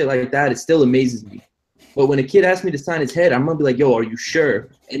shoes and shit like that. It still amazes me. But when a kid asks me to sign his head, I'm gonna be like, yo, are you sure?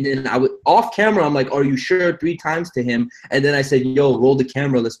 And then off camera, I'm like, are you sure 3 times to him? And then I said, yo, roll the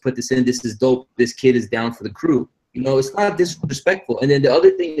camera. Let's put this in. This is dope. This kid is down for the crew. You know, it's not disrespectful. And then the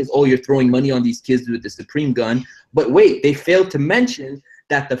other thing is, oh, you're throwing money on these kids with the Supreme gun. But wait, they failed to mention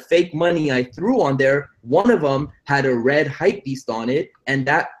that the fake money I threw on there, one of them had a red Hypebeast on it. And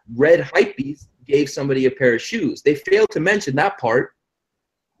that red Hypebeast gave somebody a pair of shoes. They failed to mention that part.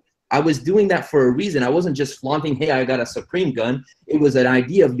 I was doing that for a reason. I wasn't just flaunting, hey, I got a Supreme gun. It was an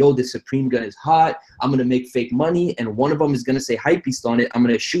idea of, yo, this Supreme gun is hot. I'm going to make fake money, and one of them is going to say Hypebeast on it. I'm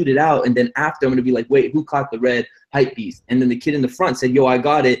going to shoot it out, and then after, I'm going to be like, wait, who caught the red Hypebeast? And then the kid in the front said, yo, I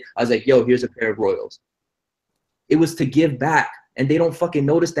got it. I was like, yo, here's a pair of Royals. It was to give back, and they don't fucking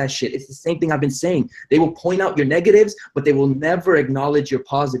notice that shit. It's the same thing I've been saying. They will point out your negatives, but they will never acknowledge your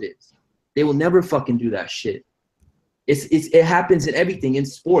positives. They will never fucking do that shit. It happens in everything. In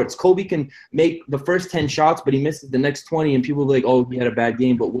sports, Kobe can make the first 10 shots, but he misses the next 20, and people are like, oh, he had a bad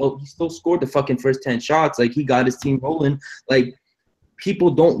game. But, well, he still scored the fucking first 10 shots. Like, he got his team rolling. Like, people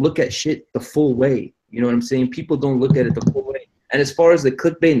don't look at shit the full way. You know what I'm saying? People don't look at it the full way. And as far as the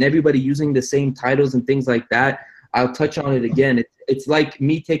clickbait and everybody using the same titles and things like that, I'll touch on it again. It's like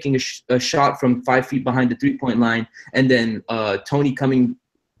me taking a shot from 5 feet behind the three-point line, and then Tony coming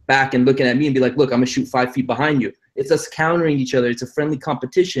back and looking at me and be like, look, I'm going to shoot 5 feet behind you. It's us countering each other. It's a friendly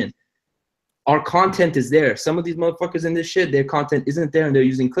competition. Our content is there. Some of these motherfuckers in this shit, their content isn't there and they're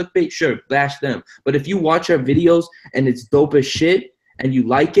using clickbait. Sure, bash them. But if you watch our videos and it's dope as shit and you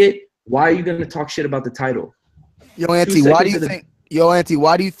like it, why are you going to talk shit about the title? Yo, Auntie, why do you think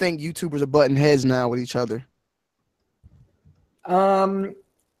YouTubers are butting heads now with each other? Why?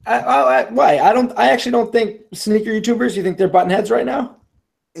 I actually don't think sneaker YouTubers, you think they're butting heads right now?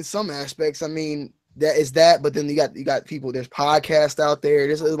 In some aspects, I mean, but then you got people, there's podcasts out there.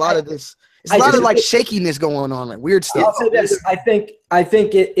 There's a lot of this. It's a lot of like shakiness going on, like weird stuff. I'll say this. I think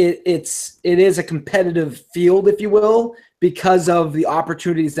it is a competitive field, if you will, because of the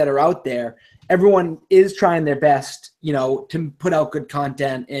opportunities that are out there. Everyone is trying their best, you know, to put out good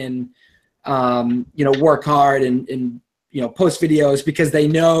content and you know, work hard and you know, post videos because they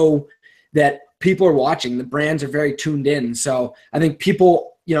know that people are watching. The brands are very tuned in. So I think people,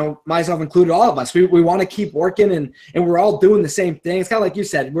 you know, myself included, all of us, we want to keep working and we're all doing the same thing. It's kind of like you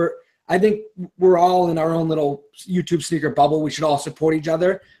said, I think we're all in our own little YouTube sneaker bubble. We should all support each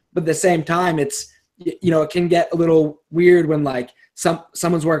other. But at the same time, it's, you know, it can get a little weird when like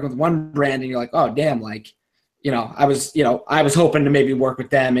someone's working with one brand and you're like, oh, damn, like, you know, I was hoping to maybe work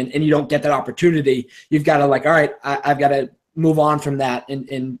with them and you don't get that opportunity. You've got to like, all right, I've got to move on from that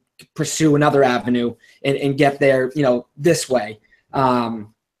and pursue another avenue and get there, you know, this way.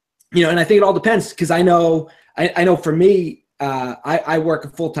 You know, and I think it all depends, because I know for me, I work a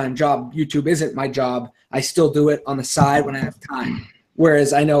full-time job. YouTube isn't my job. I still do it on the side when I have time.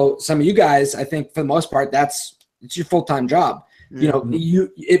 Whereas I know some of you guys, I think for the most part, it's your full-time job. You know,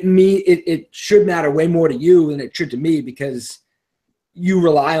 it should matter way more to you than it should to me, because you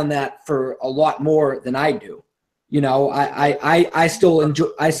rely on that for a lot more than I do. You know, I still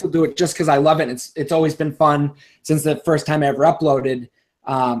do it just because I love it. It's always been fun since the first time I ever uploaded.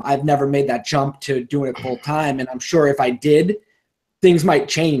 I've never made that jump to doing it full time, and I'm sure if I did, things might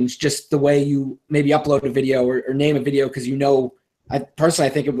change, just the way you maybe upload a video or name a video, because, you know, I personally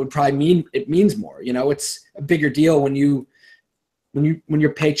think it would probably means more. You know, it's a bigger deal when your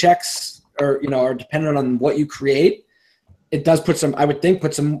paychecks are dependent on what you create. It does put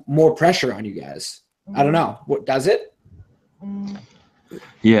some more pressure on you guys. I don't know. What does it?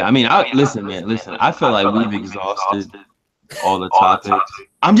 Yeah, I mean, listen, man. Listen, I feel like we've exhausted all the topics.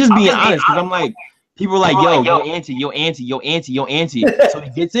 I'm just being honest, because I'm like, people are like, yo, auntie. So he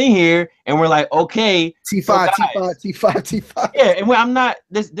gets in here, and we're like, okay, T5. Yeah, and I'm not.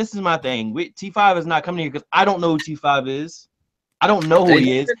 This is my thing. T5 is not coming here because I don't know who T5 is. I don't know who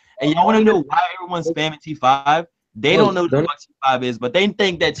he is, and y'all want to know why everyone's spamming T5? They don't know what T5 is, but they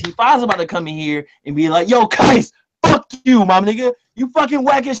think that T5 is about to come in here and be like, yo, Qias, fuck you, my nigga. You fucking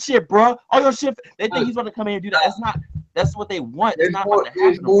whack as shit, bro. All your shit. They think he's about to come in and do that. That's what they want. It's not about to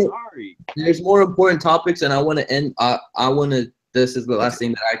happen. I'm sorry. There's more important topics, and I want to end. This is the last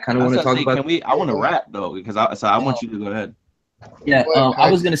thing that I kind of want to talk about. I want to wrap though, because I want you to go ahead. Yeah,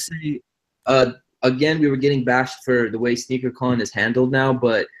 I was gonna say, again, we were getting bashed for the way SneakerCon is handled now,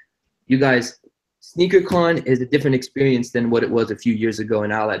 but you guys, SneakerCon is a different experience than what it was a few years ago,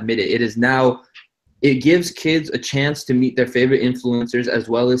 and I'll admit it. It is now. It gives kids a chance to meet their favorite influencers, as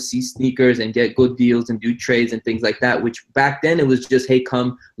well as see sneakers and get good deals and do trades and things like that, which back then it was just, hey,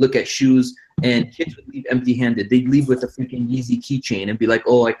 come look at shoes. And kids would leave empty-handed. They'd leave with a freaking Yeezy keychain and be like,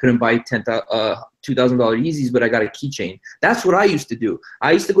 oh, I couldn't buy $2,000 Yeezys, but I got a keychain. That's what I used to do.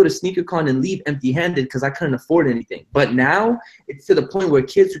 I used to go to SneakerCon and leave empty-handed because I couldn't afford anything. But now it's to the point where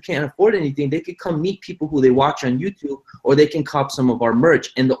kids who can't afford anything, they could come meet people who they watch on YouTube, or they can cop some of our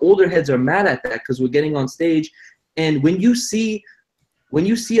merch. And the older heads are mad at that because we're getting on stage. And when you see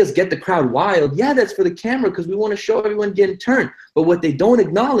us get the crowd wild, yeah, that's for the camera because we want to show everyone getting turned. But what they don't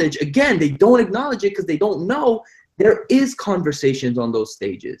acknowledge, again, they don't acknowledge it because they don't know there is conversations on those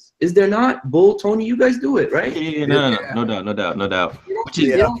stages. Is there not? Bull, Tony, you guys do it, right? Yeah, no doubt.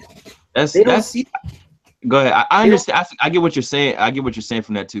 They don't see that. Go ahead. I understand. I get what you're saying. I get what you're saying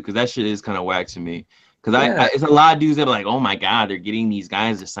from that too, because that shit is kind of whack to me. Because it's a lot of dudes that are like, oh my God, they're getting these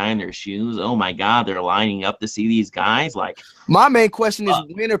guys to sign their shoes. Oh my God, they're lining up to see these guys. Like, my main question is,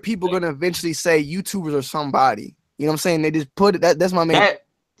 when are people going to eventually say YouTubers are somebody? You know what I'm saying? They just put it. That's my main.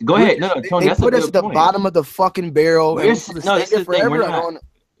 Go ahead. No, Tony. They put us at the bottom of the fucking barrel. This is the thing.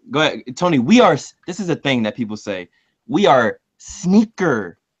 Go ahead, Tony. This is a thing that people say. We are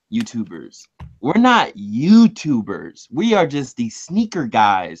sneaker YouTubers. We're not YouTubers. We are just these sneaker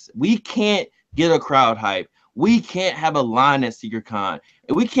guys. We can't get a crowd hype. We can't have a line at SneakerCon.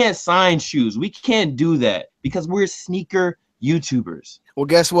 And we can't sign shoes. We can't do that because we're sneaker YouTubers. Well,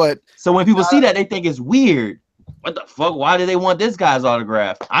 guess what? So when people see that, they think it's weird. What the fuck? Why do they want this guy's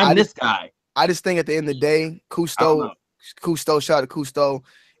autograph? I'm this guy. I just think at the end of the day, Cousteau, shout out to Cousteau,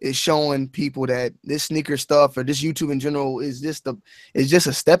 is showing people that this sneaker stuff or this YouTube in general is just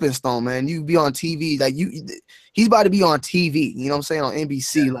a stepping stone, man. You be on TV, like he's about to be on TV. You know what I'm saying, on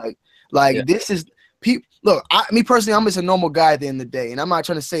NBC, This is people. Look, me personally, I'm just a normal guy at the end of the day, and I'm not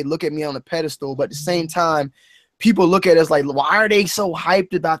trying to say look at me on a pedestal, but at the same time, people look at us like, why are they so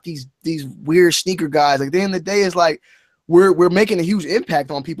hyped about these weird sneaker guys? Like, at the end of the day, it's like we're making a huge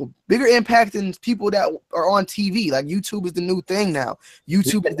impact on people, bigger impact than people that are on TV. Like, YouTube is the new thing now.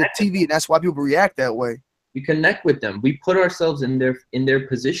 YouTube is the TV, and that's why people react that way. We connect with them. We put ourselves in their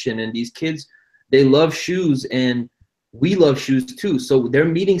position, and these kids, they love shoes, and we love shoes too. So they're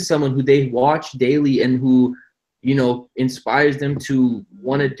meeting someone who they watch daily and who, you know, inspires them to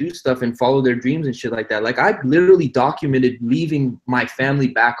want to do stuff and follow their dreams and shit like that. Like, I've literally documented leaving my family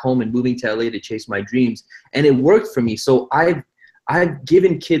back home and moving to LA to chase my dreams, and it worked for me. So I've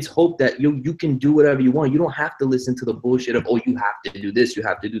given kids hope that you can do whatever you want. You don't have to listen to the bullshit of, oh, you have to do this, you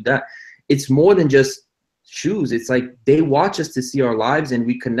have to do that. It's more than just shoes. It's like they watch us to see our lives, and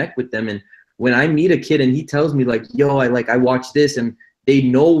we connect with them. And when I meet a kid and he tells me like, yo, I watch this, and they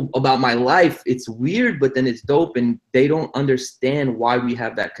know about my life. It's weird, but then it's dope, and they don't understand why we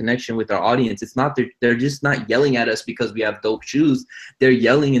have that connection with our audience. It's not they're just not yelling at us because we have dope shoes. They're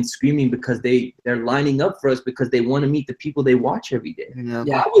yelling and screaming because they're lining up for us because they want to meet the people they watch every day.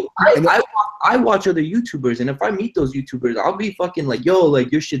 Yeah. I watch other YouTubers, and if I meet those YouTubers, I'll be fucking like, yo,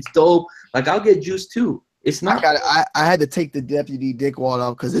 like your shit's dope. Like I'll get juiced too. It's not. I had to take the deputy dickwad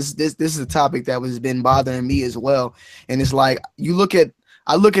off because this is a topic that was been bothering me as well. And it's like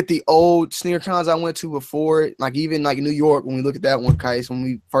I look at the old sneaker cons I went to before, like even like New York, when we look at that one, Qias, when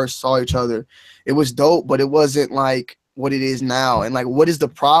we first saw each other, it was dope, but it wasn't like what it is now. And like, what is the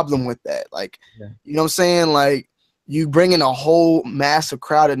problem with that? Like, you know what I'm saying? Like, you bring in a whole massive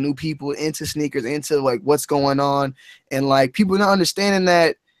crowd of new people into sneakers, into like what's going on, and like people not understanding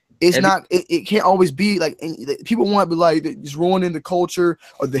that it can't always be like, people want to be like just ruining the culture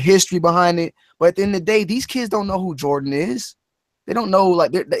or the history behind it. But at the end of the day, these kids don't know who Jordan is. They don't know,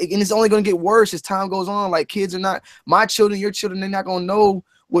 like, and it's only going to get worse as time goes on. Like, kids are not, my children, your children, they're not going to know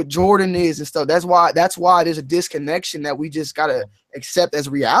what Jordan is and stuff. That's why there's a disconnection that we just got to accept as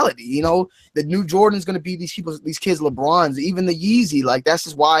reality. You know, the new Jordan is going to be these kids LeBrons, even the Yeezy. Like, that's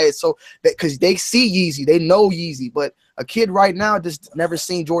just why it's so, because they see Yeezy, they know Yeezy, but a kid right now just never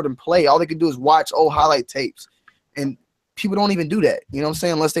seen Jordan play. All they can do is watch old highlight tapes, and people don't even do that. You know what I'm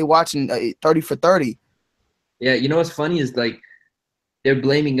saying? Unless they watching 30 for 30. Yeah, you know what's funny is like, they're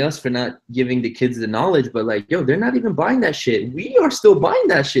blaming us for not giving the kids the knowledge, but like, yo, they're not even buying that shit. We are still buying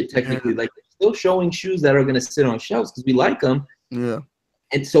that shit technically. Like, they're still showing shoes that are gonna sit on shelves because we like them. Yeah.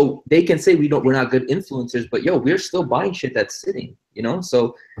 And so they can say we're not good influencers, but yo, we're still buying shit that's sitting, you know?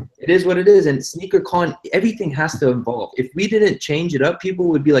 So it is what it is. And sneaker con, everything has to evolve. If we didn't change it up, people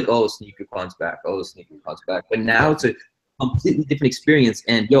would be like, oh, sneaker con's back. Oh, sneaker con's back. But now it's a completely different experience.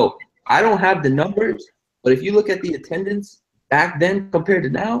 And yo, I don't have the numbers, but if you look at the attendance back then compared to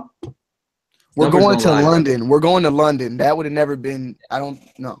now, we're going to London. We're going to London. That would have never been. I don't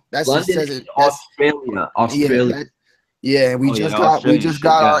know. That's London, just says it. Australia. Yeah, we just got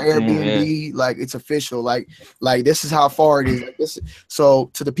our Airbnb. Yeah. Like, it's official. Like this is how far it is. Like, so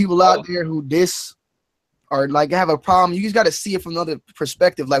to the people out there who or like have a problem, you just got to see it from another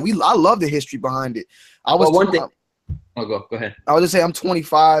perspective. Like, I love the history behind it. Go ahead. I was just say I'm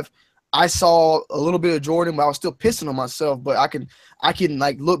 25. I saw a little bit of Jordan, but I was still pissing on myself. But I can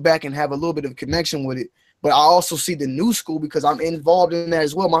like look back and have a little bit of connection with it. But I also see the new school because I'm involved in that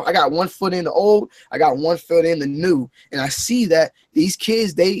as well. I got one foot in the old, I got one foot in the new, and I see that these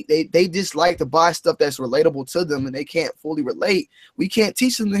kids they just like to buy stuff that's relatable to them, and they can't fully relate. We can't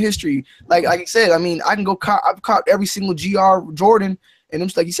teach them the history. Like I said, I mean, I can go I've caught every single GR Jordan,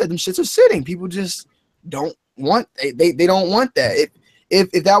 and like you said, them shits are sitting. People just don't want they don't want that.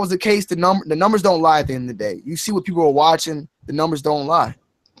 If that was the case, the numbers don't lie at the end of the day. You see what people are watching, the numbers don't lie.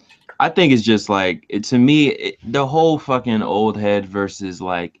 I think it's just like, to me, the whole fucking old head versus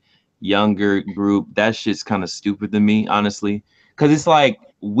like younger group, that shit's kind of stupid to me, honestly. Because it's like,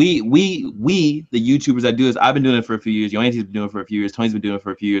 we the YouTubers that do this, I've been doing it for a few years. Yoanti's been doing it for a few years. Tony's been doing it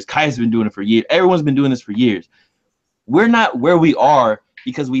for a few years. Kai's been doing it for years. Everyone's been doing this for years. We're not where we are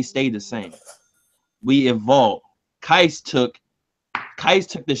because we stayed the same. We evolved. Kais took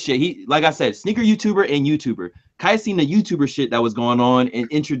the shit. He, like I said, sneaker YouTuber and YouTuber. Kai seen the YouTuber shit that was going on and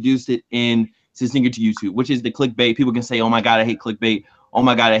introduced it in to sneaker to YouTube, which is the clickbait. People can say, oh my God, I hate clickbait. Oh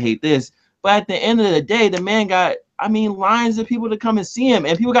my God, I hate this. But at the end of the day, the man got, lines of people to come and see him.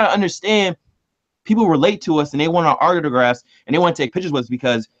 And people got to understand, people relate to us and they want our autographs and they want to take pictures with us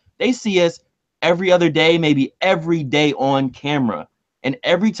because they see us every other day, maybe every day on camera. And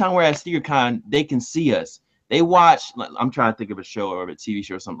every time we're at SneakerCon, they can see us. They watch, I'm trying to think of a show or a TV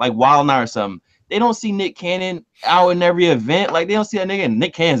show or something, like Wild Night or something. They don't see Nick Cannon out in every event. Like, they don't see that nigga. And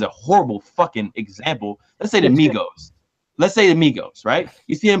Nick Cannon's a horrible fucking example. Let's say the Migos. Right?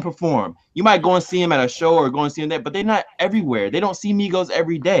 You see him perform. You might go and see him at a show or go and see him there, but they're not everywhere. They don't see Migos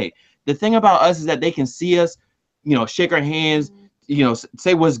every day. The thing about us is that they can see us, shake our hands,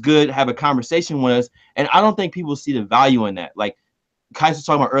 say what's good, have a conversation with us. And I don't think people see the value in that. Like Kai was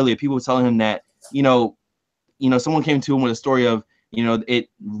talking about earlier, people were telling him that, someone came to him with a story of, it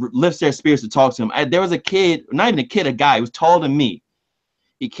lifts their spirits to talk to him. There was a kid, not even a kid, a guy who was taller than me.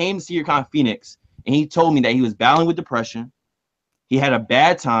 He came to SneakerCon Phoenix, and he told me that he was battling with depression. He had a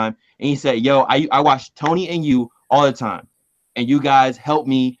bad time, and he said, yo, I watch Tony and you all the time, and you guys help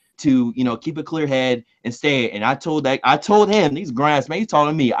me to, keep a clear head and stay. And I told him, these grown-ass man, he's taller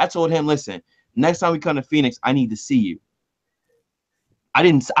than me. I told him, listen, next time we come to Phoenix, I need to see you.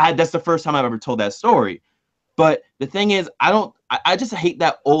 That's the first time I've ever told that story. But the thing is, I just hate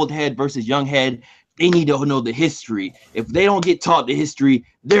that old head versus young head they need to know the history. If they don't get taught the history,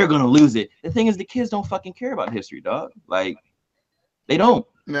 they're gonna lose it. The thing is, the kids don't fucking care about history, dog. Like, they don't.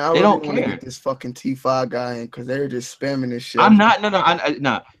 Man, I They really don't want to care. get this fucking T5 guy in because they're just spamming this shit. I'm not.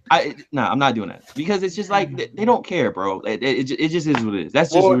 I'm not doing that because it's just like they don't care, bro. It just is what it is.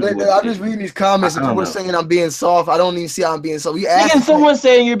 That's just. Well, really what I'm it just is. reading these comments and I don't people are know. saying I'm being soft. I don't even see how I'm being soft. You Again, asked someone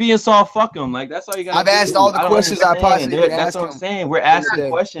saying you're being soft, fuck them. Like, that's all you got. I've asked all the questions I possibly could That's ask what I'm them saying. We're in the asking day.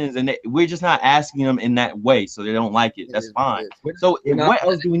 questions, and we're just not asking them in that way, so they don't like it. It That's is what fine. it is. So, We're not- what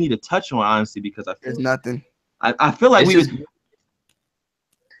else do we need to touch on, honestly? Because There's nothing. I feel like It's we just- would.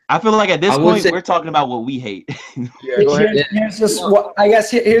 I feel like at this I would point say- we're talking about what we hate. Yeah, go ahead. Here's just what I guess.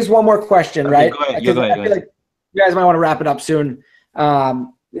 Here's one more question, Okay, right? go ahead. Because Go ahead, I go feel ahead. like you guys might want to wrap it up soon.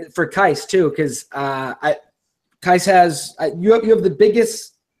 For Qias too, because Qias has you have the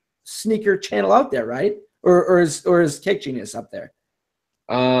biggest sneaker channel out there, right? Or is Kick Genius up there?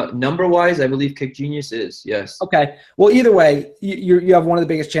 Number wise, I believe Kick Genius is, yes. Okay. Well, either way, you have one of the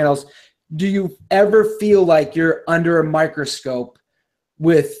biggest channels. Do you ever feel like you're under a microscope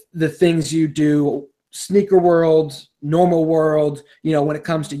with the things you do, sneaker world, normal world, when it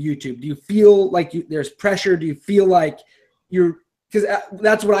comes to YouTube? Do you feel like there's pressure? Do you feel like because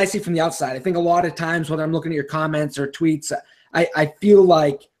that's what I see from the outside. I think a lot of times when I'm looking at your comments or tweets, I feel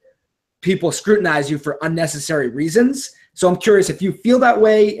like people scrutinize you for unnecessary reasons. So I'm curious if you feel that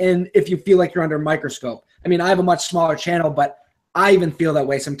way and if you feel like you're under a microscope. I mean, I have a much smaller channel, but I even feel that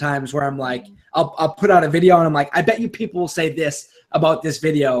way sometimes where I'm like, I'll put out a video and I'm like, I bet you people will say this about this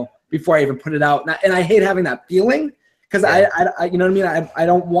video before I even put it out. And I hate having that feeling because I you know what I mean? I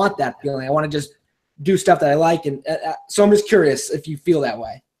don't want that feeling. I want to just do stuff that I like. And so I'm just curious if you feel that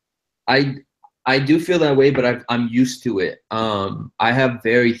way. I do feel that way, but I'm used to it. I have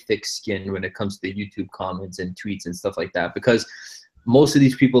very thick skin when it comes to YouTube comments and tweets and stuff like that because most of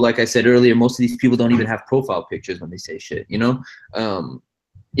these people, like I said earlier, most of these people don't even have profile pictures when they say shit,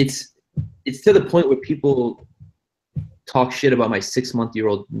 It's to the point where people talk shit about my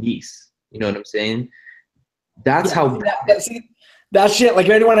 6-month-old niece. You know what I'm saying? That's how that shit. Like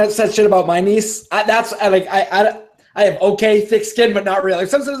if anyone that says shit about my niece, I have okay thick skin, but not really. If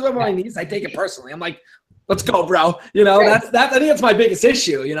someone says about my niece, I take it personally. I'm like, let's go, bro. I think that's my biggest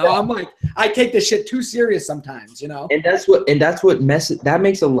issue. I'm like, I take this shit too serious sometimes. And that's what messes. That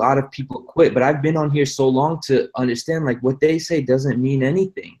makes a lot of people quit. But I've been on here so long to understand like what they say doesn't mean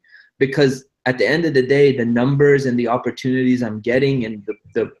anything, because at the end of the day, the numbers and the opportunities I'm getting and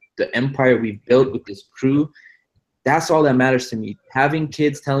the empire we've built with this crew, that's all that matters to me. Having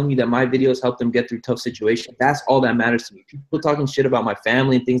kids telling me that my videos help them get through tough situations, that's all that matters to me. People talking shit about my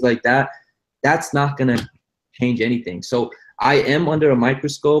family and things like that, that's not going to change anything. So I am under a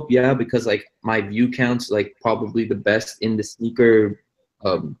microscope, because like my view count's like probably the best in the sneaker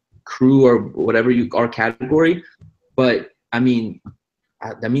crew or whatever our category. But I mean,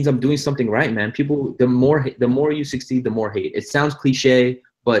 that means I'm doing something right, man. People, the more you succeed, the more hate. It sounds cliche,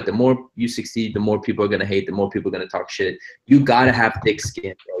 but the more you succeed, the more people are gonna hate, the more people are gonna talk shit. You gotta have thick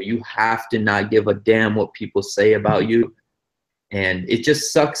skin, bro. You have to not give a damn what people say about you. And it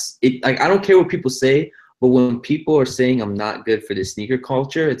just sucks. I don't care what people say, but when people are saying I'm not good for the sneaker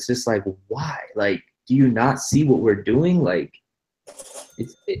culture, it's just like, why? Like, do you not see what we're doing? Like,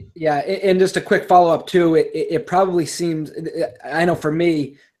 and just a quick follow-up too, it probably seems, I know for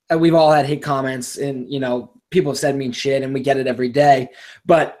me, we've all had hate comments and people have said mean shit and we get it every day,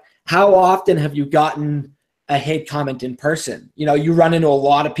 but how often have you gotten a hate comment in person? You run into a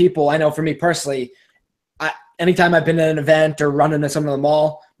lot of people. I know for me personally, anytime I've been at an event or run into someone in the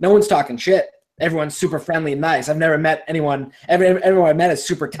mall, no one's talking shit. Everyone's super friendly and nice. I've never met anyone, everyone I met is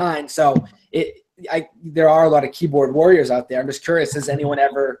super kind. So there are a lot of keyboard warriors out there. I'm just curious, has anyone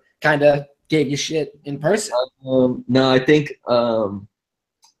ever kind of gave you shit in person? No, I think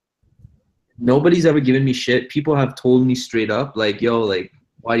nobody's ever given me shit. People have told me straight up, like, yo, like,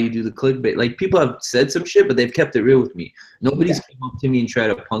 why do you do the clickbait? Like, people have said some shit, but they've kept it real with me. Nobody's come up to me and tried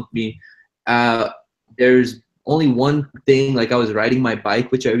to punk me. There's only one thing, like I was riding my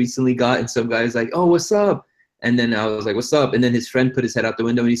bike, which I recently got, and some guy's like, oh, what's up? And then I was like, what's up? And then his friend put his head out the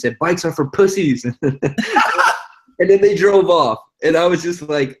window and he said, bikes are for pussies. And then they drove off. And I was just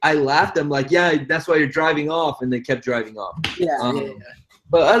like, I laughed. I'm like, yeah, that's why you're driving off. And they kept driving off. Yeah.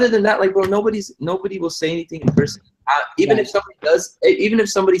 But other than that, like, bro, nobody will say anything in person. Even if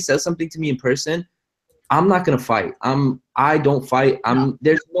somebody says something to me in person, I'm not gonna fight. I don't fight.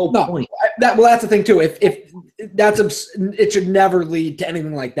 There's no point. That's the thing too. If it should never lead to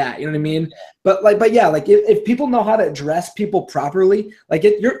anything like that. You know what I mean? But if people know how to address people properly, like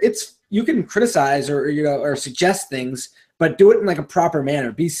you can criticize or suggest things, but do it in like a proper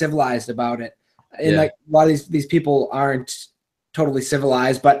manner. Be civilized about it. and like a lot of these people aren't totally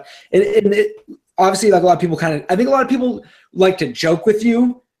civilized, but it obviously, like a lot of people I think a lot of people like to joke with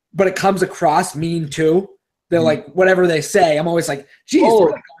you, but it comes across mean too. They're like, whatever they say, I'm always like, geez, they're not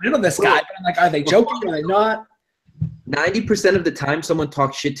going in on this guy. But I'm like, are they joking? Are they not? 90% of the time someone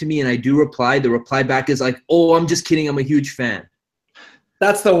talks shit to me and I do reply, the reply back is like, oh, I'm just kidding. I'm a huge fan.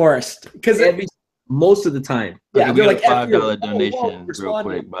 That's the worst. Because most of the time. Yeah, we got a $5 donation real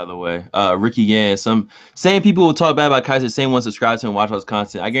quick, by the way. Ricky Yan, some same people will talk bad about Qias, the same ones subscribe to him and watch all his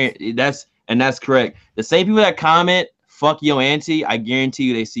content. I guarantee that's correct. The same people that comment, fuck yo auntie, I guarantee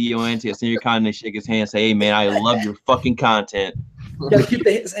you they see yo auntie, I send your content, they shake his hand, say, hey man, I love your fucking content. You gotta keep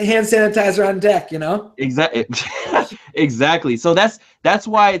the hand sanitizer on deck, you know? Exactly. Exactly. So that's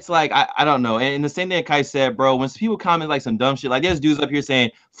why it's like I don't know. And the same thing that Kai said, bro, when people comment like some dumb shit, like there's dudes up here saying,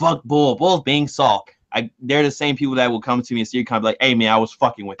 fuck Bull's being soft. They're the same people that will come to me and see your comment like, hey man, I was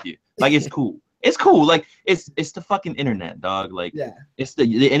fucking with you. Like it's cool. It's cool. Like it's the fucking internet, dog. Like it's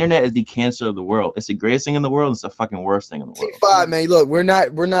the internet is the cancer of the world. It's the greatest thing in the world. It's the fucking worst thing in the world. T5, man. Look, we're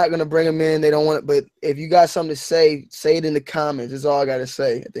not gonna bring them in. They don't want it. But if you got something to say it in the comments. That's all I gotta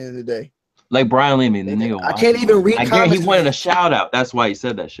say at the end of the day. Like Brian Lehman, the nigga. I can't even read comments. He wanted a shout out. That's why he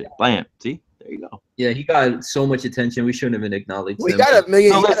said that shit. Blam. See? There you go. Yeah, he got so much attention. We shouldn't have been acknowledged. We got a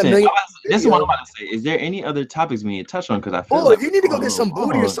million. No, listen, this is what I'm about to say. Is there any other topics we need to touch on? Because I feel like if you need to go get some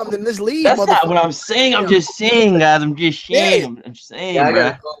booty or something, this leave. That's not what I'm saying. I'm just saying, guys. I'm just saying. I'm saying. Yeah, I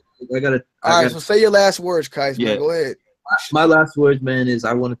gotta. All right, so say your last words, Qias. Yeah. Man. Go ahead. My last words, man, is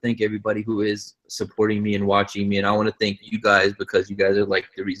I want to thank everybody who is supporting me and watching me, and I want to thank you guys because you guys are like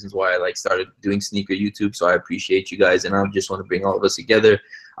the reasons why I like started doing sneaker YouTube. So I appreciate you guys, and I just want to bring all of us together.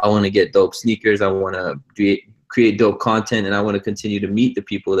 I want to get dope sneakers. I want to create dope content, and I want to continue to meet the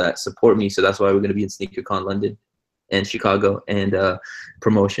people that support me. So that's why we're going to be in SneakerCon London and Chicago and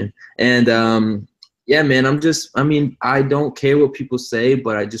promotion. And yeah, man, I don't care what people say,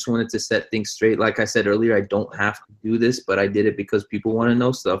 but I just wanted to set things straight. Like I said earlier, I don't have to do this, but I did it because people want to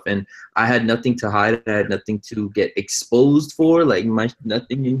know stuff. And I had nothing to hide. I had nothing to get exposed for. Like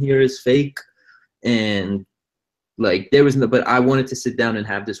nothing in here is fake. And like there was no, but I wanted to sit down and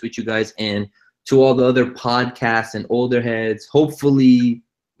have this with you guys. And to all the other podcasts and older heads, hopefully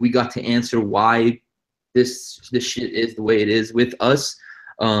we got to answer why this shit is the way it is with us.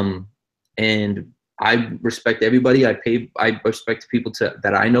 And I respect everybody. I respect people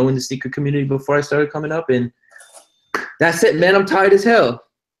that I know in the sneaker community before I started coming up, and that's it, man. I'm tired as hell.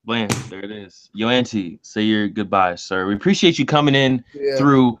 Blam, there it is. Yo, auntie, say your goodbyes, sir. We appreciate you coming in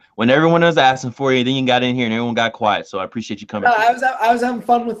through when everyone was asking for you. Then you got in here and everyone got quiet. So I appreciate you coming. I was having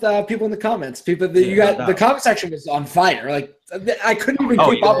fun with people in the comments. People, the comment section was on fire. Like I couldn't even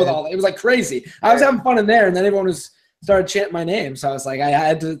keep up with all that. It was like crazy. I was having fun in there, and then everyone started chanting my name. So I was like, I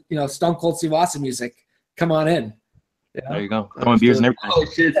had to, Stone Cold Steve Austin music. Come on in. There you go. Throwing beers and everything. Oh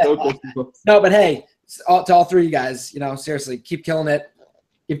shit! No, but hey, to all three of you guys, seriously, keep killing it.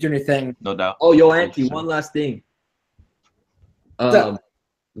 Keep doing your thing. No doubt. Oh, yo, auntie, one last thing.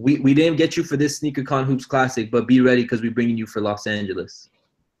 We didn't get you for this SneakerCon Hoops Classic, but be ready because we're bringing you for Los Angeles.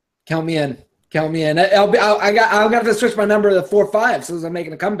 Count me in. Count me in. I'm gonna have to switch my number to 4-5 so I'm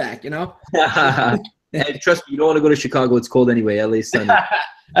making a comeback. And trust me, you don't want to go to Chicago. It's cold anyway. LA's sunny.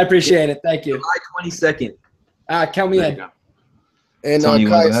 I appreciate it. Thank you. July 22nd. Count me in. And Tony,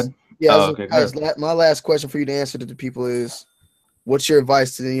 Qias, Qias, my last question for you to answer to the people is, what's your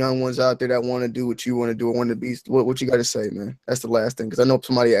advice to the young ones out there that want to do what you want to do or want to be? What you got to say, man? That's the last thing, because I know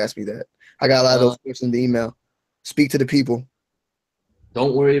somebody asked me that. I got a lot of those questions in the email. Speak to the people.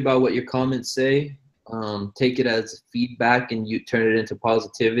 Don't worry about what your comments say. Take it as feedback and you turn it into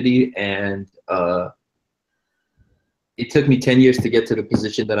positivity. And it took me 10 years to get to the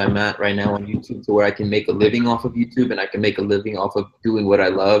position that I'm at right now on YouTube, to where I can make a living off of YouTube and I can make a living off of doing what I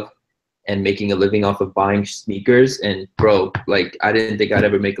love and making a living off of buying sneakers. And bro, like I didn't think I'd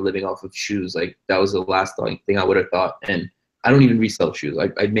ever make a living off of shoes. Like that was the last thing I would have thought. And I don't even resell shoes.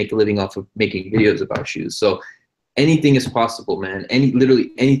 I'd make a living off of making videos about shoes. So anything is possible, man.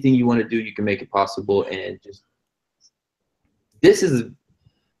 Literally anything you want to do, you can make it possible. And just, this is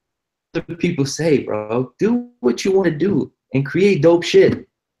what people say, bro. Do what you want to do and create dope shit.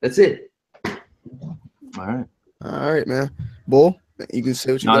 That's it. All right, man. Bull, you can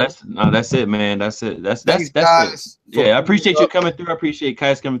say what you got. That's it, man. That's it. That's it. Yeah, I appreciate you coming through. I appreciate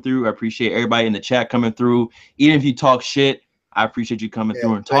Qias coming through. I appreciate everybody in the chat coming through. Even if you talk shit, I appreciate you coming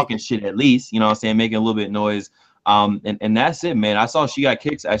through and talking shit at least. You know what I'm saying? Making a little bit of noise. And that's it, man. I saw She Got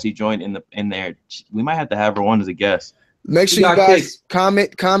Kicks actually joined in there. We might have to have her on as a guest. Make sure you guys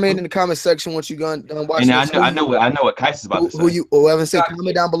comment in the comment section once you're done watching. And I know what Kais is about to say. Who you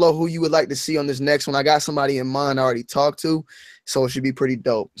comment down below who you would like to see on this next one. I got somebody in mind I already talked to, so it should be pretty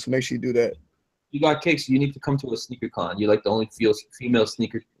dope. So make sure you do that. You got Kicks. You need to come to a sneaker con. You're like the only female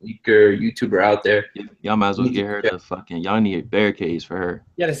sneaker YouTuber out there. Y'all might as well get her the fucking. Y'all need barricades for her.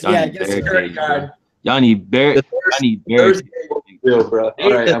 Get a security guard. Y'all need barricades. Real, bro.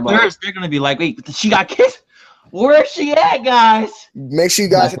 All right, They're gonna be like, wait, she got kicked. Where's she at, guys? Make sure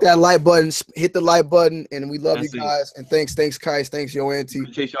you guys hit that like button. Hit the like button, and we love you guys. And thanks, Kais. Thanks, Yo Auntie.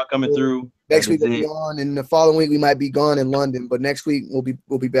 Appreciate y'all coming through. Next week we'll be on, and the following week we might be gone in London, but next week we'll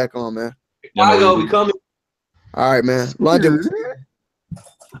be back on, man. We coming. All right, man. London.